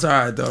 bank account's all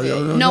right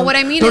though. No, what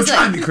I mean don't is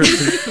try like, me,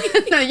 Christy.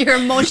 no, your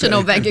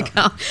emotional bank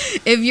account.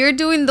 If you're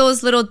doing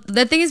those little,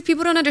 the thing is,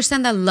 people don't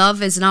understand that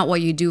love is not what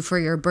you do for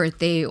your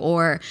birthday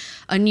or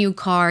a new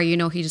car. You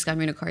know, he just got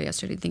me a new car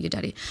yesterday. Thank you,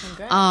 Daddy.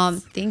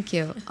 Thank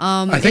you.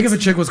 I think if a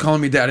chick was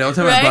calling me daddy, all the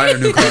time I Right? buy her a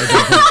new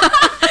car.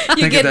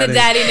 You Thank you, get the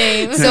Daddy. daddy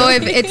name. So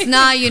if it's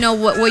not, you know,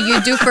 what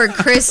you do for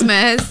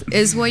Christmas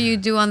is what you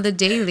do on the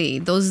daily.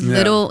 Those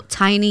little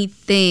tiny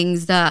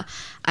things that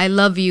I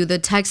love you, the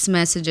text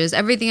messages,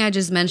 everything I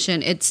just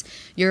mentioned, it's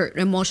your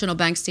emotional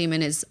bank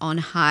statement is on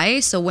high.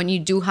 So when you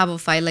do have a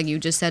fight, like you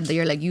just said, that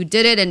you're like, you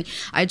did it and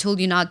I told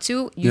you not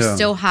to, you Yeah.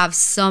 still have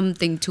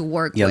something to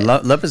work Yeah, with.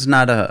 love is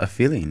not a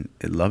feeling.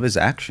 Love is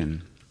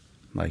action.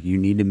 Like you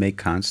need to make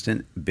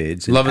constant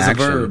bids. And Love is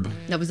action. a verb.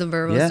 That was the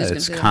verb I was Yeah, just gonna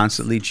it's say.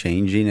 constantly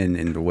changing,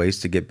 and the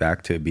ways to get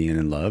back to being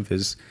in love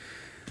is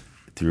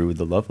through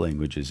the love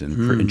languages and,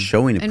 and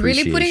showing And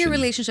appreciation. really putting your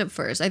relationship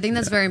first. I think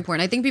that's very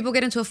important. I think people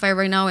get into a fight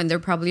right now and they're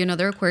probably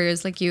another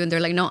Aquarius like you and they're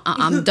like, no,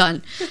 I'm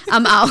done.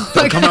 I'm out.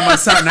 Don't come on my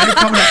side. Now you're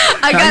coming.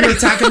 Now gotta- you're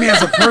attacking me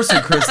as a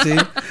person, Christy.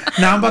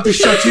 Now I'm about to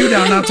shut you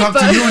down. Not talk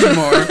to you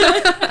anymore.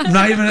 I'm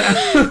not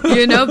even.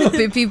 You know,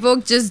 people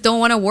just don't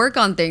want to work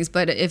on things.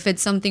 But if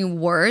it's something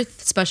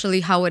worth,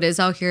 especially how it is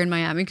out here in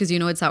Miami, because you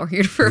know it's out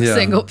here for Yeah.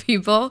 single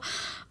people,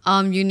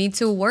 you need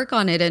to work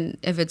on it. And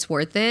if it's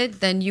worth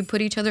it, then you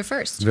put each other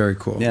first. Very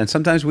cool. Yeah, and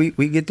sometimes we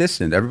get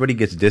distant. Everybody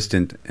gets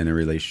distant in a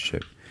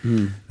relationship.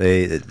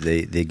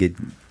 They get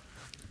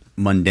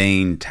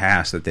mundane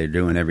tasks that they're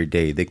doing every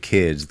day. The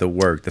kids, the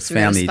work, the So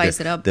we gotta family, spice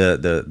it up.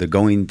 the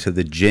going to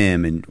the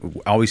gym,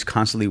 and always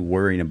constantly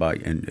worrying about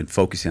and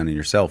focusing on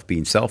yourself,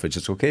 being selfish.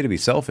 It's okay to be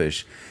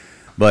selfish,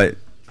 but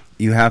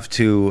you have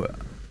to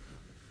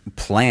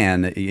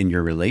plan in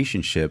your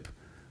relationship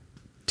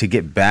to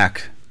get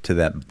back to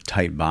that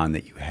tight bond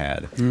that you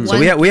had. So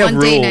we have One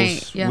rules. date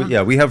night,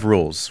 yeah. We have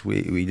rules.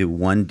 We do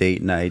one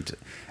date night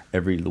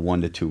every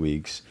 1 to 2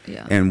 weeks,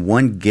 Yeah. and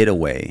one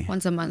getaway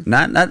Once a month.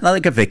 Not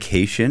like a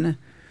vacation.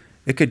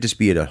 It could just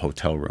be at a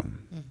hotel room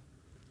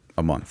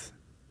a month.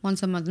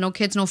 Once a month. No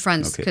kids, no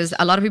friends. No kids. Because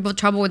a lot of people have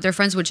trouble with their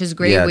friends, which is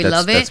great. Yeah, we that's-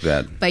 love it. that's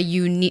bad. But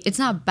it's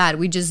not bad.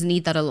 We just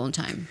need that alone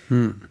time.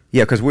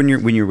 Yeah, because when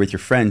you're with your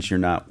friends, you're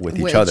not with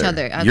With each other. each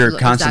other, You're absolutely,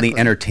 constantly exactly.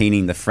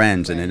 entertaining the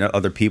friends and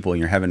other people, and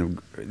you're having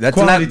that's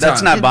Quality not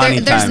time.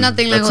 bonding There's time.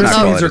 nothing like That's not hotel-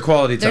 quality. These are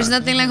quality time. There's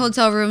nothing like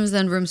hotel rooms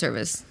than room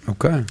service.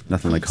 Okay.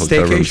 Nothing like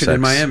hotel room Staycation sex.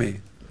 in Miami. You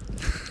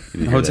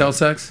didn't hear Hotel that?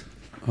 sex?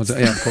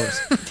 Yeah, of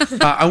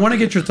course. I want to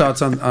get your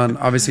thoughts on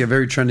obviously a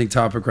very trending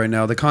topic right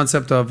now, the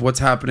concept of what's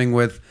happening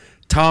with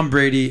Tom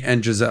Brady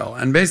and Giselle.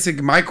 And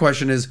basically, my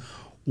question is,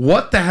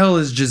 what the hell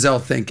is Giselle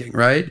thinking,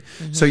 right?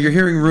 So you're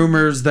hearing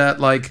rumors that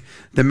like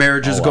the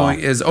marriage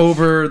is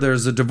over,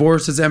 there's a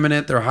divorce is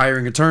imminent, they're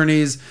hiring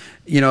attorneys.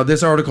 You know,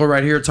 this article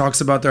right here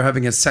talks about they're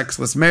having a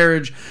sexless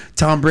marriage.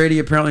 Tom Brady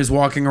apparently is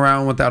walking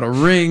around without a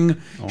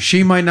ring.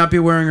 She might not be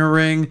wearing a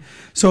ring.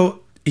 So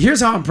here's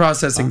how I'm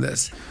processing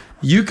this.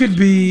 You could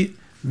be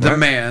the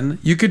man.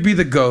 You could be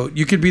the GOAT.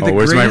 You could be the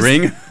where's greatest. my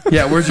ring?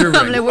 Yeah, where's your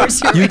ring? like,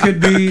 where's your You ring? could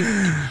be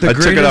the I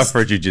greatest. took it off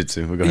for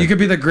jiu-jitsu. Go ahead. You could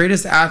be the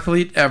greatest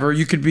athlete ever.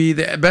 You could be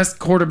the best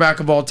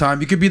quarterback of all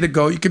time. You could be the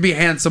GOAT. You could be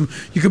handsome.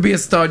 You could be a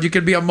stud. You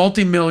could be a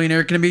multimillionaire.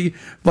 You could be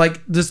like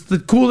this, the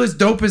coolest,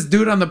 dopest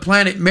dude on the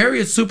planet. Marry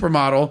a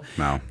supermodel.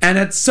 Wow. And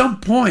at some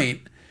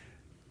point,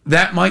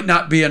 that might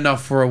not be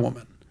enough for a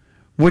woman,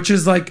 which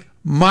is like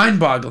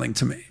mind-boggling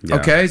to me. Yeah.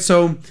 Okay,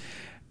 so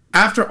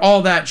after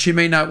all that, she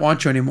may not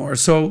want you anymore.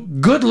 So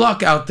good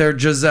luck out there,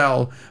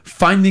 Giselle,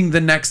 finding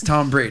the next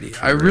Tom Brady.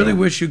 I really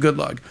wish you good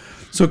luck.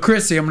 So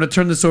Chrissy, I'm going to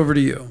turn this over to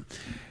you.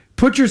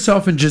 Put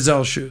yourself in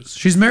Giselle's shoes.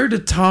 She's married to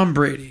Tom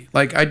Brady.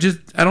 Like, I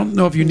don't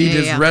know if you need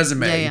his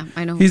resume. Yeah,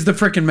 I know. He's the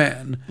freaking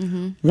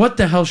man. What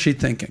the hell's she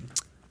thinking?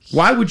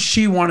 Why would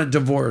she want to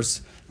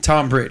divorce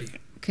Tom Brady?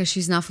 Because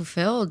she's not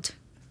fulfilled.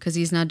 Because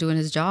he's not doing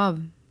his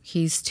job.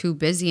 He's too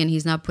busy and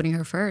he's not putting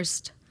her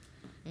first.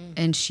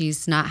 And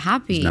she's not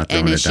happy. He's not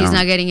And throwing it she's down.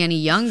 not getting any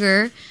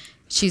younger.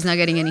 She's not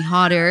getting any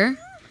hotter.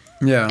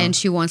 Yeah. And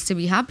she wants to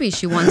be happy.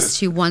 She wants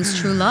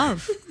true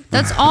love.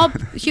 That's all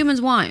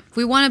humans want.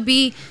 We want to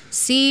be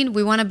seen,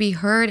 we want to be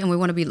heard, and we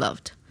want to be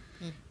loved.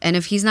 And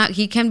if he's not,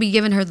 he can be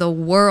giving her the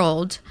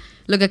world.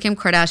 Look at Kim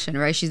Kardashian,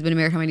 right? She's been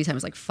married how many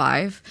times? Like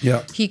 5.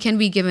 Yeah. He can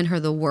be giving her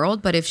the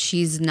world, but if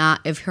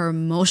her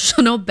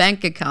emotional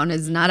bank account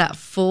is not at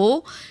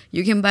full,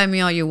 you can buy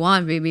me all you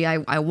want, baby. I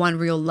want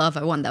real love.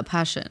 I want that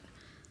passion.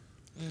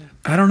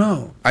 I don't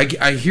know. I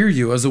hear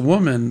you as a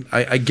woman.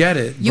 I get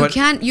it. You but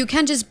can't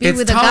just be it's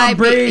with a Tom guy.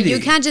 Brady. You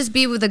can't just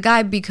be with a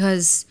guy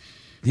because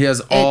He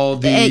has all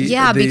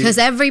the because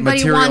everybody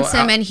material wants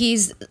him, out. and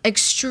he's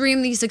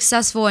extremely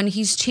successful, and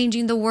he's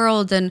changing the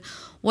world, and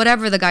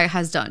whatever the guy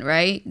has done,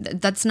 right?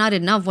 That's not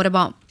enough. What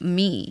about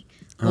me?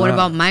 What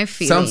about my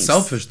feelings? Sounds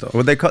selfish though.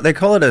 Well, they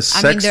call it a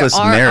sexless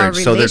marriage,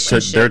 so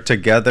they're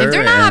together. If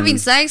they're not having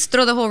sex,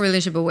 throw the whole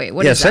relationship away.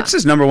 What is that? Sex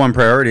is number one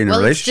priority in a Well,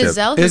 it's relationship.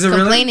 Giselle Is who's it really?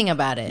 complaining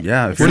about it.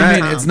 Yeah, if What you're do you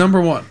not, mean? It's number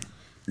one.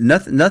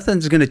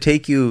 nothing's going to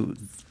take you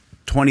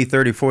 20,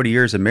 30, 40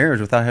 years of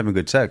marriage without having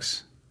good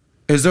sex.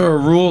 Is there a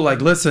rule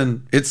like,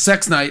 listen, it's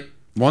sex night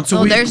once a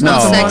Well, week? there's no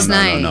sex no,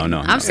 night. no.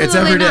 Absolutely It's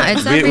every not. day.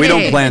 It's every We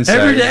don't day. plan sex.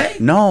 Every day?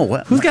 No.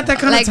 What? Who's got that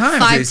kind Like of time?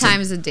 5 Jason?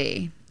 times a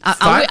day.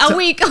 Five A ti-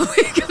 week. I'm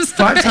 5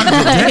 sorry.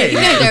 times a day.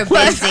 They're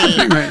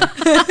busy.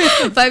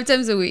 Right. 5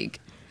 times a week.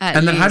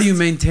 And then how do you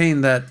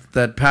maintain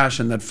that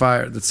passion, that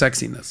fire, that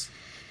sexiness?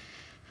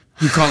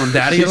 You call him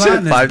daddy She a lot? said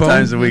and it's 5 boom?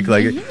 times a week.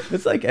 Like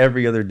it's like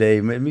every other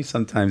day, maybe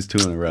sometimes 2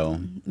 in a row.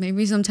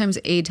 Maybe sometimes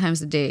 8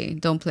 times a day.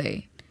 Don't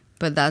play.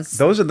 But that's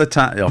Those are the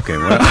times. Okay,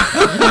 well,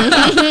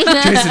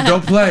 Jason,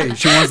 don't play.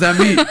 She wants that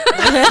meat.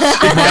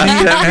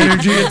 Money,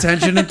 energy,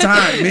 attention, and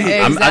time. Meat.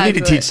 I need to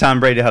Exactly. teach Tom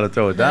Brady how to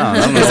throw it down. I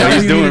don't know Is that what he's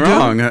what you doing need to do?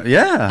 wrong.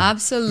 Yeah.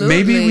 absolutely.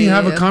 Maybe we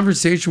have a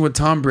conversation with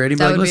Tom Brady.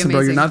 That Like, would be listen,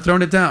 bro, you're amazing. not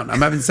throwing it down.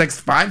 I'm having sex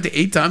 5 to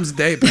 8 times a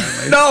day,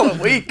 apparently. No, a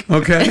week.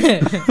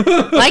 Okay.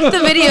 Like the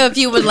video if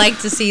you would like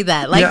to see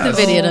that. Like Yes.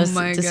 the video Oh to,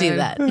 my to see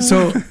God. that.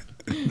 So,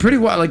 pretty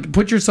well. Like,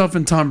 put yourself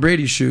in Tom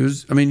Brady's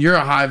shoes. I mean, you're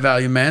a high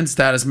value man,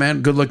 status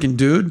man, good looking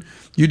dude.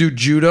 You do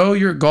judo.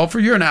 You're a golfer.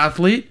 You're an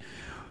athlete.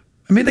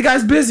 I mean, the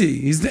guy's busy.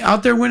 He's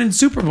out there winning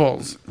Super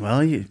Bowls.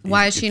 Well,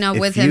 Why is she not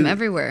with him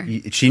everywhere?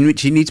 She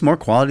needs more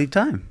quality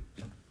time.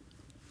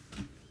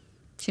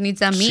 She needs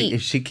that meat.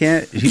 She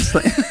can't. She's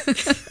like,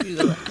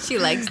 She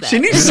likes that. she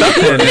needs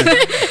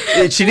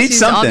something. She needs She's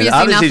something. obviously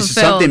not Obviously, there's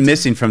fulfilled. something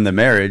missing from the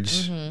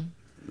marriage.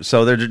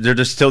 So they're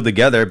just still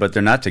together, but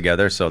they're not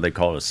together. So they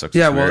call it a success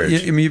Yeah, well,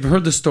 marriage. I mean, you've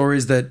heard the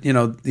stories that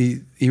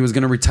he was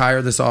going to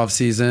retire this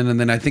offseason, and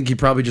then I think he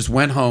probably just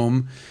went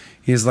home.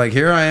 He's like,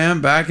 here I am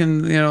back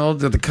in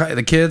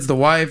the kids, the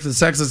wife, the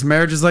sexless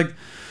marriage. Is like,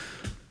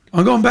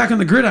 I'm going back on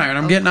the gridiron.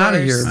 I'm getting out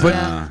of here. course, But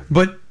yeah.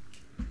 but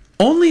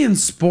only in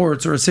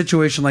sports or a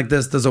situation like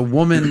this does a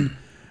woman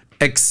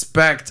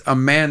expect a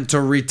man to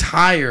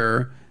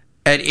retire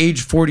at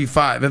age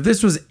 45. If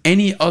this was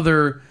any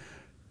other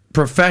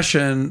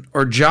profession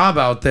or job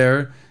out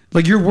there,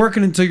 like you're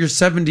working until you're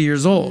 70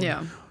 years old.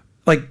 Yeah.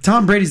 Like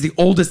Tom Brady's the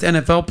oldest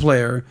NFL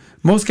player.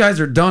 Most guys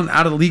are done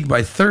out of the league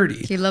by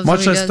 30, He loves much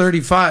what he less does.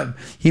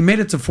 35. He made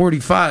it to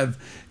 45.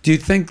 Do you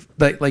think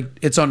that like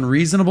it's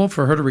unreasonable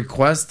for her to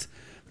request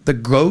the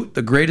GOAT,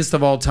 the greatest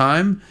of all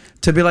time,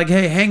 to be like,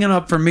 hey, hang it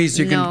up for me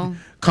so you No. can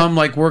come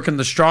like work in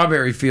the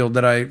strawberry field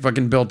that I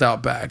fucking built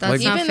out back? That's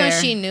Like, not Even though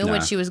fair. she knew Nah.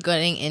 what she was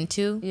getting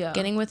into, Yeah.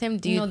 getting with him,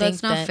 do you No, think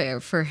that's not that fair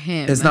for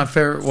him. it's not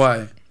fair.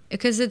 Why?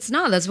 Because it's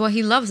not. That's what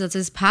he loves. That's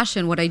his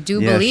passion. What I do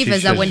Yeah, believe she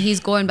is that should- when he's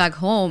going back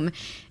home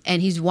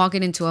and he's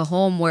walking into a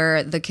home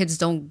where the kids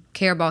don't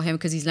care about him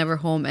because he's never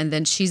home, and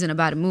then she's in a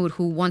bad mood,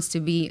 who wants to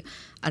be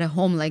at a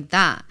home like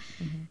that?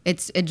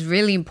 It's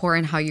really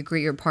important how you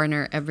greet your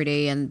partner every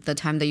day, and the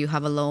time that you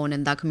have alone,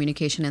 and that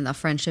communication and that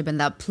friendship and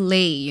that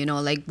play.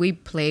 Like we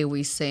play,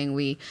 we sing,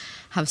 we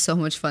have so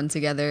much fun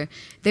together.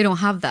 They don't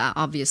have that,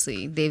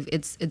 obviously.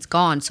 It's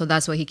gone. So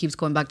that's why he keeps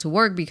going back to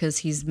work, because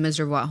he's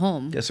miserable at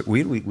home. Yes,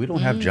 we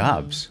don't have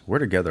jobs. We're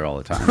together all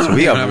the time. So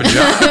we have a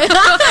job.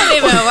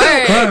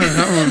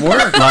 That would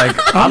work. like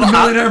I'm a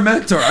millionaire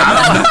mentor. I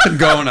got nothing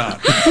going on.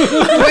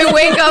 We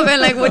wake up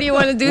and like, what do you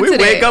want to do we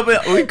today? wake up,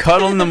 we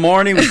cuddle in the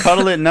morning, we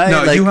cuddle at night.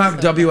 No, like, you have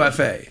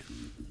WFA,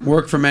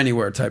 work from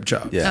anywhere type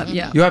jobs. Yeah.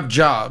 Yeah. You have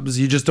jobs.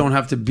 You just don't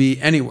have to be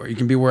anywhere. You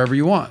can be wherever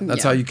you want. That's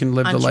Yeah. how you can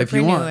live the life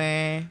you want.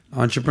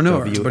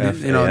 Entrepreneur. WFA. But,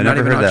 I not never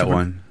even heard that entrepreneur.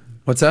 one.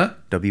 What's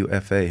that?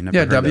 WFA. Never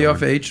Yeah, heard that one.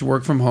 WFH,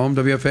 work from home.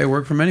 WFA,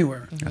 work from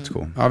anywhere. That's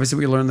cool. Obviously,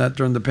 we learned that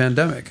during the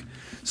pandemic.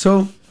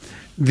 So,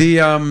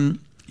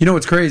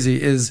 what's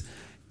crazy is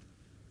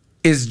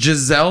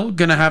Giselle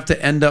gonna have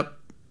to end up?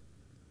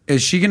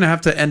 Is she gonna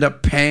have to end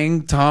up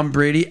paying Tom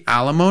Brady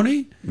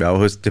alimony?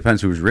 Well, it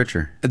depends who's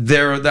richer.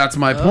 That's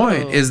my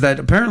point. Is that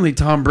apparently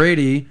Tom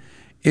Brady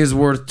is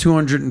worth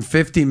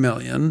 $250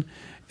 million,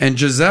 and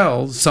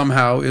Giselle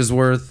somehow is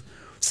worth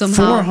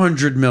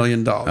 $400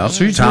 million. Oh,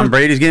 So she's Tom worth-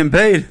 Brady's getting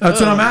paid. That's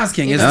what I'm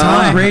asking. Is Yeah.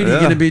 Tom Brady Yeah.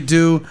 going to be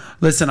due?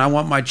 Listen, I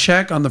want my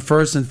check on the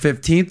 1st and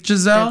 15th,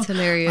 Giselle. That's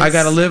hilarious. I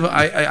got to live.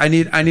 I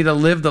need to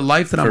live the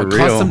life that I'm For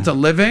accustomed real. to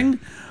living.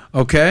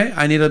 Okay,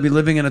 I need to be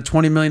living in a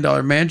 $20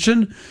 million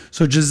mansion.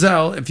 So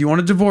Giselle, if you want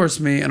to divorce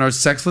me and our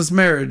sexless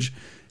marriage,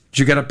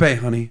 you got to pay,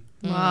 honey.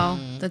 Wow,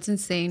 that's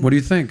insane. What do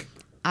you think?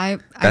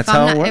 That's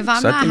how it works. If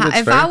I'm I not, think it's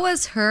if fair. I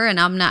was her and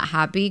I'm not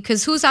happy,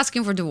 because who's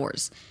asking for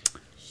divorce?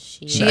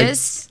 She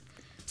is.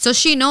 So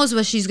she knows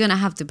what she's gonna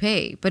have to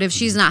pay. But if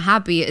she's not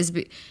happy,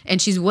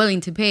 and she's willing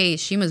to pay,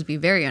 she must be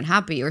very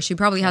unhappy, or she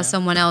probably has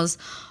someone else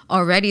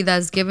already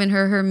that's giving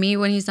her meat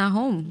when he's not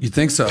home. You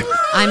think so?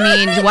 I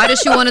mean, why does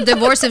she want a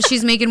divorce if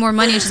she's making more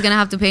money and she's gonna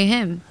have to pay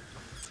him?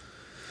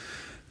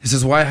 This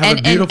is why I have a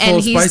And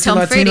beautiful, he's spicy Tom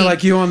Latina Brady.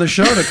 like you on the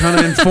show to kind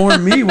of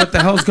inform me what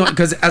the hell's going.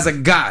 Because as a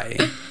guy,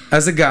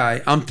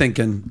 I'm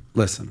thinking,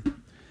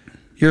 listen,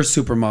 you're a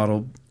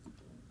supermodel.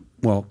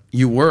 Well,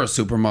 you were a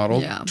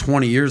supermodel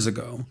 20 years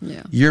ago.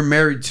 Yeah. You're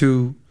married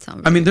to.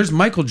 I mean, there's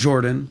Michael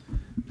Jordan,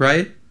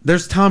 right?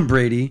 There's Tom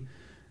Brady.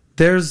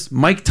 There's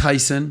Mike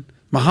Tyson,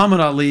 Muhammad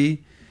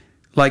Ali.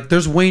 Like,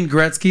 there's Wayne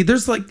Gretzky.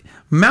 There's like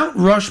Mount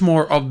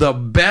Rushmore of the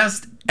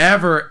best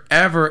ever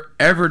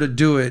to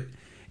do it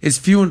is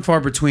few and far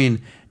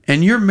between.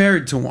 And you're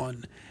married to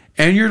one.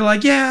 And you're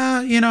like,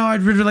 yeah,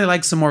 I'd really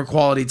like some more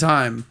quality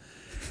time.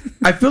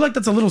 I feel like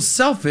that's a little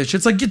selfish.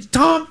 It's like, it's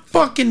Tom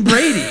fucking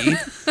Brady.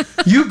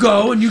 You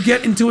go and you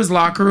get into his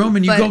locker room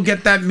and you go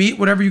get that meat,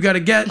 whatever you got to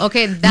get.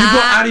 Okay, you go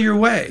out of your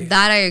way.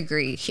 That I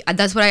agree.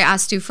 That's what I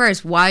asked you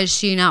first. Why is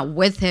she not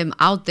with him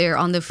out there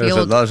on the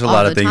field? There's a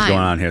lot of things going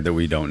on here that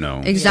we don't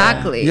know.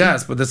 Exactly.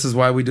 Yes, but this is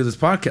why we do this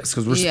podcast,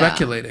 because we're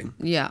speculating.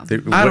 Yeah.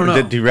 I don't know.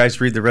 Did you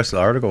guys read the rest of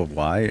the article?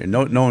 Why?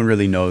 No one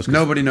really knows.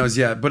 Nobody knows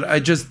yet, but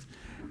I just...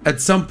 At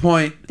some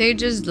point, they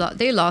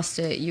lost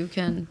it. You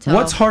can tell.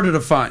 What's harder to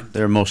find?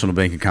 Their emotional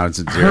bank accounts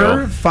at zero.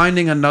 Her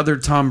finding another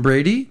Tom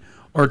Brady,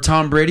 or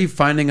Tom Brady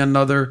finding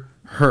another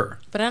her?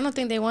 But I don't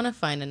think they want to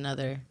find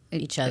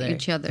each other.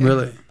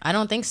 Really? I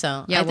don't think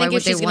so. Yeah, I think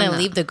if she's going to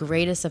leave the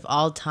greatest of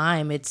all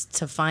time, it's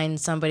to find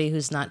somebody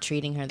who's not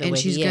treating her the way he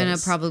is. And she's going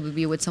to probably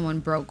be with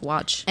someone broke.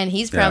 Watch. And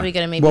he's probably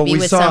going to maybe be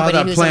with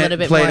somebody who's a little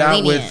bit more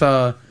lenient.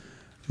 With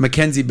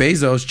Mackenzie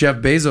Bezos, Jeff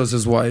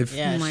Bezos' wife.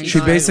 Yeah,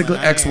 she basically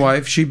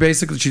ex-wife. She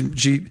basically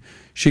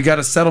she got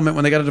a settlement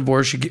when they got a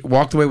divorce. She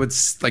walked away with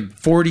like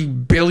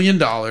 $40 billion.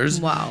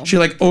 Wow. She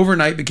like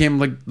overnight became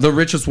like the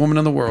richest woman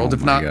in the world,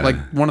 if not like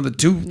one of the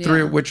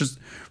three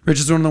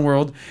richest women in the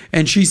world.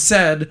 And she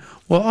said,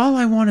 "Well, all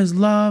I want is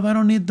love. I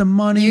don't need the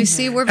money." You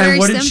see, we're very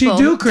simple. simple. And what did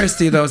she do,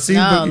 Christy? Though, see,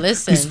 no,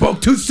 listen. You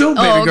spoke too soon,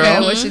 baby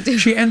girl. What'd she do?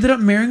 She ended up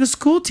marrying a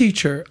school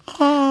teacher.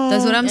 Oh,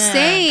 that's what I'm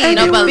saying.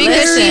 No, but because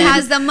listen. she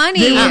has the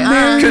money.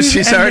 Because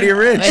she's already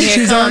rich.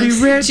 She's already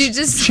rich.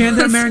 She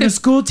ended up marrying a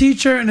school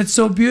teacher, and it's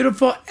so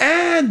beautiful.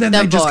 And then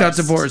they just got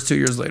divorced 2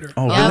 years later.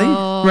 Oh, really?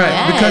 Right,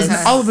 yes.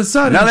 because all of a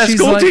sudden Now that she's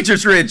school like,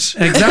 teacher's rich.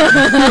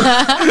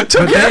 Exactly.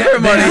 Took But half her they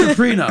money. had a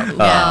prenup.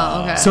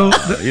 Yeah, okay. So,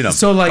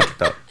 so like,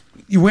 fucked up.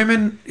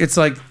 women, it's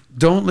like,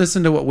 don't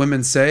listen to what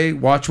women say.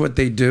 Watch what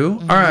they do.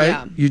 All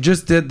right, you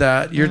just did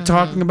that. You're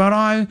talking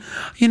about,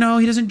 he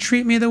doesn't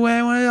treat me the way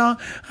I want.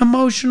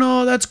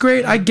 Emotional. That's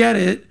great. I get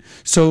it.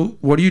 So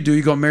what do?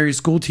 You go marry a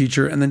school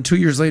teacher, and then 2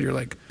 years later, you're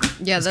like,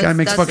 this guy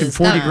makes fucking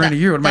 40 grand a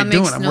year. What am I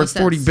doing? I'm worth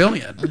 40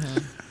 billion.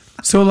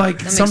 So like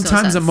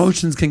sometimes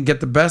emotions can get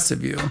the best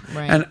of you.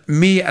 Right. And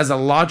me as a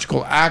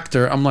logical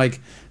actor, I'm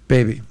like,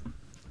 baby,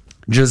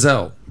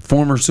 Giselle,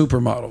 former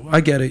supermodel.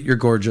 I get it. You're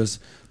gorgeous.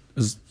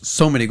 There's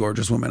so many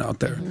gorgeous women out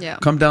there. Yeah.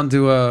 Come down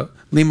to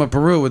Lima,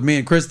 Peru with me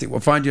and Christy.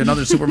 We'll find you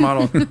another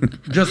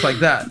supermodel just like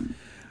that.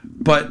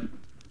 But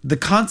the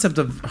concept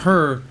of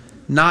her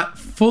not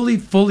fully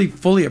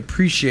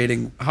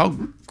appreciating how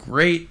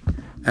great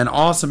and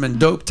awesome and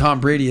dope Tom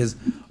Brady is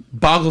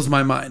boggles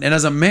my mind. And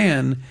as a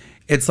man,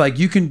 it's like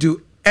you can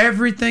do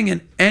everything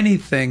and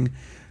anything,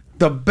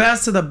 the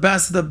best of the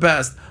best of the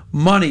best.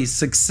 Money,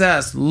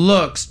 success,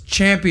 looks,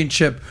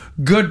 championship,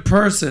 good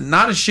person,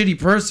 not a shitty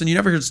person. You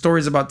never heard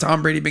stories about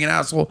Tom Brady being an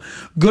asshole.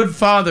 Good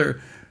father.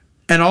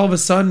 And all of a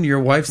sudden, your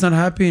wife's not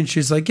happy, and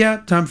she's like,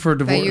 yeah, time for a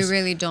divorce. But you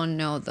really don't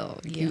know, though.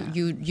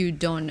 You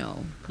don't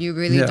know. You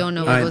really don't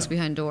know what goes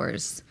behind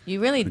doors.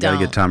 You really Gotta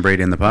don't. get Tom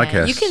Brady in the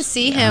podcast. You can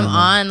see him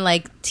on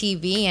like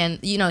TV,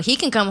 and he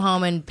can come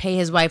home and pay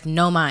his wife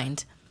no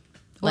mind.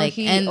 Like,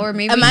 or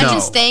maybe imagine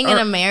staying in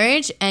a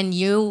marriage and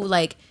you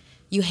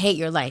hate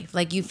your life,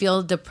 like you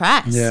feel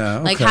depressed. Yeah,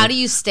 okay. Like how do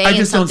you stay? I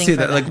just in don't see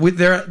that. Like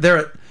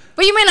they're.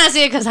 But you may not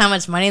see it because how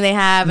much money they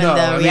have and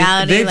the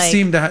reality. They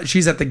seem to.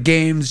 She's at the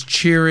games,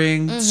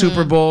 cheering,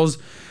 Super Bowls.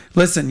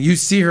 Listen, you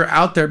see her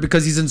out there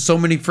because he's in so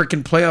many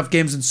freaking playoff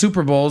games and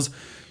Super Bowls.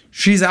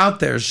 She's out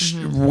there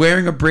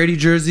wearing a Brady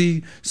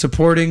jersey,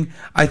 supporting.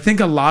 I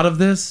think a lot of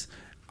this.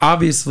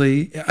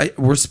 Obviously,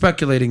 we're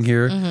speculating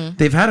here.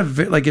 They've had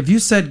if you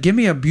said, "Give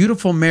me a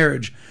beautiful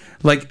marriage,"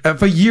 like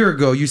if a year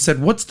ago you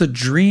said, "What's the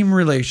dream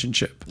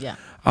relationship?" Yeah,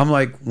 I'm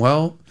like,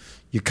 well,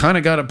 you kind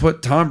of got to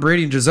put Tom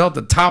Brady and Giselle at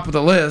the top of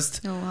the list.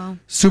 Oh wow!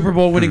 Super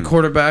Bowl winning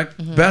quarterback,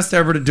 best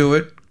ever to do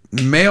it,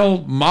 male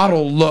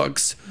model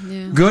looks,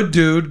 good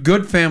dude,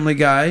 good family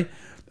guy.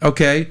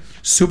 Okay,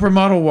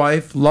 supermodel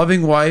wife,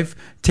 loving wife,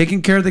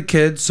 taking care of the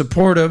kids,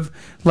 supportive.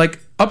 Like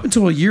up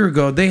until a year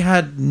ago, they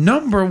had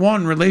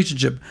 #1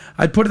 relationship.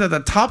 I'd put it at the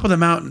top of the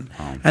mountain.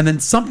 And then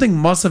something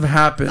must have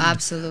happened.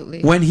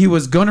 Absolutely. When he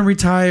was going to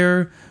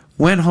retire,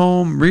 went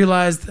home,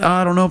 realized,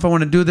 I don't know if I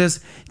want to do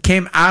this,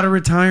 came out of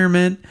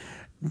retirement.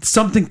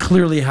 Something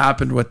clearly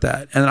happened with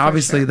that. And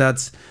obviously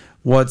that's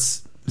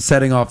what's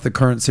setting off the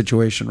current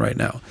situation right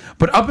now.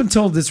 But up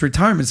until this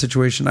retirement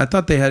situation, I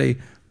thought they had a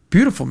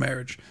beautiful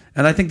marriage.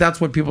 And I think that's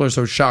what people are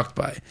so shocked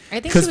by. I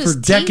think Because she was for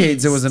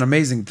decades, it teased. was an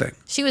amazing thing.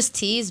 She was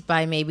teased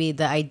by maybe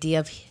the idea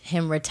of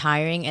him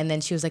retiring, and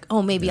then she was like,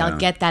 "Oh, maybe I'll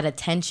get that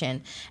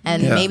attention."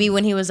 And Yeah. maybe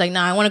when he was like,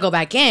 "No, I want to go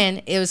back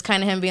in," it was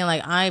kind of him being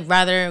like, "I'd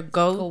rather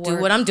go do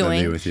work. what I'm Than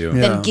doing be with you.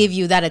 Yeah. than give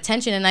you that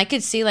attention." And I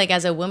could see like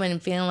as a woman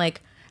feeling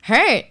like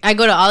hurt. I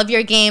go to all of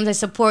your games, I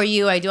support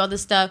you, I do all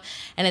this stuff,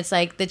 and it's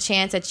like the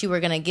chance that you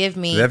were gonna give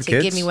me They have to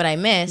kids? give me what I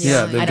missed.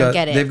 Yeah, I don't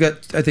get it. They've got,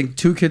 I think,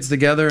 2 kids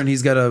together, and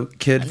he's got a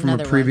kid from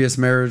Another a previous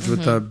one. marriage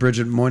with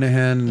Bridget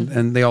Moynihan,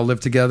 and they all live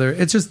together.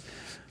 It's just,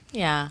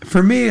 Yeah,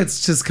 for me,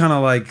 it's just kind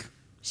of like,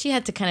 she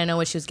had to kind of know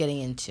what she was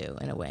getting into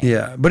in a way.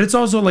 yeah. But it's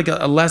also like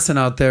a lesson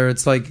out there.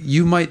 It's like,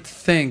 you might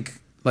think,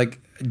 like,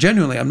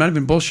 genuinely, I'm not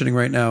even bullshitting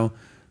right now.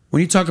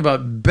 When you talk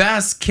about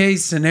best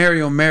case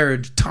scenario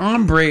marriage,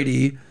 Tom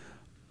Brady,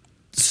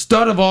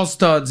 stud of all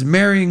studs,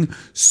 marrying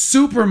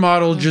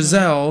supermodel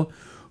Giselle,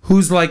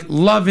 who's like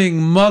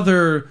loving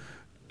mother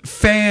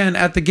fan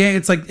at the game.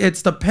 It's like,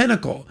 it's the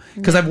pinnacle.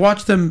 Because I've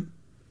watched them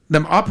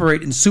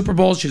operate in Super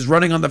Bowls. She's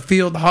running on the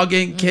field,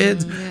 hugging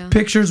kids,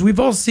 pictures. We've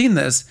all seen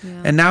this.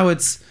 And now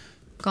it's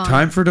Gone.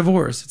 time for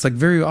divorce. It's like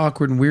very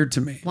awkward and weird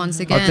to me. Once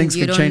How again, things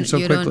you can don't, change so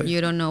you quickly. don't,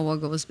 you don't know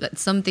what goes.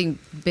 Something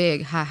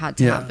big had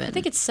to Yeah. happen. I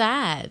think it's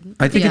sad.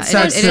 I think Yeah, it's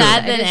sad it is too.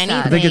 Sad It than is sad. anything.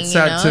 I think it's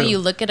sad you know? too. You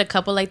look at a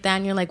couple like that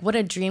and you're like, what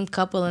a dream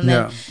couple, and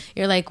then Yeah.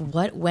 you're like,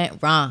 what went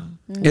wrong?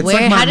 It's Where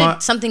like my how mo-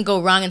 did something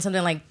go wrong in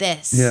something like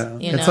this? Yeah.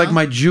 you It's know? like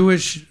my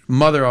Jewish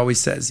mother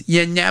always says,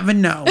 you never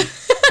know.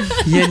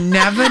 You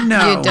never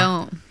know. You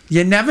don't.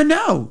 You never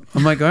know.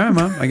 I'm like, all right,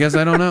 Mom, I guess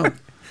I don't know.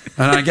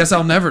 And I guess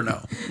I'll never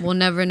know. We'll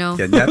never know.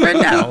 You never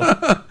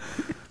know.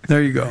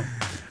 There you go.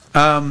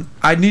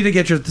 I need to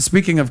get your,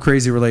 speaking of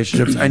crazy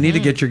relationships, I need to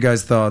get your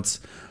guys' thoughts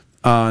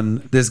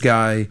on this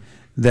guy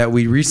that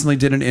we recently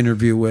did an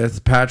interview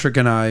with, Patrick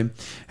and I.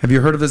 Have you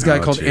heard of this guy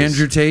Oh, called jeez.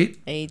 Andrew Tate?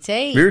 Hey,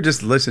 Tate. We were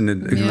just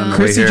listening on the way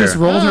Chrissy here. just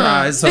rolled her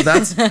eyes, so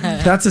that's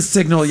a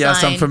signal.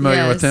 Yes, I'm Sign,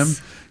 familiar with him.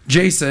 yes.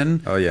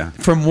 Jason. Oh, yeah.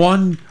 From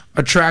one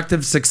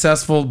attractive,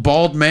 successful,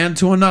 bald man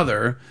to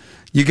another,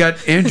 you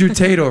got Andrew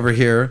Tate over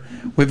here.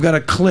 We've got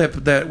a clip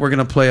that we're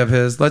gonna play of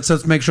his. Let's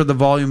just make sure the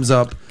volume's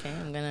up Okay,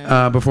 I'm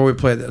gonna. before we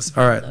play this.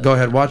 All right, go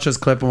ahead. Watch this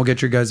clip, and we'll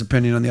get your guys'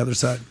 opinion on the other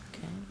side.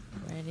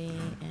 Okay, ready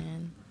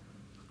and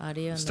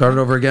audio. Start it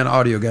over again.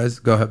 Audio, guys.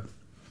 Go ahead.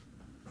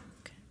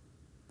 Okay.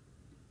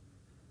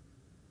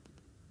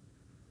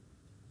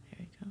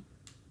 Here we go.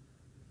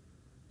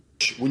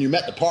 When you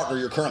met the partner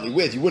you're currently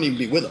with, you wouldn't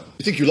even be with them.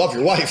 You think you love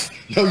your wife?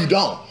 No, you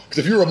don't. Because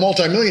if you were a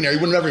multimillionaire, you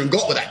would never even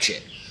go with that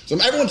shit. So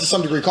everyone to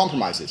some degree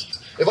compromises.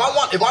 If I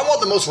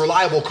want the most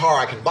reliable car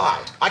I can buy,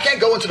 I can't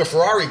go into the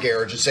Ferrari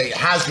garage and say it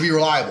has to be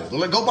reliable. They're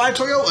like, go buy a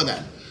Toyota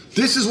then.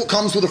 This is what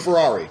comes with a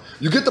Ferrari.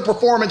 You get the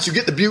performance, you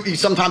get the beauty,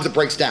 sometimes it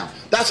breaks down.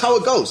 That's how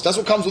it goes. That's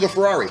what comes with a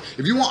Ferrari.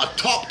 If you want a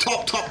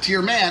top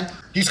tier man,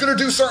 he's gonna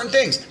do certain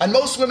things. And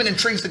most women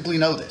intrinsically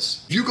know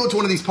this. If you go to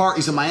one of these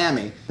parties in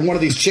Miami, and one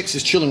of these chicks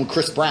is chilling with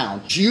Chris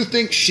Brown, do you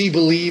think she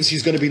believes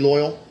he's gonna be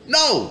loyal?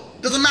 No,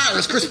 doesn't matter,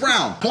 it's Chris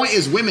Brown. Point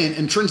is, women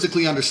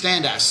intrinsically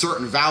understand at a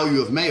certain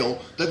value of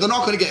male that they're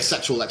not gonna get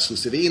sexual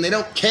exclusivity, and they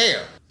don't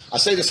care. I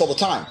say this all the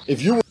time.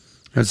 If you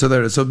And so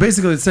there it is. So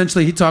basically,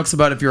 essentially, he talks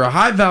about if you're a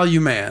high value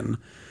man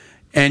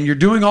and you're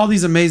doing all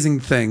these amazing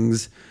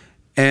things,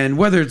 and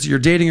whether it's you're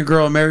dating a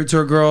girl, married to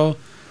a girl,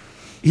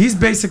 he's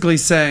basically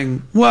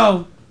saying,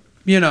 well,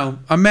 you know,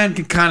 a man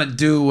can kind of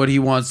do what he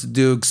wants to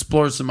do,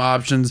 explore some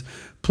options,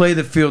 play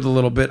the field a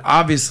little bit.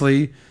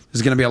 Obviously,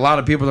 there's going to be a lot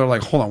of people that are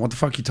like, hold on, what the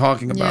fuck are you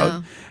talking about?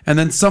 Yeah. And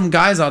then some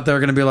guys out there are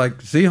going to be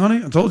like, see,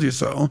 honey, I told you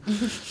so.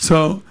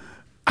 So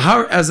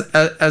how, as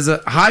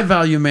a high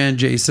value man,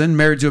 Jason,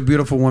 married to a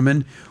beautiful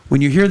woman, when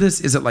you hear this,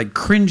 is it like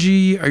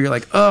cringy? Are you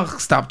like, ugh,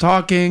 stop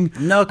talking?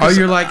 No, Or 'cause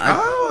you're like,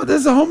 oh,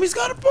 this homie's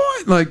got a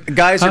point. Like,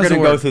 Guys are how's going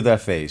it to go work? through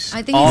that phase.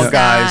 I think all it's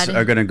guys sad.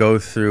 are going to go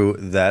through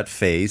that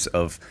phase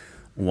of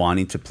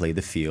wanting to play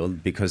the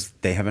field because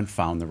they haven't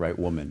found the right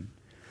woman.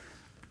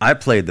 I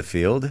played the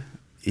field,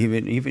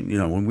 even you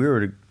know, when we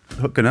were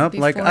hooking up.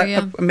 Like Before, I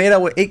yeah. made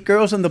out with 8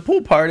 girls in the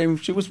pool party,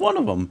 and she was one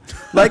of them.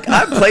 Like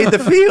I played the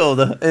field,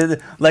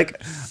 and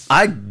like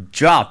I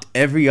dropped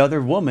every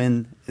other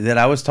woman that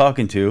I was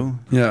talking to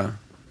Yeah.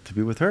 to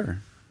be with her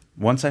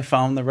once I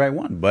found the right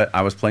one. But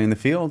I was playing the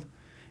field,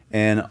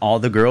 and all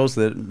the girls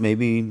that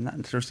maybe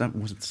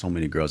wasn't so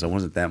many girls. I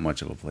wasn't that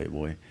much of a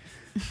playboy.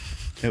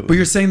 But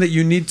you're saying that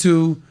you need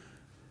to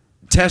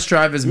test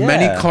drive as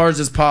many Yeah. cars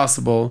as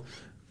possible,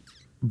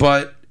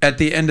 but at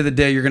the end of the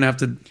day, you're going to have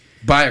to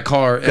buy a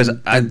car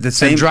and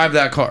drive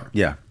that car.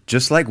 Yeah,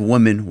 just like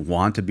women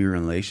want to be in a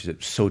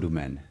relationship, so do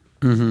men.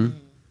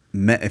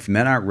 Mm-hmm. If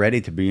men aren't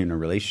ready to be in a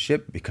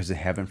relationship because they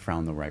haven't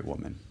found the right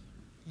woman.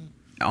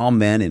 All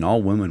men and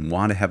all women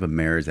want to have a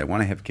marriage. They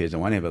want to have kids. They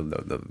want to have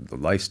the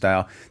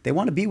lifestyle. They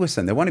want to be with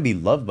someone. They want to be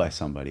loved by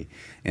somebody.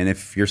 And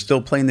if you're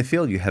still playing the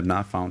field, you have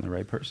not found the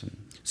right person.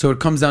 So it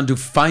comes down to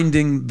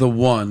finding the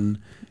one,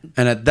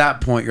 and at that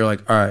point, you're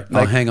like, all right,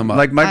 I'll hang them up.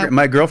 Like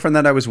my girlfriend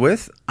that I was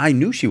with, I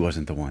knew she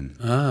wasn't the one.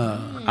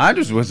 I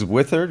just was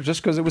with her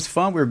just because it was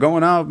fun. We were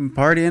going out and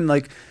partying.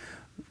 Like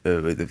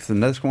If the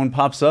next one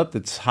pops up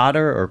that's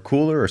hotter or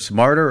cooler or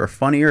smarter or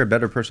funnier or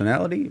better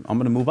personality, I'm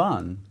going to move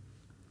on.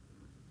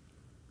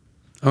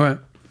 All right.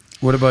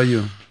 What about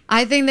you?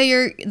 I think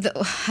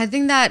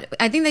that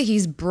I think that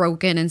he's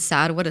broken and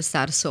sad. What a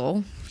sad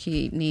soul.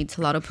 He needs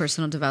a lot of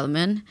personal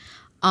development,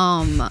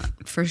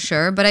 for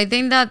sure. But I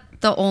think that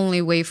the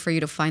only way for you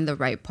to find the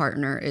right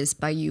partner is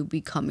by you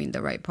becoming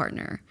the right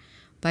partner.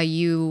 By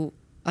you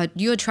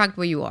attract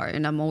what you are,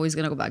 and I'm always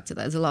gonna go back to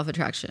that. It's a law of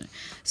attraction.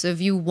 So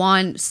if you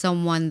want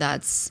someone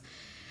that's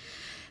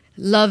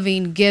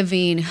loving,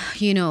 giving,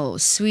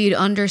 sweet,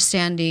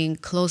 understanding,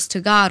 close to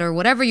God, or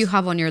whatever you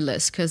have on your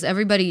list, because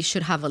everybody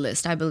should have a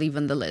list. I believe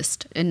in the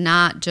list, and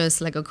not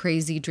just like a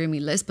crazy dreamy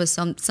list, but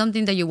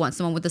something that you want,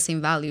 someone with the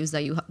same values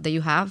that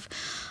you have.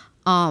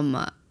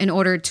 In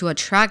order to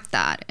attract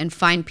that and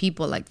find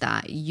people like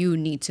that, you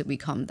need to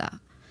become that,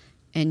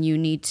 and you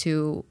need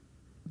to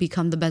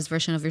become the best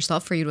version of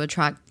yourself for you to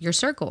attract your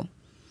circle.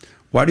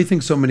 Why do you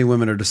think so many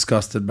women are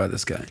disgusted by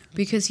this guy?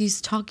 Because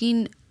he's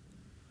talking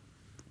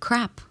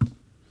crap.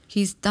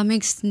 That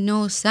makes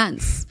no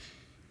sense.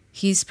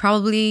 He's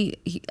probably.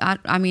 I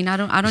don't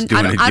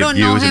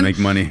know him. And make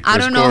money. I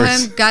don't know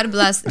him. God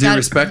bless. Do you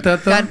respect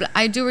that though?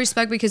 I do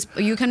respect, because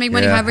you can make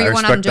money however you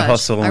want. I don't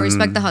judge. I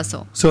respect the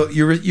hustle. So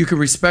you can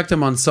respect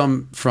him on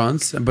some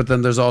fronts, but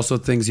then there's also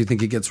things you think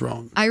he gets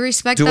wrong. I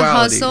respect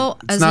Duality. the hustle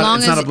It's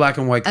not a black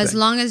and white thing. As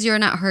long as you're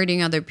not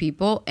hurting other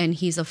people, and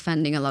he's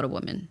offending a lot of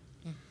women.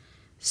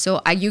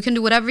 So you can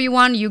do whatever you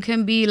want. You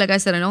can be, like I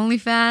said, an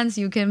OnlyFans.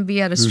 You can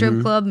be at a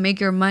strip club, make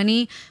your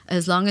money,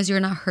 as long as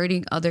you're not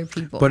hurting other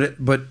people.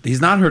 But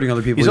he's not hurting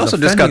other people. He's also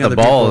just got the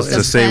balls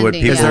to say what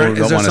people don't want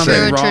to say. Is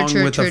there something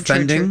wrong with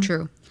offending?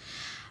 True.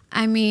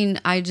 I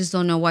mean, I just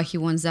don't know why he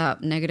wants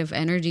that negative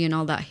energy and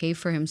all that hate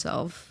for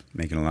himself.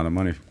 Making a lot of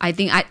money. I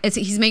think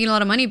he's making a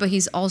lot of money, but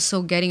he's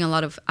also getting a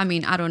lot of. I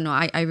mean, I don't know.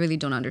 I really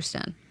don't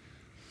understand.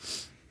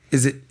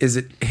 Is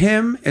it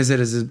him? Is it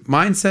his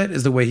mindset?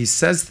 Is the way he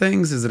says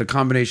things? Is it a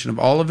combination of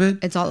all of it?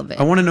 It's all of it.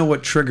 I want to know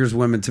what triggers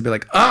women to be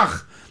like,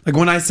 ugh. Like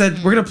when I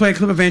said, we're going to play a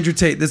clip of Andrew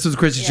Tate. This was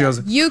Christy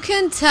Shields. You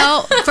can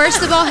tell,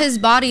 first of all, his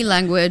body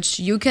language.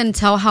 You can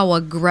tell how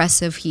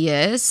aggressive he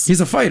is. He's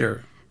a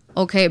fighter.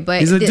 Okay, but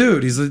he's a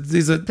dude. He's a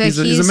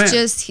man.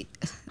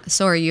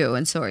 So are you,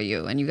 and so are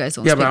you, and you guys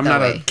don't. Yeah, speak but I'm that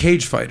not way. a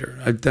cage fighter.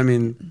 I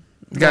mean,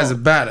 the guy's a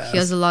badass. He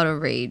has a lot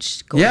of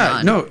rage going on.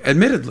 Yeah, no,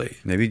 admittedly.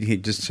 Maybe he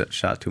just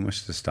shot too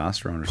much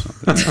testosterone or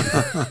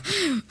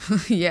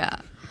something. Yeah,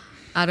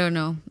 I don't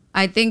know.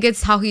 I think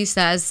it's how he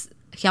says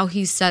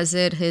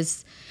it,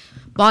 his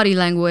body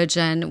language,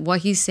 and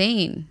what he's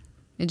saying.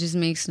 It just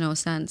makes no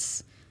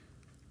sense.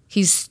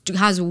 He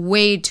has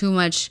way too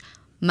much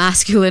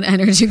masculine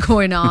energy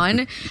going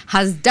on,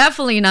 has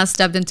definitely not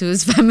stepped into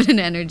his feminine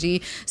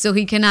energy, so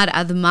he cannot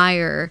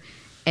admire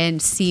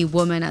and see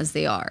women as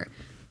they are.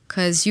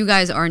 Because you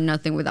guys are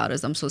nothing without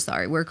us. I'm so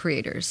sorry. We're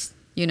creators,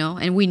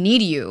 and we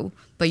need you,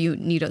 but you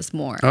need us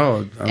more.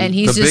 Oh, and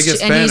he's the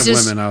biggest fan of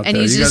women out there.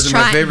 You guys are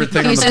my favorite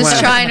thing on the planet. He's just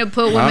trying to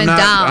put women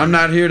down. I'm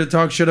not here to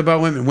talk shit about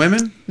women.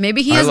 Women?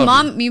 Maybe he has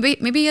maybe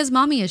he has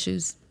mommy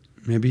issues.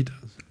 Maybe he does.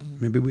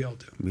 Maybe we all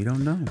do. We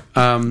don't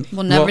know.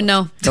 We'll never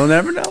know. You'll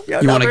never know.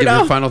 You want to give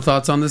your final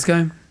thoughts on this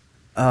guy?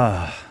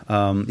 Yeah,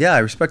 I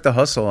respect the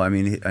hustle. I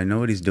mean, I know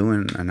what he's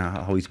doing and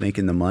how he's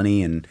making the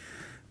money, and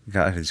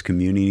got his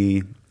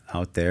community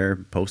out there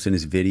posting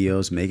his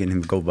videos, making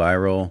him go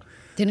viral.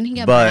 Didn't he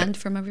get banned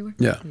from everywhere?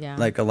 Yeah.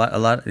 Like a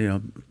lot.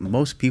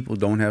 Most people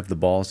don't have the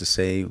balls to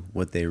say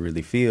what they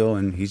really feel,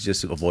 and he's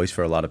just a voice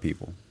for a lot of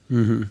people.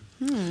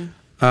 Mm-hmm.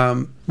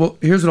 Well,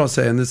 here's what I'll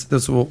say, and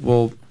this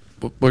we're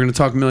going to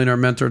talk Millionaire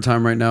Mentor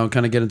time right now and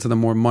kind of get into the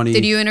more money.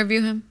 Did you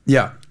interview him?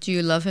 Yeah. Do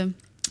you love him?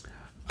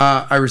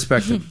 I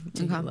respect him.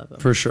 Okay.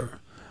 For sure.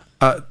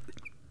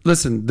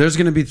 Listen, there's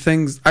going to be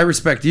things. I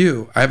respect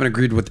you. I haven't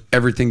agreed with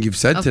everything you've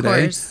said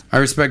today. Course. I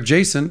respect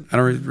Jason. I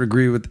don't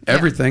agree with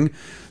everything.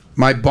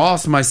 My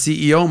boss, my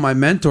CEO, my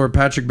mentor,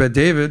 Patrick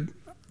Bet-David,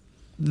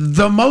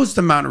 the most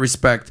amount of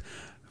respect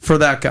for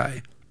that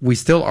guy. We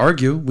still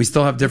argue. We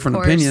still have different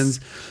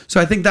opinions.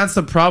 So I think that's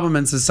the problem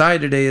in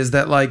society today, is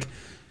that like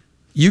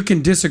you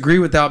can disagree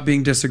without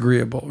being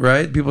disagreeable,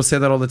 right? People say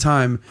that all the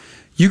time.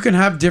 You can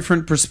have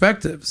different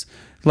perspectives.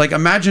 Like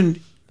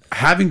imagine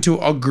having to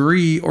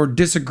agree or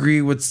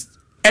disagree with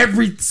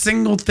every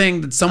single thing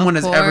that someone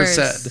has ever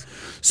said.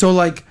 So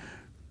like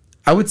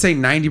I would say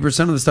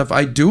 90% of the stuff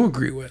I do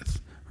agree with,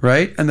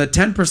 right? And the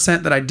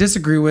 10% that I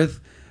disagree with,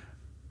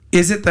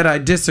 is it that I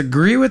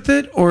disagree with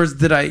it, or is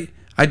that I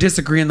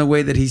disagree in the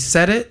way that he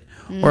said it,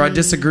 or I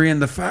disagree in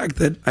the fact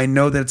that I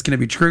know that it's going to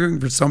be triggering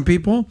for some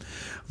people.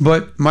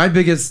 But my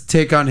biggest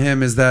take on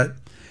him is that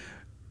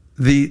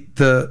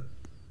the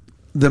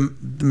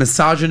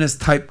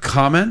misogynist type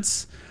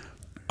comments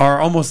are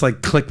almost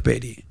like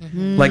clickbaity.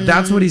 Like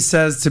that's what he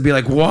says to be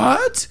like,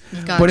 what?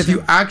 Gotcha. But if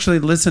you actually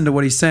listen to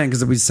what he's saying,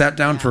 because we sat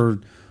down for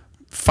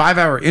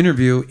 5-hour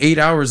interview, 8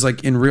 hours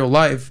like in real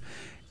life,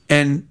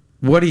 and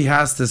what he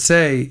has to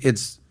say,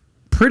 it's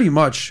pretty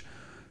much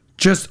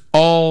just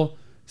all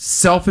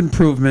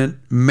self-improvement,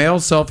 male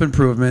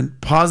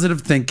self-improvement,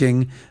 positive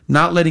thinking,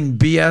 not letting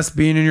BS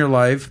being in your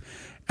life.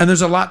 And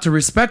there's a lot to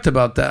respect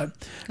about that.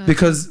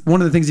 Because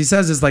one of the things he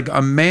says is like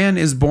a man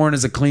is born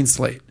as a clean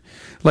slate.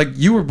 Like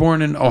you were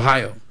born in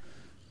Ohio.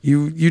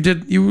 You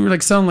were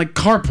like selling like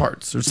car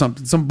parts or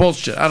something, some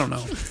bullshit. I don't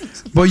know.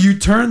 But you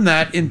turn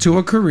that into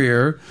a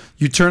career.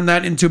 You turn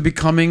that into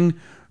becoming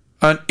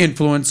an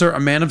influencer, a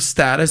man of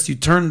status. You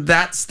turn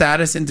that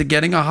status into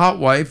getting a hot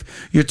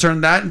wife. You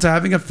turn that into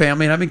having a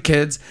family and having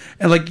kids.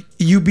 And like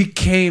you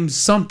became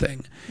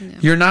something. Yeah.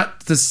 You're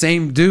not the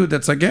same dude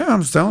that's like, yeah,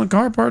 I'm selling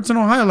car parts in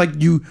Ohio. Like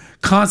you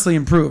constantly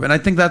improve. And I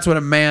think that's what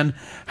a man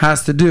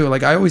has to do.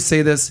 Like I always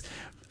say this,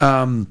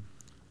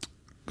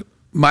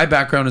 my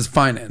background is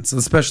finance,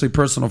 especially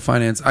personal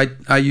finance. I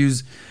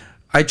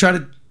try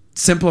to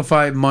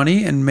simplify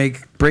money and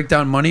break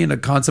down money in a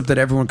concept that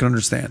everyone can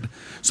understand.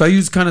 So I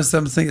use kind of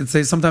something.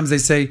 Sometimes they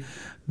say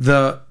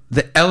the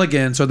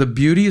elegance or the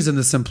beauty is in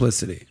the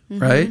simplicity,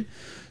 right?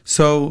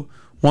 So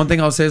one thing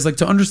I'll say is like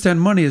to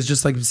understand money is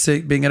just like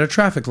being at a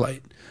traffic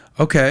light.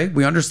 Okay,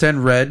 we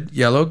understand red,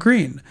 yellow,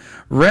 green.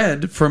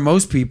 Red for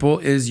most people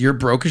is you're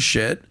broke as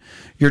shit,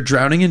 you're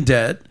drowning in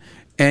debt,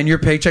 and you're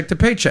paycheck to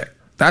paycheck.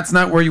 That's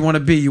not where you want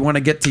to be. You want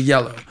to get to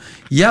yellow.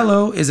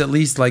 Yellow is at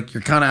least like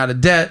you're kind of out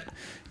of debt.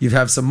 You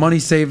have some money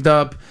saved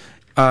up.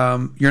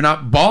 You're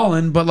not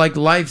balling, but like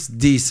life's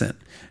decent.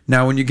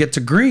 Now, when you get to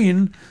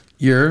green,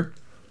 you're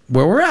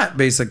where we're at,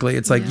 basically.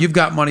 It's like you've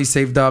got money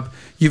saved up.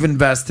 You've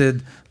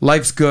invested.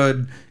 Life's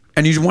good.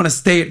 And you want to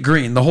stay at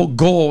green. The whole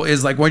goal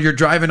is like when you're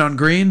driving on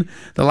green,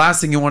 the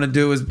last thing you want to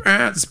do is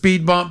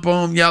speed bump,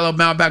 boom, yellow,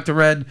 now back to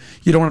red.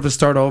 You don't have to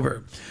start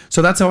over.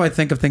 So that's how I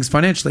think of things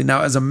financially.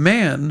 Now, as a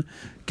man,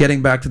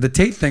 getting back to the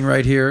Tate thing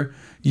right here,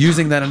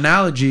 using that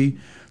analogy,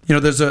 you know,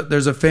 there's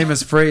a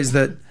famous phrase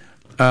that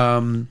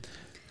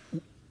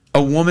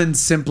a woman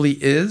simply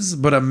is,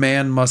 but a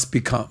man must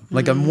become.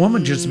 Like a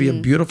woman just to be a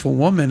beautiful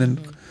woman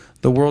and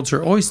the world's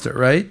her oyster,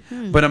 right?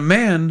 But a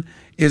man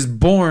is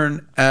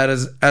born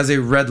as a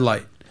red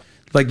light.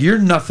 Like you're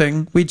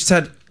nothing. We just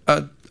had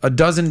a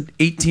dozen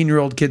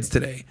 18-year-old kids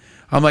today.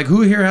 I'm like,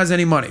 who here has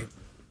any money?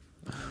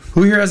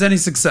 Who here has any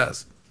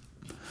success?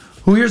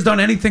 Who here's done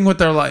anything with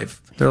their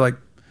life? They're like,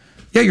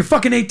 yeah, you're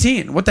fucking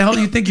 18. What the hell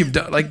do you think you've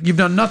done? Like you've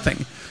done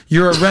nothing.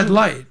 You're a red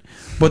light.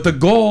 But the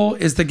goal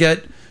is to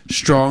get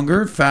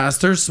stronger,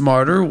 faster,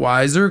 smarter,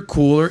 wiser,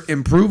 cooler,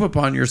 improve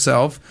upon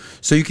yourself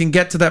so you can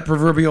get to that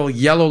proverbial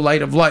yellow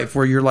light of life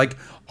where you're like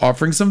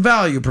offering some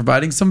value,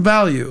 providing some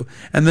value,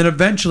 and then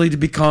eventually to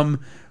become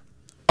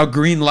a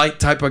green light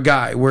type of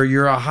guy where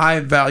you're a high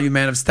value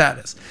man of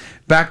status.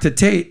 Back to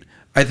Tate,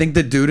 I think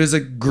the dude is a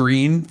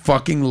green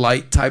fucking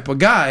light type of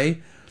guy.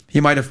 He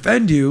might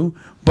offend you,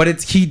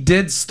 but he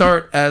did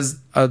start as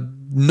a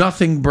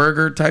nothing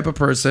burger type of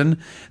person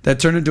that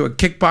turned into a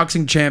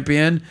kickboxing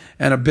champion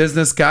and a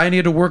business guy, and he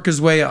had to work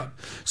his way up.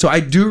 So I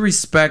do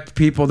respect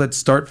people that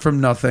start from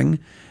nothing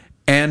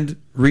and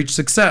reach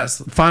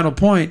success. Final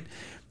point,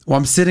 well,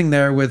 I'm sitting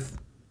there with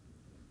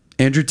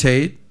Andrew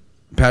Tate,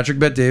 Patrick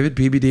Bet-David,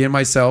 PBD, and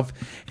myself,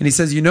 and he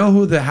says, you know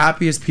who the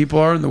happiest people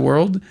are in the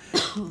world?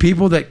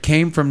 People that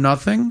came from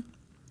nothing,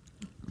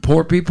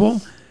 poor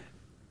people,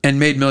 and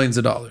made millions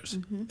of dollars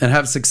and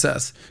have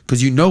success,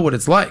 because you know what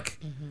it's like.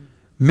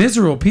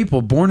 Miserable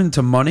people born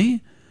into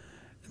money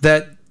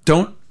that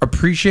don't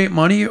appreciate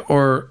money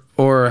or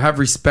have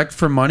respect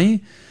for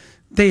money,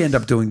 they end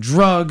up doing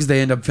drugs.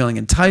 They end up feeling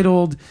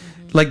entitled.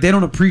 Like they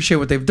don't appreciate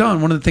what they've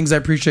done. One of the things I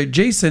appreciate,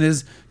 Jason,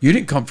 is you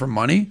didn't come from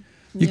money.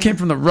 You came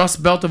from the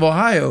Rust Belt of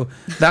Ohio.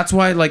 That's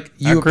why, like,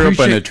 you I grew up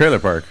in a trailer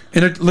park.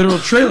 In a literal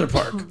trailer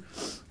park,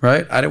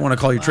 right? I didn't want to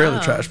call you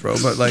trailer trash, bro,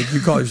 but like you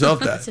call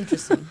yourself that. That's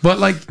interesting. But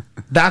like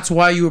that's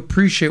why you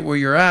appreciate where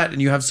you're at,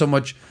 and you have so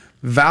much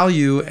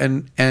value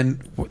and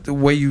the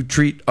way you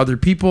treat other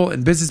people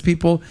and business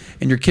people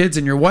and your kids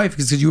and your wife,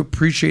 because you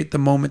appreciate the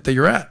moment that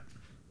you're at.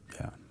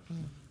 Yeah.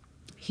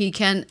 He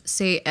can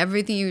say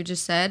everything you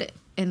just said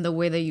in the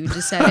way that you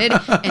just said it,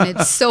 and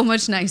it's so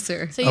much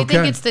nicer. So you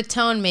think it's the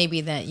tone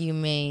maybe that you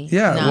may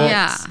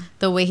not,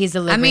 the way he's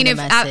delivering I mean, the if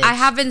message. I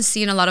haven't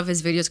seen a lot of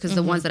his videos because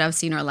the ones that I've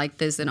seen are like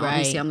this, and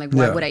obviously I'm like,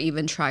 why would I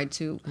even try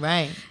to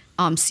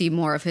see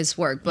more of his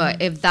work?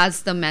 But if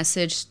that's the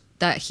message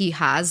that he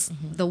has,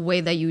 the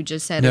way that you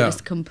just said it is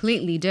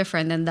completely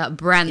different than that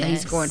brand that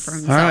he's going for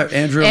himself. All right,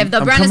 Andrew, if the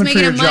I'm brand is coming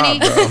making for your money,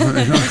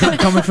 job, bro. I'm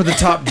coming for the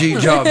top G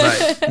job,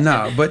 right?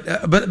 No, but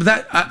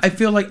that I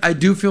feel like I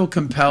do feel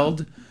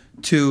compelled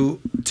to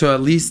at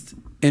least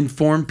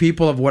inform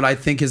people of what I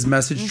think his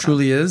message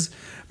truly is,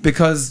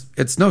 because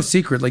it's no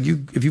secret. Like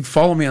if you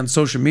follow me on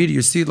social media,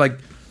 you see like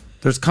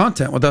there's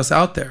content with us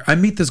out there. I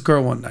meet this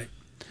girl one night.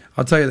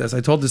 I'll tell you this.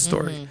 I told this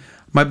story.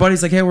 My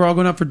buddy's like, hey, we're all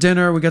going out for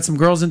dinner. We got some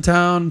girls in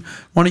town.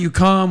 Why don't you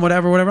come?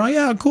 Whatever. I'm like,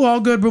 yeah, cool, all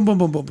good. Boom, boom,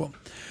 boom, boom, boom.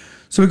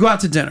 So we go out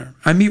to dinner.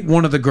 I meet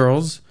one of the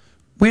girls.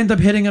 We end up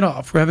hitting it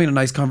off. We're having a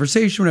nice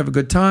conversation. We have a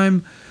good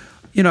time.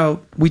 You know,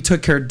 we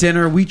took care of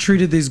dinner. We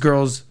treated these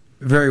girls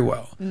very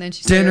well. And then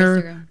she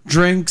dinner,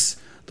 drinks.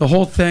 the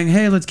whole thing,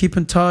 hey, let's keep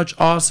in touch.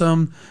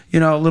 Awesome.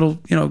 You know, a little,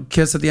 you know,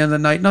 kiss at the end of the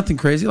night. Nothing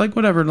crazy. Like,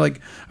 whatever. Like,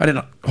 I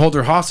didn't hold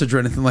her hostage or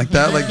anything like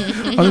that. Like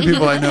other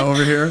people I know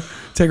over here,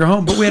 take her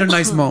home. But we had a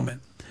nice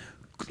moment.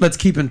 Let's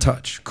keep in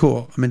touch.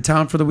 Cool. I'm in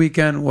town for the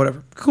weekend,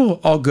 whatever. Cool.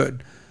 All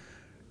good.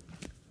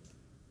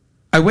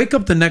 I wake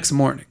up the next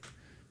morning.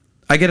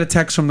 I get a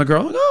text from the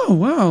girl. Like, oh,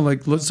 wow.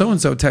 Like,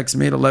 so-and-so texted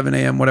me at 11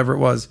 a.m., whatever it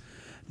was.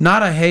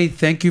 Not a, hey,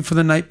 thank you for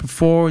the night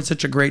before. It's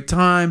such a great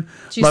time.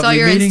 She saw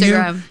your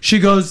Instagram. You. She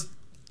goes,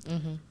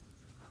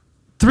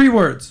 3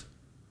 words.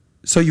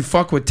 So you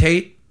fuck with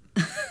Tate?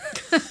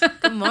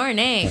 Good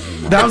morning.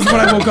 That was what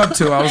I woke up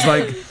to. I was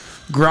like,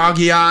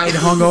 groggy-eyed,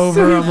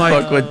 hungover. I'm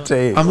like, fuck with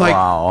Tate. I'm like,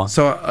 wow.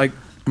 So like,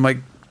 I'm like,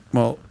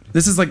 well,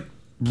 this is like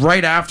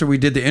right after we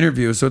did the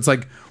interview. So it's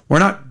like, we're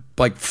not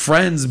like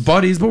friends,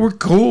 buddies, but we're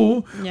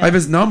cool. Yeah. I have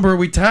his number.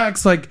 We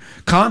text, like,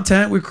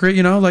 content. We create,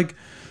 you know, like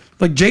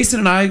Jason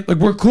and I, like,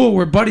 we're cool.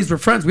 We're buddies. We're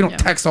friends. We don't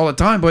text all the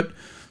time, but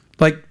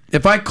like,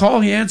 if I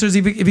call, he answers.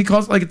 If he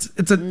calls, like,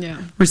 it's a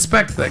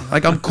respect thing.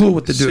 Like, I'm cool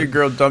with the dude. Your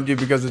girl dumped you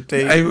because of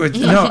Tate.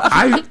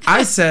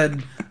 I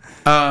said,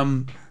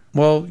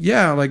 well,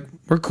 yeah, like,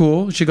 we're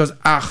cool. She goes,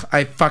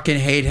 I fucking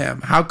hate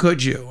him. How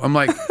could you? I'm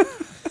like,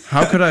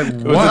 how could I?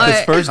 What? Was it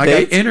this first like,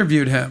 date? I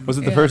interviewed him. Was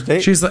it the first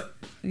date? She's like,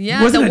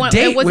 Yeah, it wasn't a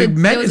date. We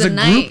met as a group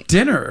night.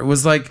 dinner. It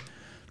was like,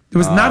 it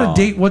was not a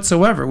date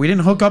whatsoever. We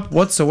didn't hook up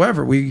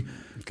whatsoever. We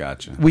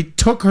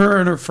took her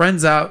and her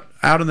friends out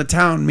in the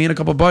town, me and a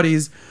couple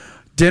buddies,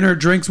 dinner,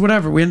 drinks,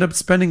 whatever. We ended up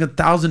spending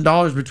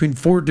 $1,000 between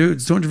 4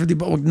 dudes,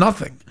 $250,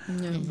 nothing,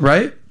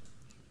 right?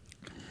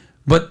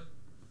 But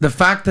the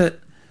fact that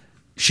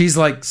she's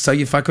like, so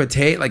you fuck with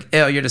Tate? Like,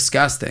 ew, you're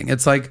disgusting.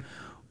 It's like,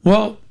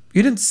 well,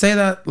 you didn't say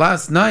that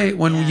last night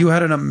when you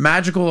had a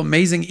magical,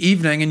 amazing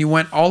evening and you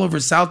went all over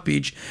South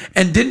Beach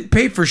and didn't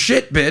pay for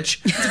shit,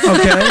 bitch.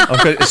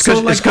 Okay? It's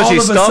because she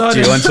stalked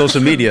you on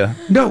social media.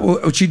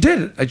 No, she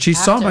did. She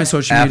saw my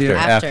social media.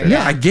 After.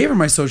 Yeah, I gave her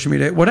my social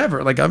media.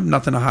 Whatever. Like, I have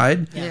nothing to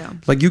hide. Yeah.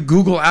 Like, you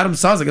Google Adam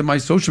Sazak in my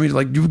social media.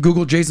 Like, you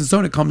Google Jason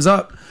Stone, it comes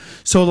up.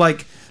 So,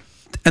 like,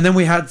 and then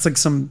we had, like,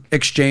 some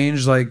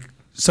exchange. Like,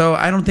 so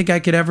I don't think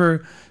I could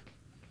ever,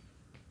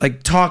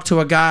 like, talk to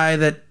a guy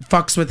that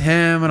fucks with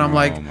him. And I'm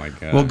like, my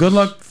gosh. well, good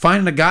luck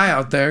finding a guy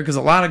out there, because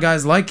a lot of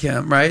guys like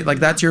him, right? Like,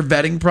 that's your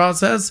vetting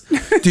process.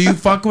 Do you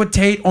fuck with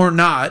Tate or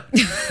not?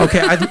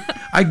 Okay,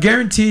 I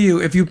guarantee you,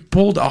 if you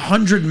pulled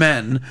 100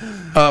 men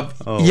of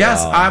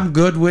yes, I'm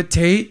good with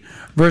Tate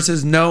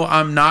versus no,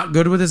 I'm not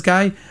good with this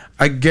guy,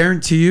 I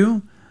guarantee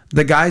you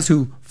the guys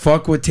who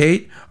fuck with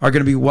Tate are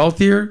going to be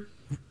wealthier,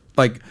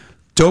 like,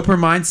 doper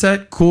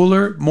mindset,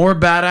 cooler, more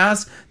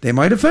badass. They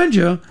might offend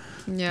you.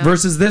 Yeah.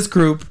 Versus this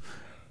group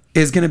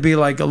is going to be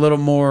like a little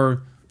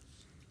more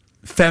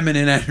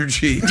feminine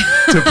energy.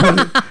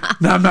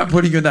 No, I'm not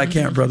putting you in that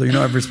camp, brother. You know,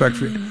 I have respect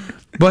for you.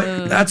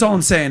 But that's all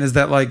I'm saying is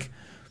that, like,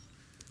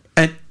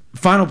 and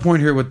final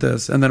point here with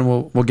this, and then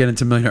we'll get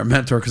into Millionaire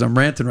Mentor because I'm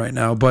ranting right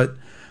now. But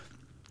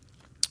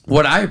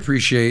what I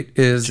appreciate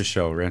is... It's your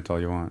show. Rant all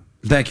you want.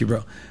 Thank you,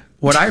 bro.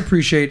 What I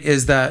appreciate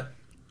is that,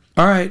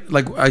 all right,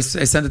 like, I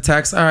sent a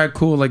text, all right,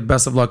 cool, like,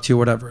 best of luck to you,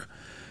 whatever.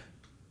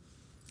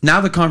 Now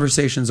the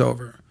conversation's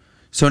over.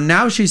 So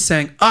now she's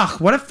saying,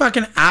 ugh, what a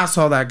fucking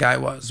asshole that guy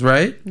was,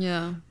 right?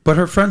 Yeah. But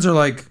her friends are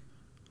like,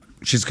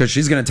 because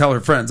she's going to tell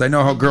her friends. I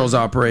know how girls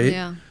operate.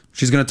 Yeah.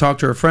 She's going to talk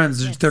to her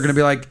friends. Yes. They're going to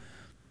be like,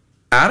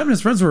 Adam and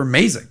his friends were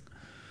amazing.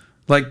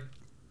 Like,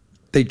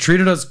 they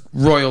treated us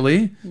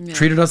royally,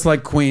 treated us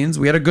like queens.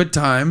 We had a good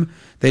time.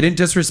 They didn't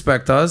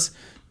disrespect us.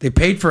 They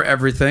paid for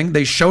everything.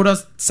 They showed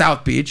us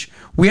South Beach.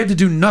 We had to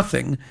do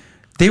nothing.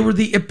 They were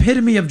the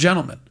epitome of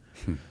gentlemen.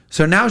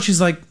 So now she's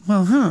like,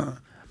 well,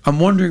 I'm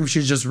wondering if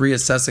she's just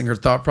reassessing her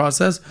thought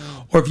process,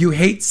 or if you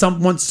hate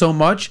someone so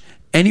much,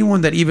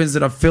 anyone that even is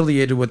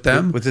affiliated with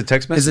them, with the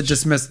text message, is it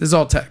dismissed? It's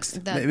all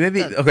text.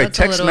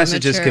 Text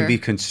messages can be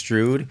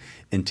construed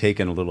and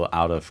taken a little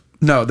out of.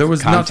 No, there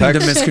was context. nothing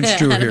to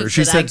misconstrue here.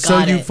 She said, "So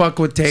you fuck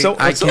with Tate?"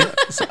 I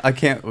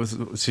can't.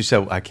 She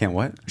said, "I can't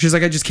what?" She's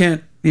like, "I just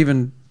can't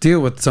even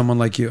deal with someone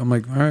like you." I'm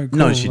like, "All right, cool."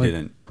 No, she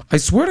didn't. I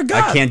swear to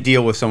God, I can't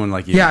deal with someone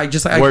like you. Yeah, I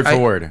just word for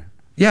word.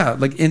 Yeah,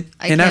 like in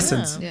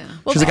essence. Yeah.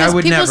 Well, she's like, I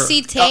would people never.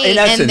 see Tate in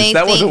essence, and they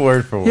that think, was a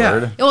word for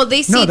word. Well,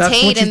 they see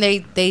Tate and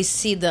they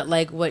see that,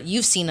 like, what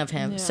you've seen of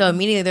him. Yeah. So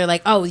immediately they're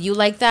like, oh, you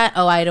like that?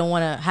 Oh, I don't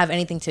want to have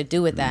anything to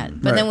do with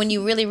that. But then when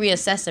you really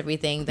reassess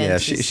everything, then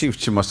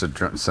she must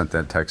have sent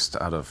that text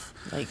out of.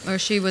 Like, or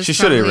she was. She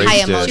should have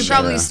erased it. She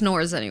probably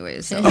snores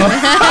anyways. So. Someone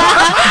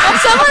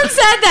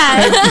said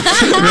that.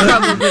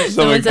 Probably.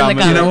 Someone said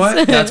the You know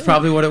what? That's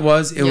probably what it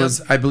was. It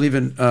was. I believe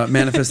in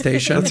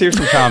manifestation. Let's hear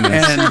some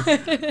comments.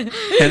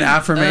 And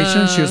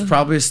affirmation. She was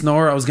probably a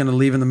snorer. I was going to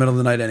leave in the middle of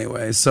the night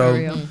anyway. So,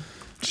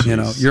 you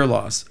know, your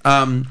loss.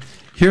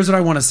 Here's what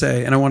I want to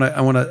say, and I want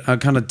to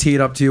kind of tee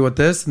it up to you with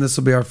this, and this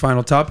will be our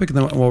final topic, and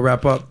then we'll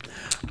wrap up.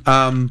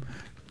 You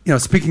know,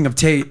 speaking of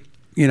Tate,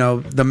 you know,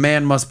 the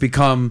man must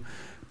become.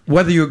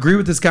 Whether you agree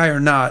with this guy or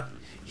not,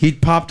 he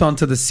popped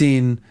onto the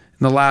scene in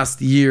the last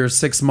year,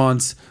 6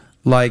 months,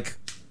 like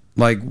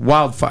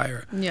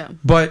wildfire. Yeah.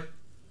 But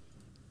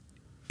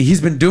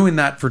he's been doing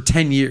that for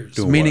 10 years.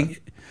 Doing meaning what?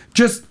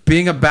 just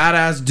being a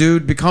badass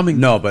dude, becoming...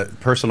 No, but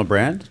personal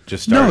brand?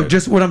 Just started. No,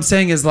 just what I'm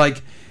saying is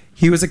like,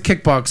 he was a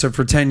kickboxer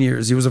for 10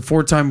 years. He was a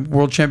 4-time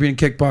world champion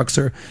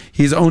kickboxer.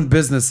 He's owned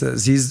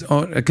businesses. He's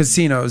owned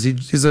casinos.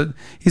 He's a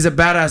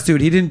badass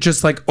dude. He didn't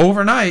just like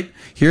overnight,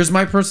 here's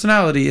my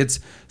personality. It's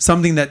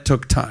something that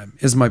took time,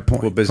 is my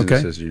point. What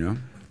businesses do you know?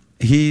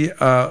 He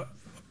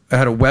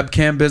had a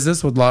webcam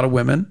business with a lot of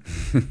women,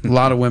 a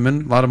lot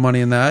of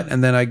money in that.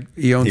 And then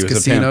he owns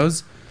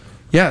casinos.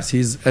 Yes,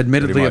 he's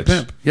admittedly a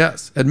pimp.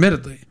 Yes,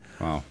 admittedly.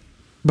 Wow.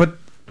 But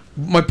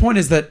my point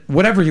is that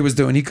whatever he was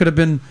doing, he could have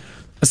been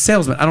a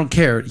salesman. I don't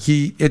care.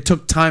 It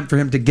took time for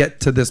him to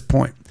get to this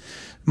point.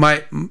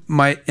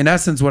 In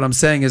essence, what I'm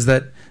saying is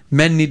that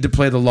men need to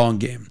play the long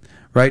game,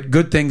 right?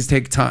 Good things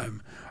take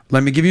time.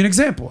 Let me give you an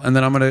example, and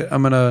then I'm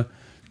gonna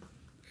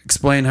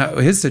explain how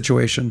his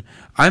situation.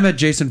 I met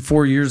Jason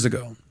 4 years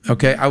ago.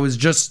 Okay, I was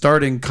just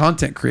starting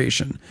content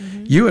creation.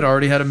 Mm-hmm. You had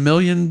already had 1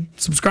 million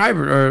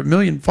subscribers or 1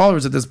 million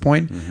followers at this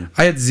point. Mm-hmm.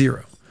 I had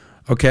 0.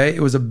 Okay, it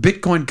was a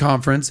Bitcoin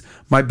conference.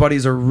 My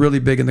buddies are really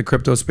big in the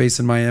crypto space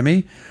in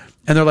Miami.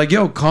 And they're like,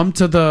 yo, come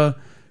to the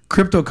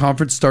crypto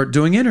conference, start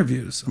doing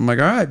interviews. I'm like,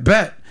 all right,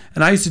 bet.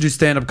 And I used to do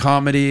stand-up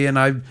comedy, and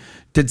I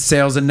did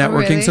sales and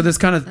networking. Really? So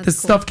this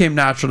stuff came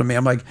natural to me.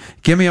 I'm like,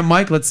 give me a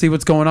mic. Let's see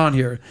what's going on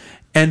here.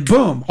 And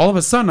boom, all of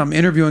a sudden, I'm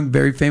interviewing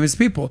very famous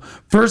people.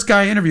 First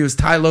guy I interview is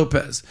Ty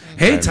Lopez.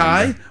 Hey,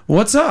 Ty,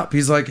 what's up?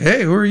 He's like,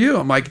 hey, who are you?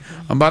 I'm like,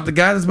 I'm about the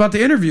guy that's about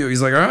to interview.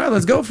 He's like, all right,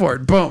 let's go for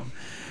it. Boom.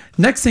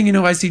 Next thing you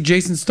know, I see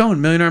Jason Stone,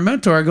 Millionaire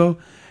Mentor. I go,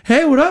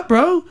 hey, what up,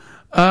 bro?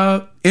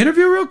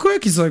 Interview real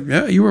quick. He's like,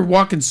 yeah, you were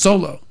walking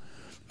solo.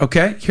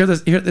 Okay,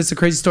 this is a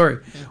crazy story.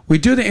 We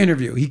do the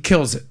interview. He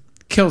kills it.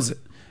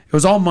 It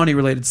was all money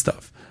related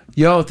stuff.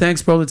 Yo,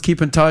 thanks, bro. Let's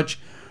keep in touch.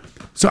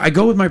 So I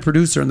go with my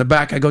producer in the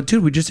back. I go,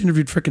 dude, we just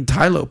interviewed freaking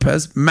Ty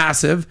Lopez,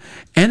 massive,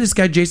 and this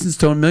guy Jason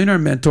Stone, Millionaire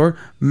Mentor,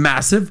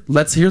 massive.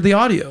 Let's hear the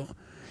audio.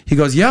 He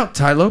goes, yeah,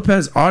 Ty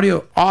Lopez,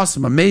 audio,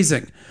 awesome,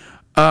 amazing.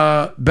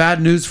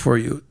 Bad news for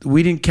you.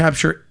 We didn't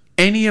capture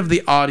any of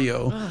the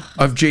audio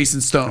of Jason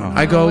Stone.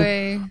 I go,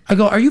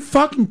 are you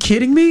fucking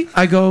kidding me?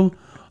 I go,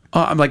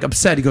 I'm like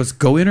upset. He goes,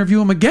 go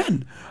interview him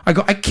again. I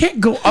go, I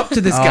can't go up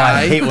to this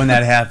guy. I hate when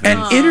that happens.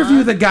 And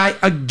interview the guy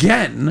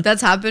again.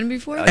 That's happened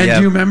before? And do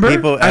you remember?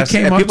 People ask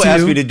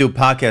me to do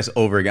podcasts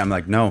over again. I'm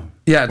like, no.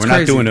 Yeah, we're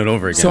not doing it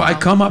over again. So I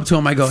come up to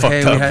him. I go,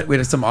 hey, we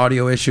had some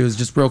audio issues.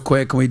 Just real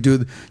quick. Can we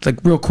do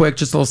real quick,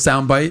 just a little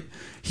sound bite?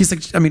 He's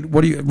like, I mean,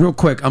 what do you, real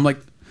quick? I'm like,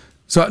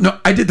 so no,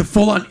 I did the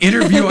full-on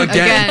interview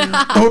again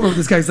over with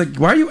this guy. He's like,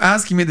 why are you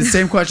asking me the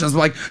same questions? I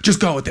was like, just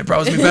go with it,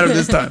 bro. It's gonna be better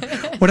this time.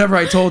 Whatever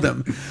I told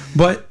him.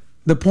 But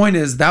the point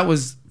is, that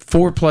was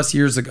 4+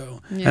 years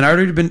ago. Yeah.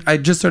 And I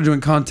just started doing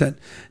content.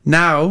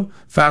 Now,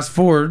 fast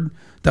forward,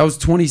 that was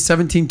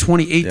 2017,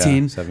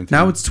 2018. Yeah,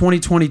 now it's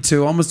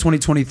 2022, almost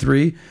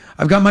 2023.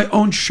 I've got my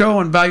own show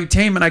on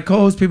Valuetainment. I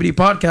co-host PBD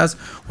Podcast.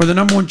 We're the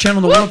 #1 channel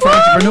in the world for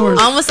entrepreneurs.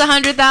 Almost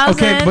 100,000.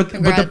 Okay, but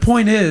the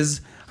point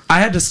is, I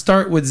had to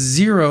start with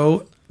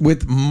 0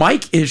 with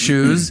mic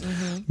issues,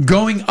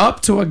 going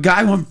up to a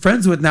guy who I'm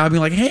friends with now, being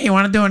like, hey, you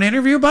want to do an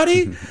interview,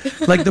 buddy?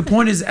 Like, the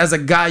point is, as a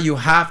guy, you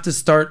have to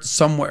start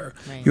somewhere.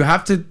 Right. You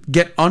have to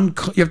get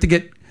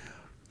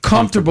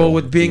comfortable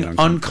with being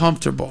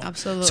uncomfortable.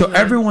 Absolutely. So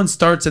everyone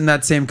starts in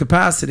that same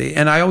capacity.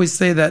 And I always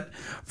say that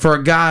for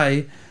a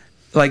guy,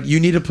 like, you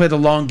need to play the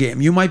long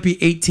game. You might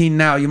be 18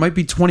 now. You might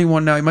be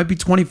 21 now. You might be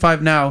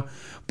 25 now.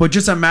 But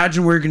just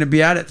imagine where you're going to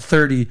be at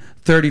 30,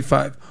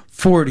 35,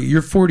 40.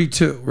 You're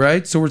 42,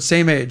 right? So we're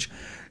same age.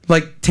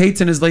 Like,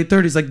 Tate's in his late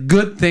 30s. Like,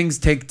 good things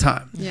take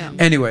time. Yeah.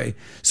 Anyway,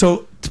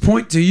 so the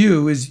point to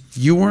you is,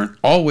 you weren't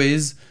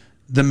always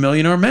the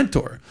millionaire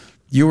mentor.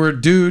 You were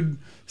a dude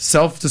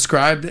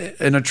self-described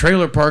in a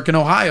trailer park in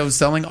Ohio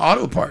selling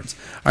auto parts.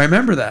 I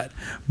remember that.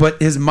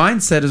 But his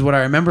mindset is what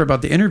I remember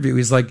about the interview.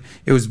 He's like,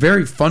 it was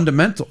very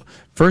fundamental.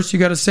 First, you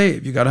got to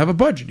save. You got to have a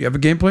budget. You have a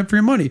game plan for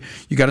your money.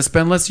 You got to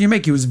spend less than you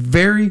make. He was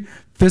very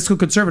fiscal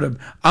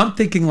conservative. I'm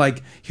thinking,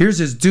 like, here's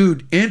this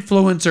dude,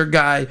 influencer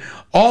guy,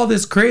 all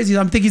this crazy.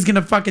 I'm thinking he's going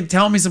to fucking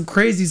tell me some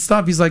crazy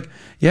stuff. He's like,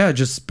 yeah,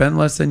 just spend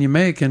less than you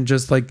make and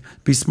just, like,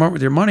 be smart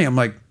with your money. I'm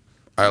like,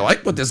 I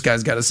like what this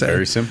guy's got to say.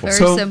 Very simple.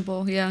 Very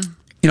simple, yeah.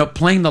 You know,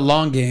 playing the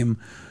long game,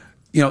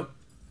 you know,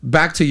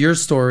 back to your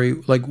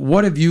story, like,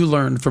 what have you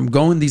learned from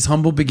going these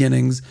humble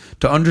beginnings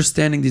to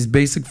understanding these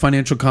basic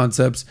financial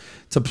concepts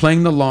to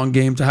playing the long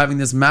game to having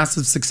this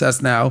massive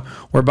success now?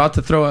 We're about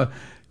to throw a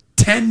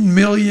 10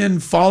 million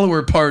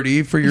follower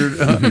party for your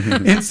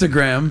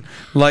Instagram.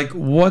 Like,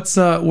 what's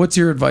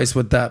your advice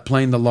with that,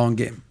 playing the long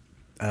game?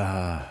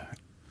 Right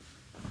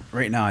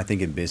now, I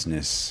think in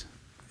business,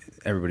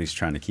 everybody's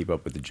trying to keep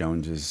up with the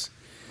Joneses.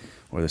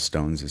 Or the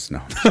Stoneses, no.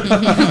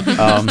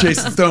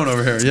 Jason Stone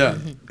over here, yeah.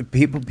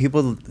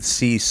 People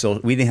see,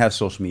 we didn't have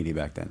social media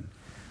back then.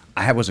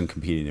 I wasn't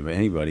competing with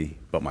anybody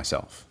but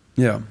myself.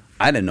 Yeah.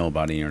 I didn't know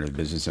about any other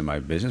business in my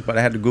business, but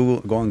I had to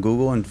go on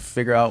Google and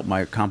figure out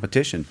my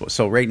competition.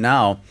 So right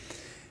now,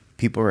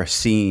 people are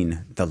seeing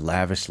the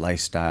lavish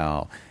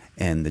lifestyle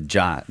and the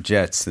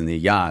jets and the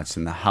yachts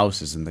and the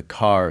houses and the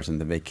cars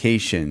and the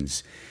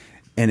vacations.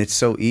 And it's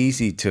so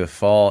easy to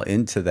fall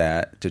into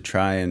that, to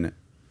try and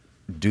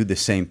do the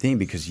same thing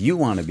because you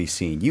want to be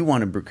seen. You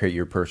want to create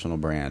your personal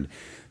brand.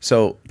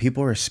 So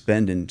people are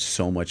spending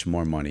so much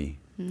more money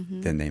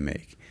than they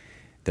make.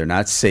 They're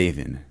not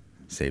saving.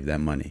 Save that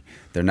money.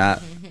 They're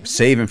not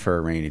saving for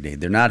a rainy day.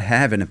 They're not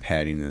having a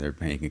padding in their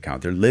bank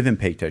account. They're living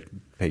paycheck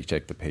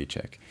to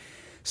paycheck.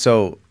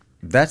 So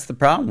that's the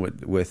problem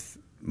with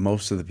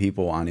most of the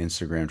people on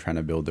Instagram trying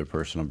to build their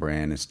personal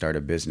brand and start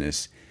a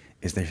business,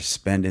 is they're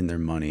spending their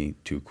money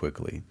too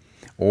quickly.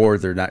 Or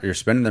they're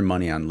spending their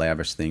money on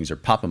lavish things or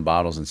popping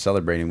bottles and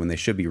celebrating when they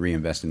should be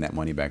reinvesting that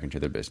money back into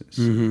their business.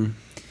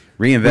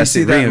 We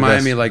see that in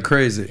Miami like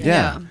crazy.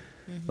 Yeah.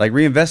 Like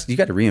reinvest, you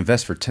got to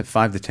reinvest for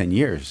 5 to 10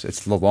 years.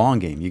 It's the long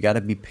game. You got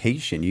to be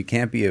patient. You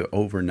can't be an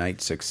overnight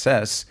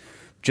success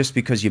just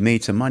because you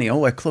made some money.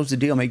 Oh, I closed the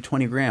deal, make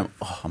 20 grand.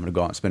 Oh, I'm going to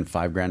go out and spend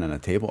 $5,000 on a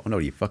table. Oh, no,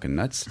 are you fucking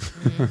nuts?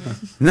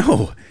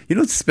 No, you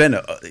don't spend,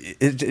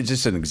 it's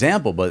just an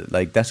example, but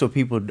like that's what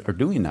people are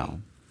doing now.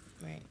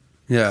 Right.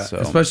 Yeah, so.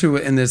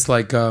 Especially in this,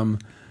 like,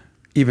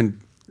 even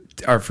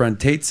our friend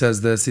Tate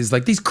says this. He's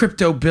like, these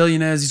crypto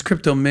billionaires, these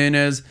crypto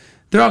millionaires,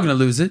 they're all going to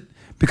lose it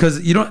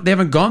because they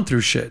haven't gone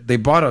through shit. They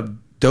bought a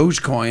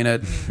Dogecoin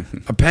at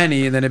a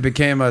penny and then it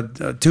became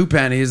a 2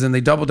 pennies and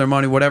they doubled their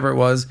money, whatever it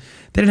was.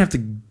 They didn't have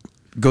to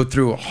go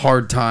through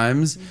hard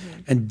times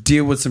and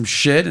deal with some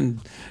shit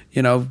and,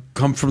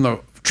 come from the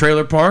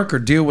trailer park or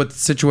deal with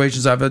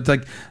situations I've had.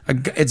 Like,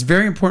 it's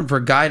very important for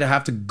a guy to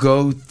have to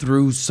go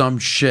through some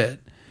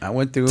shit. I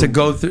went through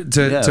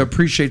to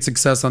appreciate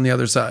success on the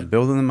other side.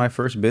 Building my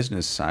first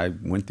business, I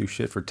went through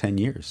shit for 10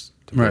 years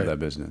to build that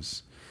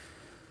business.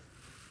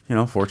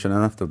 Fortunate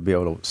enough to be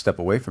able to step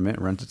away from it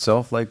and rent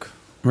itself like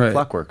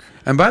clockwork.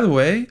 And by the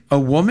way, a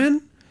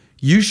woman,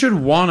 you should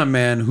want a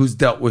man who's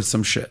dealt with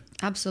some shit.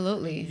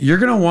 Absolutely. You're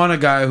going to want a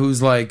guy who's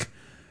like,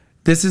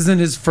 this isn't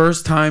his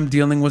first time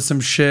dealing with some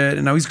shit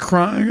and now he's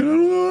crying.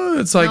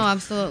 It's like, no,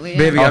 absolutely.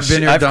 Baby, I've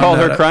been here, I've done called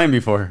that. her crying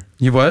before.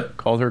 You what?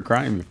 Called her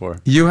crying before.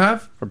 You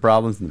have? For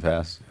problems in the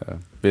past.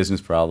 Business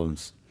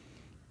problems.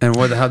 And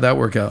how'd that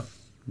work out?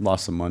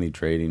 Lost some money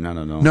trading. I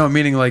don't know. No,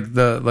 meaning like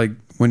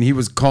when he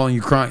was calling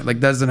you crying, like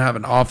that doesn't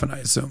happen often, I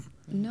assume.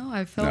 No,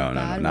 I felt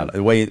bad. No,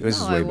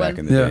 this is way back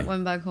in the day.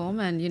 Went back home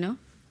and,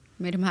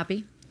 made him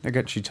happy.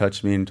 She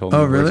touched me and told me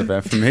words of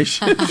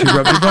affirmation. She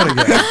rubbed your butt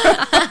again.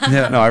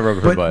 Yeah. No, I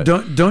rubbed her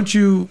butt. Don't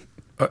you,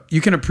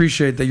 you can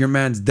appreciate that your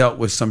man's dealt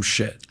with some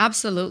shit.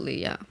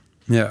 Absolutely, yeah.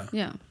 Yeah.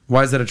 Yeah.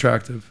 Why is that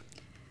attractive?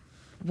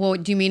 Well,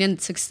 do you mean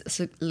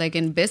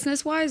in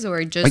business wise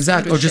or just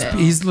exactly? Or just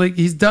he's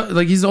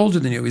older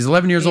than you. He's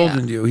 11 years older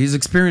than you. He's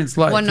experienced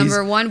life. Well,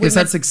 number one, he's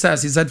had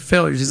success. He's had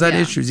failures. He's had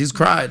issues. He's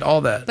cried.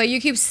 All that. But you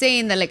keep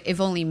saying that like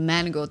if only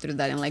men go through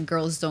that and like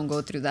girls don't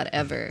go through that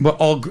ever. But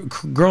all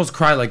girls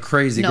cry like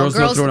crazy. No, girls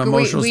go through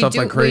emotional stuff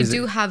like crazy.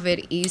 We do have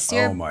it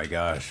easier. Oh my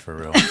gosh, for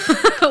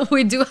real.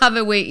 We do have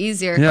it way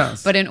easier.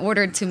 Yes. But in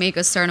order to make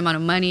a certain amount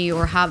of money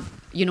or have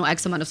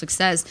X amount of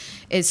success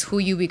is who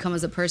you become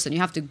as a person. You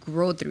have to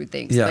grow through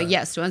things. Yeah. But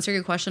yes, to answer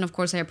your question, of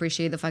course, I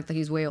appreciate the fact that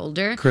he's way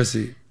older.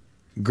 Chrissy,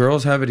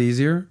 girls have it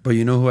easier, but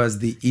you know who has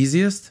the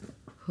easiest?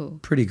 Who?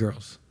 Pretty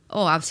girls.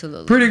 Oh,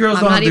 absolutely. Pretty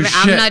girls don't do shit.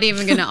 I'm not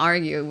even going to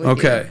argue with you.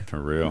 Okay.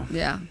 For real.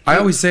 Yeah. I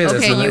always say this.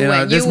 Okay, you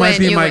win. This might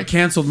be my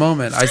canceled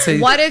moment. I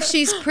say, what if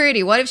she's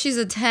pretty? What if she's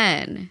a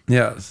 10?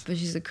 Yes. But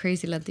she's a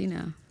crazy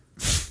Latina.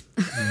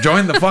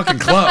 Join the fucking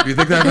club. You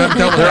think that I've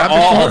dealt with They're that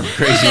all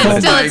before? crazy. Oh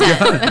my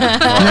god!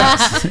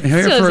 Yes.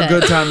 Here Still for a sad.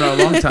 good time, not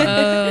a long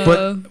time.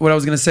 But what I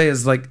was gonna say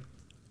is like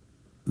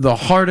the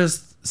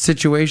hardest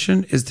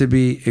situation is to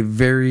be a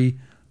very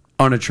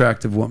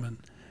unattractive woman,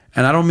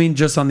 and I don't mean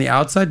just on the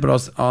outside, but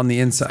also on the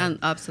inside.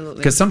 Absolutely.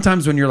 Because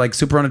sometimes when you're like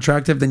super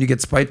unattractive, then you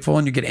get spiteful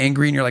and you get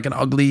angry and you're like an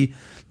ugly,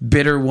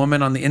 bitter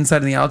woman on the inside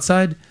and the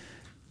outside.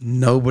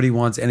 Nobody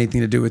wants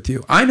anything to do with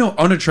you. I know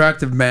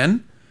unattractive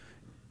men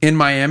in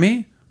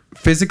Miami.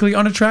 Physically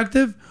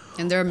unattractive,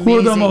 and they're who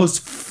are the amazing.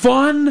 most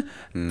fun,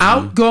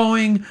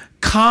 outgoing,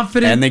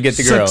 confident, And they get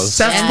the girls.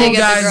 successful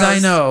guys I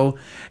know.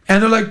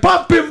 And they're like,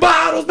 popping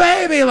bottles,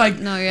 baby. Like,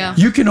 No, yeah.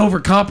 you can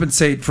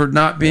overcompensate for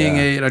not being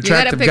an You gotta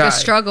attractive pick guy. a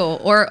struggle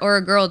or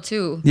a girl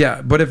too.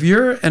 Yeah, but if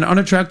you're an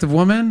unattractive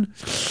woman,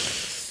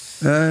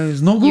 it's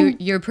no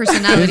good. Your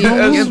personality,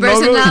 No, your no,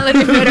 personality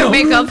no. better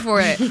make up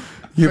for it.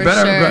 You for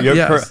better, sure.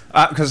 yes.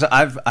 Because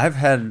I've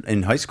had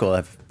in high school,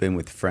 I've been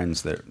with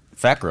friends that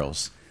fat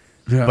girls.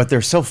 Yeah. But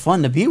they're so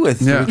fun to be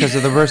with Yeah. because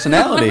of the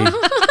personality.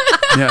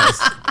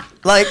 Yes.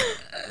 like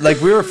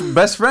we were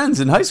best friends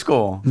in high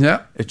school.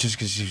 Yeah. It's just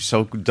because she's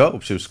so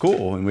dope. She was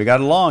cool, and we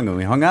got along, and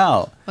we hung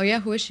out. Oh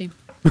yeah, who is she?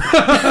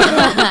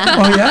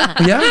 Oh, yeah?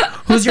 Yeah?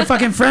 Who's your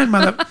fucking friend,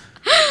 mother?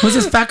 Who's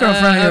this fat girl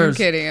friend of yours?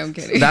 I'm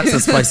kidding. That's the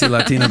spicy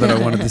Latina that I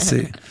wanted to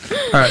see.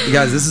 All right, you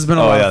guys, this has been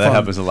a lot of fun. That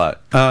happens a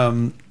lot.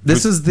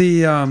 This is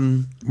the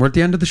we're at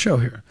the end of the show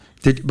here.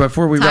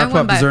 Before we Time wrap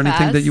went up, is by there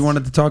anything that fast. you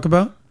wanted to talk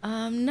about?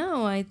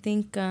 No, I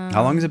think.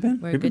 How long has it been?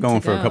 We're We've been good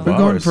going to for a go. couple We're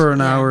going hours. for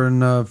an hour and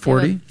We have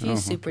 40. a few Oh,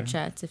 super okay.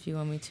 chats if you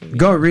want me to read.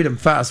 Go read them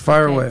fast.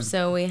 Fire Okay, away.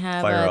 so we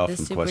have Fire off this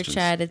some super questions.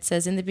 chat. It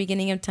says, in the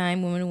beginning of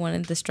time, women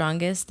wanted the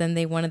strongest, then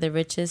they wanted the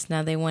richest,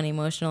 now they want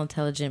emotional,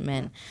 intelligent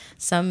men.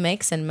 Some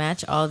mix and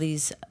match all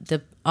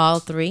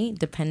three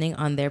depending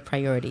on their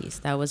priorities.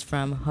 That was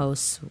from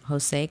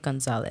Jose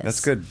Gonzalez.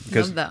 That's good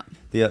because Love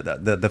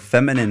that. the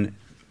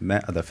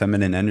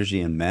feminine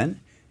energy in men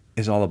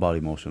is all about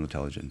emotional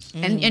intelligence.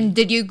 And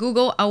did you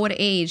Google at what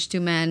age do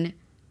men?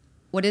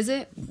 What is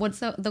it? What's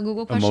the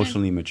Google question?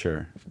 Emotionally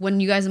mature. When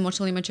you guys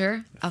emotionally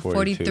mature? At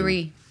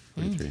 43.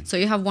 43. So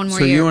you have one more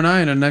So year. you and I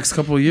in the next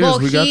couple of years, well,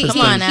 we got this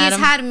Come on, thing. he's Adam.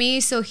 had me,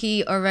 so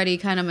he already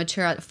kind of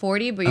mature at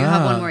 40, but you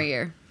have one more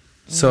year.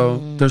 So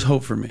there's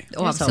hope for me.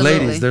 Oh, There's hope. absolutely.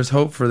 Ladies, there's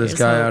hope for this There's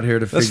guy hope. out here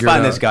to Let's figure it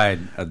find out. this guy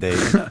a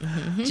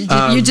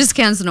date. You just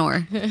can't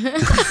snore.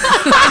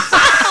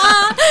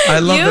 I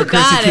love You that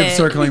Chrissy got keeps it.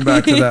 circling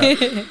back to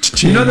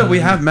that. You know that we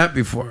have met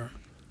before.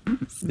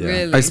 Yeah.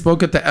 Really? I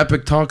spoke at the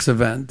Epic Talks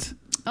event.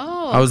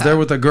 Oh, I was okay. there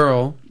with a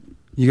girl.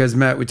 You guys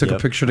met. We took a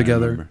Yep, picture I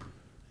together. remember.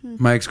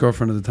 My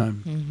ex-girlfriend at the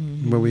time,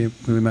 where we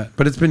met.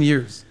 But it's been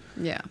years.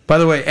 Yeah. By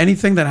the way,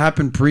 anything that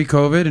happened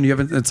pre-COVID and you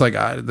haven't, it's like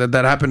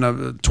that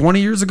happened 20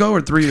 years ago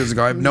or 3 years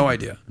ago. I have no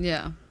idea.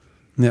 Yeah.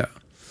 Yeah.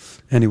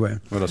 Anyway,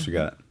 What else we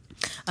got?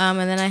 And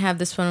then I have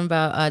this one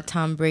about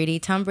Tom Brady.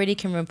 Tom Brady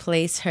can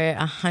replace her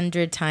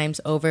 100 times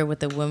over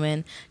with a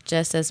woman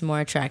just as more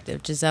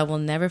attractive. Giselle will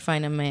never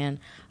find a man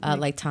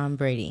like Tom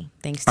Brady,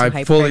 thanks to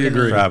I fully hypergamy.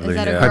 agree. Probably. Is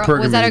that a Yeah. girl?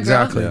 Was that a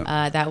girl? Exactly.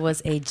 That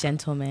was a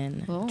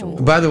gentleman. Oh.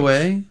 By the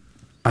way,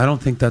 I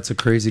don't think that's a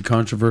crazy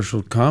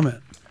controversial comment.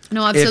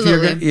 No, If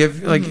absolutely.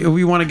 if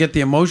we want to get the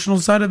emotional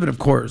side of it, of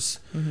course.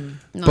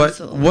 No, But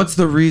absolutely. what's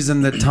the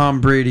reason that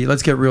Tom Brady?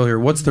 Let's get real here.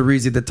 What's the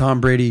reason that Tom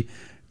Brady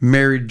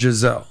married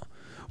Giselle?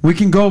 We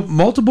can go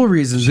multiple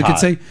reasons. We could Hot.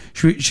 say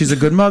she's a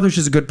good mother.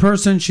 She's a good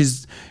person.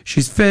 She's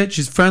fit.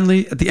 She's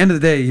friendly. At the end of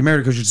the day, you married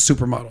her because she's a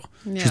supermodel.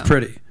 She's Yeah.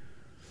 pretty.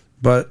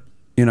 But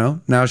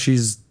now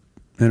she's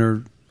in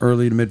her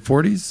early to mid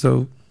 40s.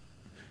 So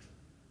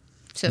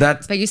So,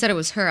 that- but you said it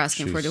was her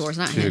asking for a divorce,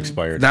 not She's him.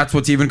 expired. that's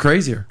what's even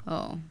crazier.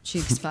 Oh, she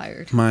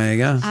expired. My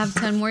God. I have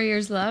 10 more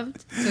years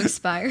left to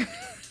expire.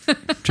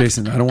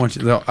 Jason, I don't want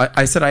you.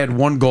 I said I had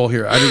one goal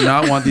here. I do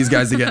not want these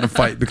guys to get in a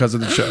fight because of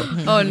the show.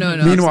 Oh, no.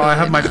 Meanwhile, I absolutely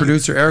have my not.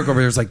 producer Eric over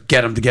here. Who's like,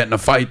 get him to get in a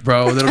fight,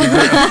 bro. That'll be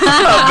great. Not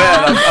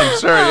bad. I'm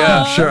sure.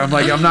 Yeah. I'm sure. I'm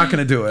like, I'm not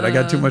going to do it. I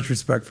got too much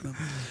respect for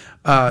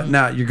them.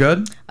 Nat, you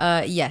good?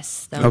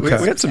 Yes. That Okay.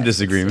 We had some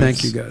disagreements.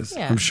 Thank you, guys.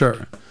 Yeah. I'm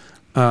sure.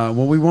 Well,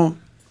 we won't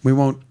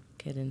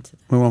Get into that.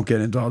 we won't get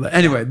into all that.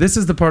 Anyway, this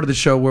is the part of the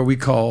show where we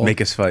call.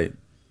 Make us fight.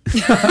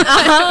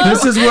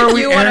 This is where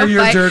we You wanna air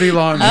your fight? dirty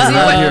laundry See,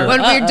 right here.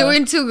 when we're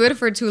doing too good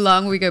for too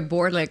long, we get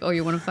bored. Like, oh,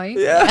 you want to fight?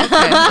 Yeah.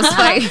 Okay, let's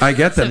fight. I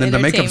get that. Some Then the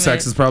makeup entertainment.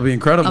 sex is probably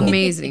incredible.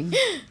 Amazing.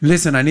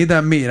 Listen, I need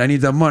that meat. I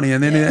need that money.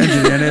 And then the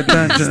energy. And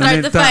attention.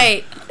 Start the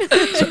fight.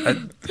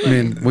 I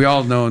mean, we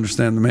all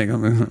understand the makeup.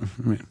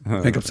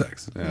 Makeup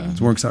sex.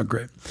 It works out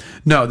great.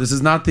 No, this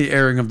is not the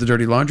airing of the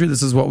dirty laundry.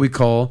 This is what we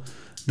call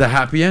the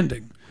happy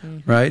ending,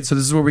 right? So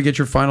this is where we get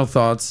your final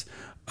thoughts.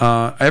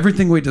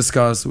 Everything we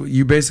discuss,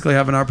 you basically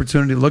have an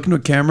opportunity to look into a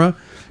camera.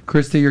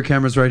 Christy, your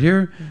camera's right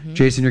here.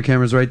 Jason, your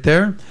camera's right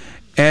there.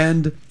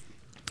 And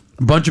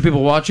a bunch of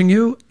people watching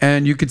you,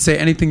 and you could say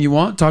anything you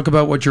want. Talk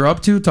about what you're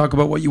up to. Talk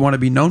about what you want to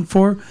be known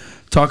for.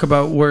 Talk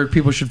about where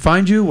people should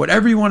find you.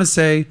 Whatever you want to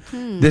say,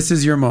 this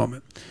is your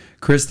moment.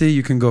 Christy,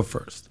 you can go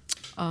first.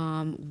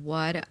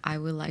 What I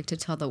would like to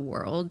tell the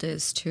world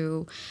is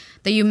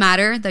that you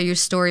matter, that your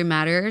story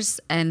matters,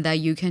 and that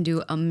you can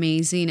do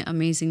amazing,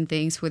 amazing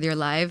things with your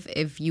life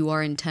if you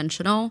are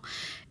intentional.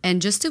 And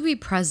just to be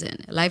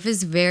present. Life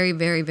is very,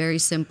 very, very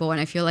simple.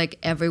 And I feel like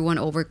everyone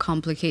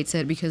overcomplicates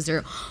it because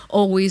they're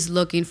always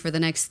looking for the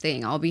next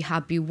thing. I'll be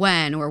happy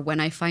when, or when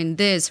I find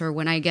this, or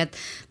when I get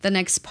the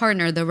next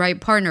partner, the right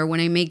partner,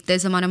 when I make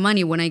this amount of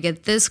money, when I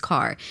get this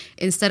car,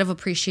 instead of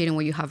appreciating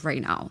what you have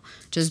right now.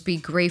 Just be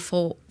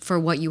grateful for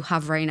what you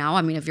have right now.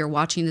 I mean, if you're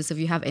watching this, if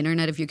you have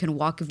internet, if you can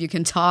walk, if you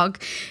can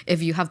talk,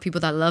 if you have people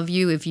that love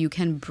you, if you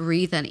can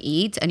breathe and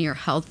eat and you're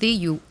healthy,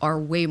 you are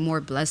way more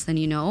blessed than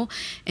you know.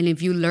 And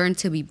if you learn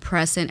to be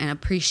present and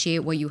appreciate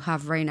what you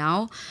have right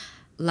now,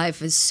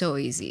 life is so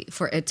easy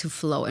for it to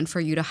flow and for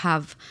you to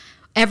have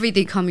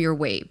everything come your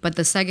way. But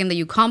the second that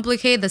you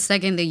complicate, the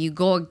second that you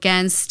go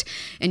against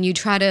and you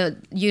try to,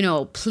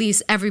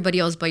 please everybody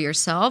else but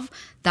yourself,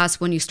 that's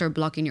when you start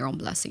blocking your own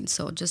blessings.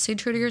 So just stay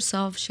true to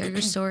yourself, share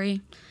your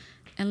story,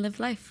 and live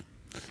life.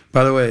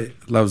 By the way,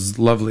 that was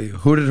lovely.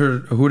 Who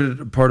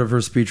did part of her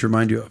speech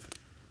remind you of?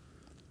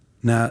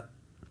 Nat.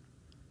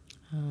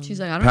 She's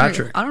like, I don't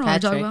Patrick. know. I don't know what you're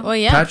talking Patrick. about. Well,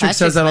 yeah. Patrick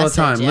says that all the Patrick's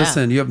time. message, yeah.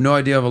 Listen, you have no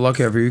idea how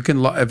lucky ever.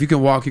 If you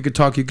can walk, you could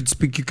talk, you could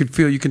speak, you could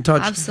feel, you can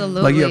touch.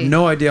 Absolutely. Like you have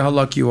no idea how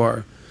lucky you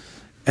are.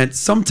 And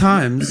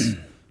sometimes,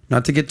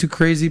 not to get too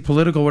crazy,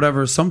 political,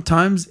 whatever,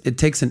 sometimes it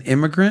takes an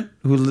immigrant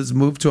who has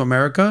moved to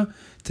America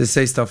to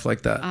say stuff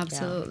like that.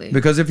 Absolutely.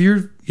 Because if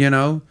you're,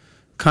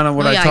 kind of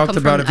what Oh, I yeah, I talked come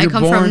about, from- if you're I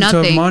come from born to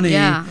nothing. money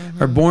Yeah.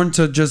 or born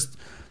to just,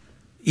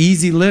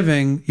 easy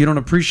living you don't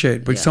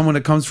appreciate. But someone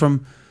that comes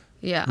from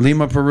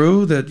Lima,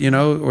 Peru, that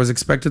was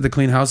expected to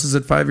clean houses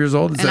at 5 years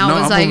old, and said,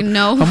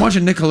 I'm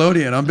watching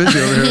Nickelodeon. I'm busy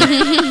over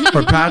here.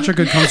 Or Patrick,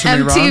 who comes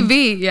from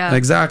MTV, Iran.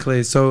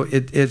 Exactly. So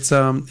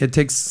it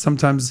takes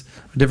sometimes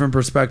a different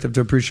perspective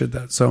to appreciate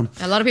that. So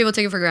a lot of people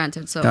take it for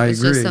granted. So I it's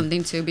agree. just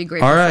something to be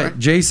grateful for. All right, for.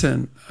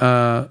 Jason.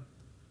 I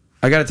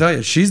got to tell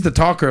you, she's the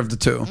talker of the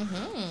two.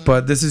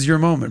 But this is your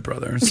moment,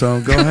 brother. So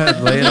go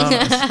ahead, lay it on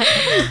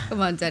us. Come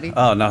on, Daddy.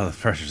 Oh no, the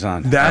pressure's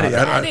on. Daddy.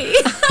 Daddy.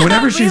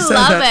 Whenever she says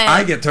that,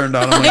 I get turned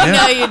on. I'm like, I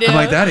know you do. I'm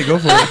like, Daddy, go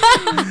for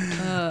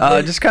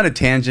it. Just kind of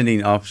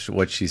tangenting off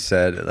what she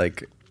said,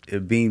 like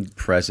being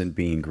present,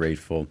 being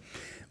grateful.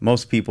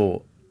 Most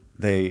people,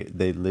 they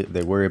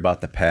worry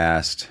about the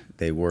past.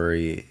 They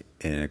worry,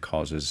 and it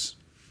causes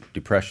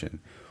depression,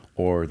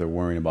 or they're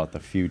worrying about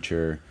the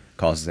future,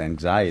 causes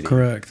anxiety.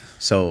 Correct.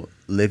 So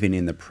living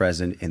in the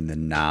present, in the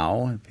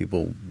now,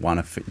 people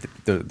want to.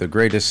 The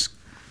greatest,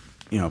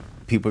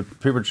 people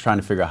are trying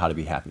to figure out how to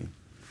be happy.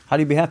 How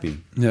do you be happy?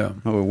 Yeah.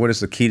 What is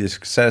the key to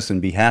success and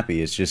be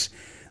happy? It's just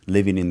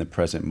living in the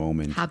present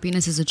moment.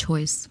 Happiness is a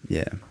choice.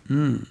 Yeah.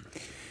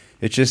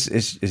 It's just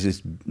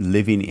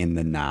living in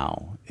the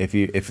now.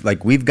 If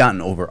like we've gotten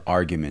over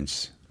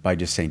arguments by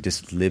just saying,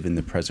 just live in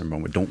the present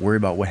moment. Don't worry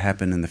about what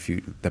happened in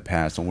the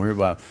past. Don't worry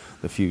about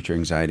the future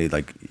anxiety.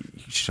 Like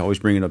she's always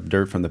bringing up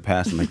dirt from the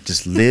past. I'm like,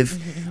 just live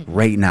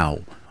right now.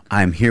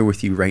 I'm here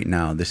with you right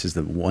now. This is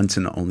the once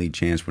and only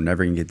chance. We're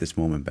never gonna get this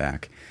moment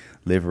back.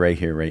 Live right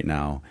here, right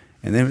now,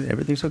 and then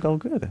everything's gonna go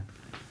good.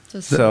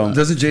 So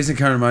doesn't Jason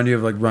kind of remind you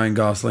of like Ryan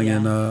Gosling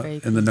in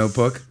The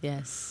Notebook?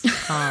 Yes.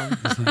 Calm.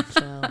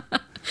 Chill.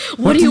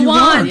 What do you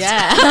want?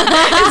 Yeah. It's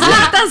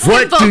not that simple.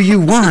 What do you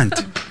want?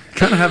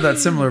 Kind of have that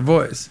similar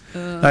voice.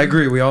 I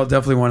agree. We all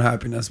definitely want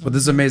happiness, but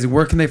this is amazing.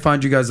 Where can they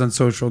find you guys on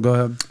social? Go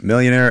ahead.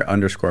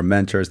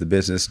 Millionaire_mentor is the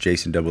business.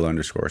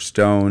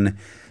 Jason_Stone.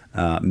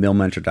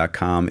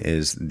 Millmentor.com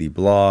is the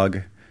blog.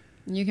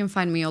 You can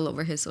find me all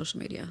over his social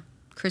media.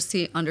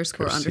 Christy__Stone.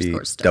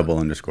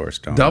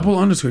 _Stone. Double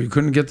underscore. You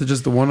couldn't get to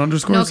just the one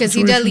underscore? No, because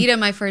he deleted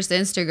my first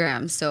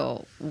Instagram,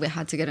 so we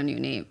had to get a new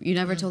name. You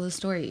never told the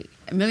story.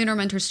 Millionaire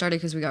Mentor started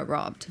because we got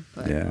robbed.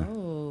 But Yeah.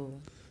 Oh.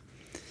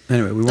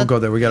 Anyway, we won't go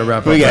there. We got to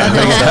wrap up.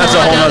 That's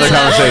a whole other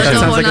conversation. That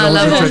sounds like whole a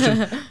whole nother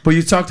situation. But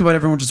you talked about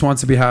everyone just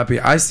wants to be happy.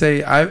 I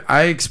say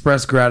I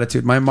express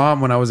gratitude. My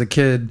mom, when I was a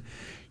kid,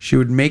 she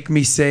would make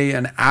me say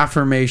an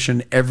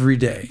affirmation every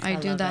day. I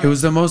do that. It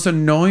was the most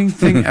annoying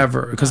thing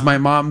ever because my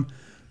mom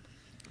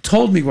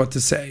told me what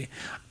to say.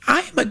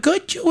 I am a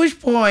good Jewish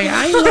boy.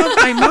 I love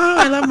my mom.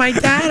 I love my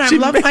dad. I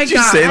love my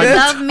God. I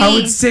love me. I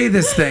would say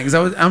these things.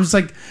 I'm just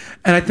like,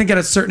 and I think at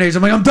a certain age,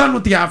 I'm like, I'm done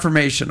with the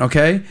affirmation,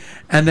 okay?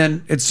 And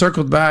then it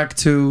circled back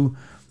to,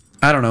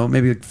 I don't know,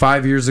 maybe like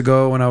 5 years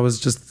ago when I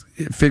was just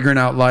figuring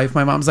out life.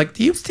 My mom's like,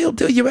 do you still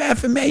do your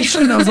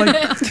affirmation? And I was like,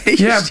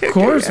 yeah, of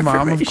course,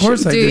 Mom. Of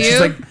course I do. She's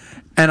like,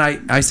 and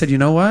I said, you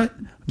know what?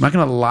 I'm not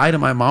going to lie to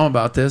my mom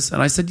about this.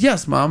 And I said,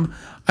 yes, Mom,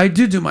 I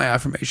do my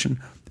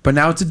affirmation. But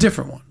now it's a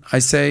different one. I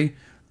say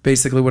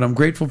basically what I'm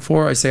grateful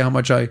for. I say how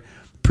much I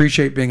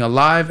appreciate being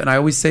alive. And I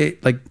always say,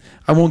 like,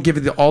 I won't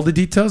give you all the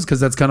details because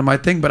that's kind of my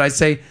thing. But I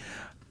say,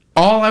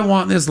 all I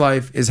want in this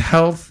life is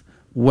health,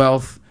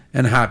 wealth,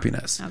 and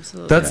happiness.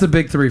 Absolutely. That's the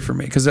big three for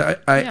me because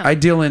I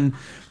deal in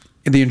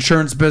the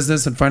insurance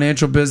business and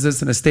financial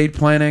business and estate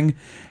planning.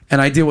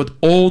 And I deal with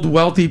old,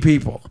 wealthy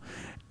people.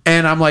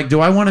 And I'm like,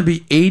 do I want to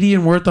be 80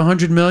 and worth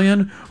 100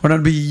 million or do I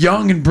want to be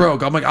young and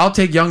broke? I'm like, I'll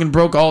take young and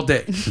broke all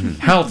day.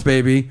 Health,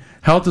 baby.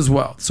 Health is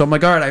wealth. So I'm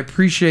like, all right, I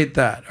appreciate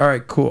that. All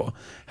right, cool.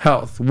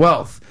 Health,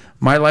 wealth.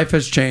 My life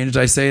has changed.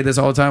 I say this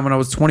all the time. When I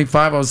was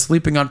 25, I was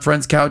sleeping on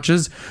friends'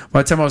 couches.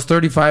 By the time I was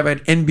 35, I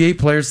had NBA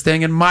players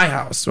staying in my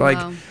house. So like,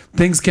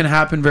 things can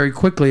happen very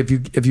quickly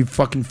if you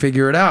fucking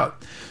figure it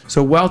out.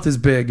 So wealth is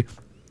big.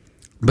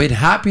 But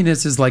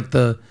happiness is like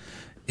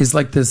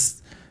this.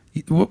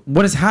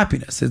 What is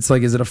happiness? It's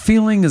like, is it a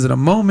feeling? Is it a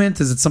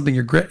moment? Is it something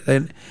you're great?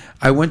 And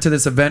I went to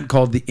this event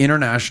called the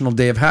International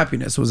Day of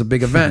Happiness. It was a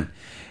big event.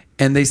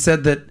 And they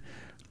said that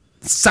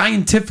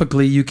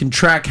scientifically you can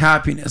track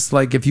happiness.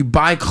 Like if you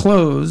buy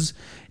clothes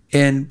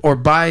or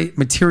buy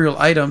material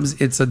items,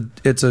 it's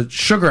a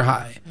sugar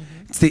high.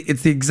 It's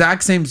the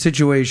exact same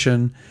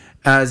situation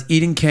as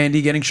eating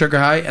candy, getting sugar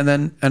high, and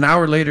then an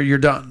hour later you're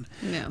done.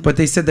 Yeah. But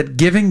they said that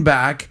giving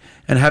back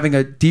and having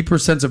a deeper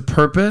sense of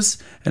purpose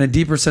and a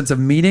deeper sense of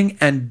meaning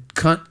and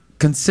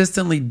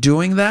consistently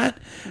doing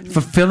that,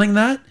 fulfilling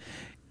that,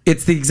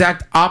 it's the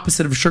exact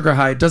opposite of sugar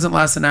high. It doesn't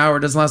last an hour. It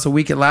doesn't last a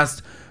week. It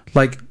lasts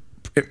like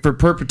for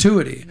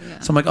perpetuity. Yeah.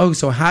 So I'm like, oh,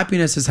 so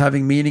happiness is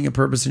having meaning and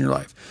purpose in your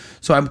life.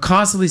 So I'm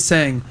constantly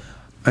saying,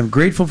 I'm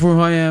grateful for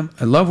who I am.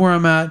 I love where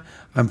I'm at.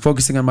 I'm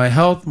focusing on my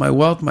health, my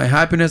wealth, my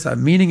happiness. I have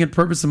meaning and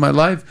purpose in my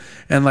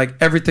life. And like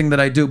everything that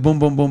I do, boom,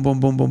 boom, boom, boom,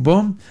 boom, boom,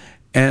 boom.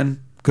 And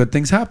good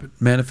things happen.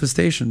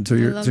 Manifestation to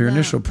your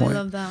initial point. I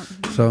love that.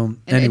 So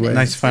anyway.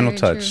 Nice final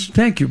touch. True.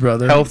 Thank you,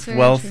 brother. Health,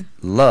 wealth,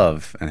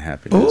 love, and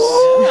happiness. Ooh,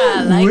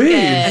 I like it.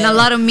 And a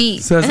lot of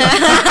meat.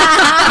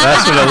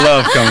 That's where the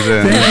love comes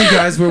in. Thank you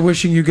guys. We're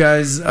wishing you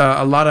guys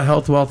a lot of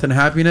health, wealth, and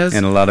happiness.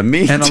 And a lot of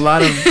meat. And a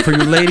lot of, for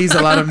you ladies,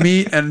 a lot of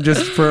meat. And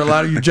just for a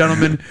lot of you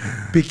gentlemen,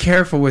 be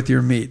careful with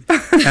your meat.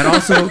 And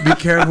also be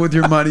careful with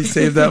your money.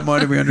 Save that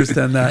money. We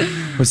understand that.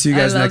 We'll see you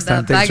guys next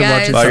time. That. Thanks Bye, for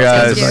watching. Bye,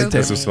 guys. Podcast.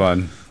 This was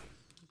fun.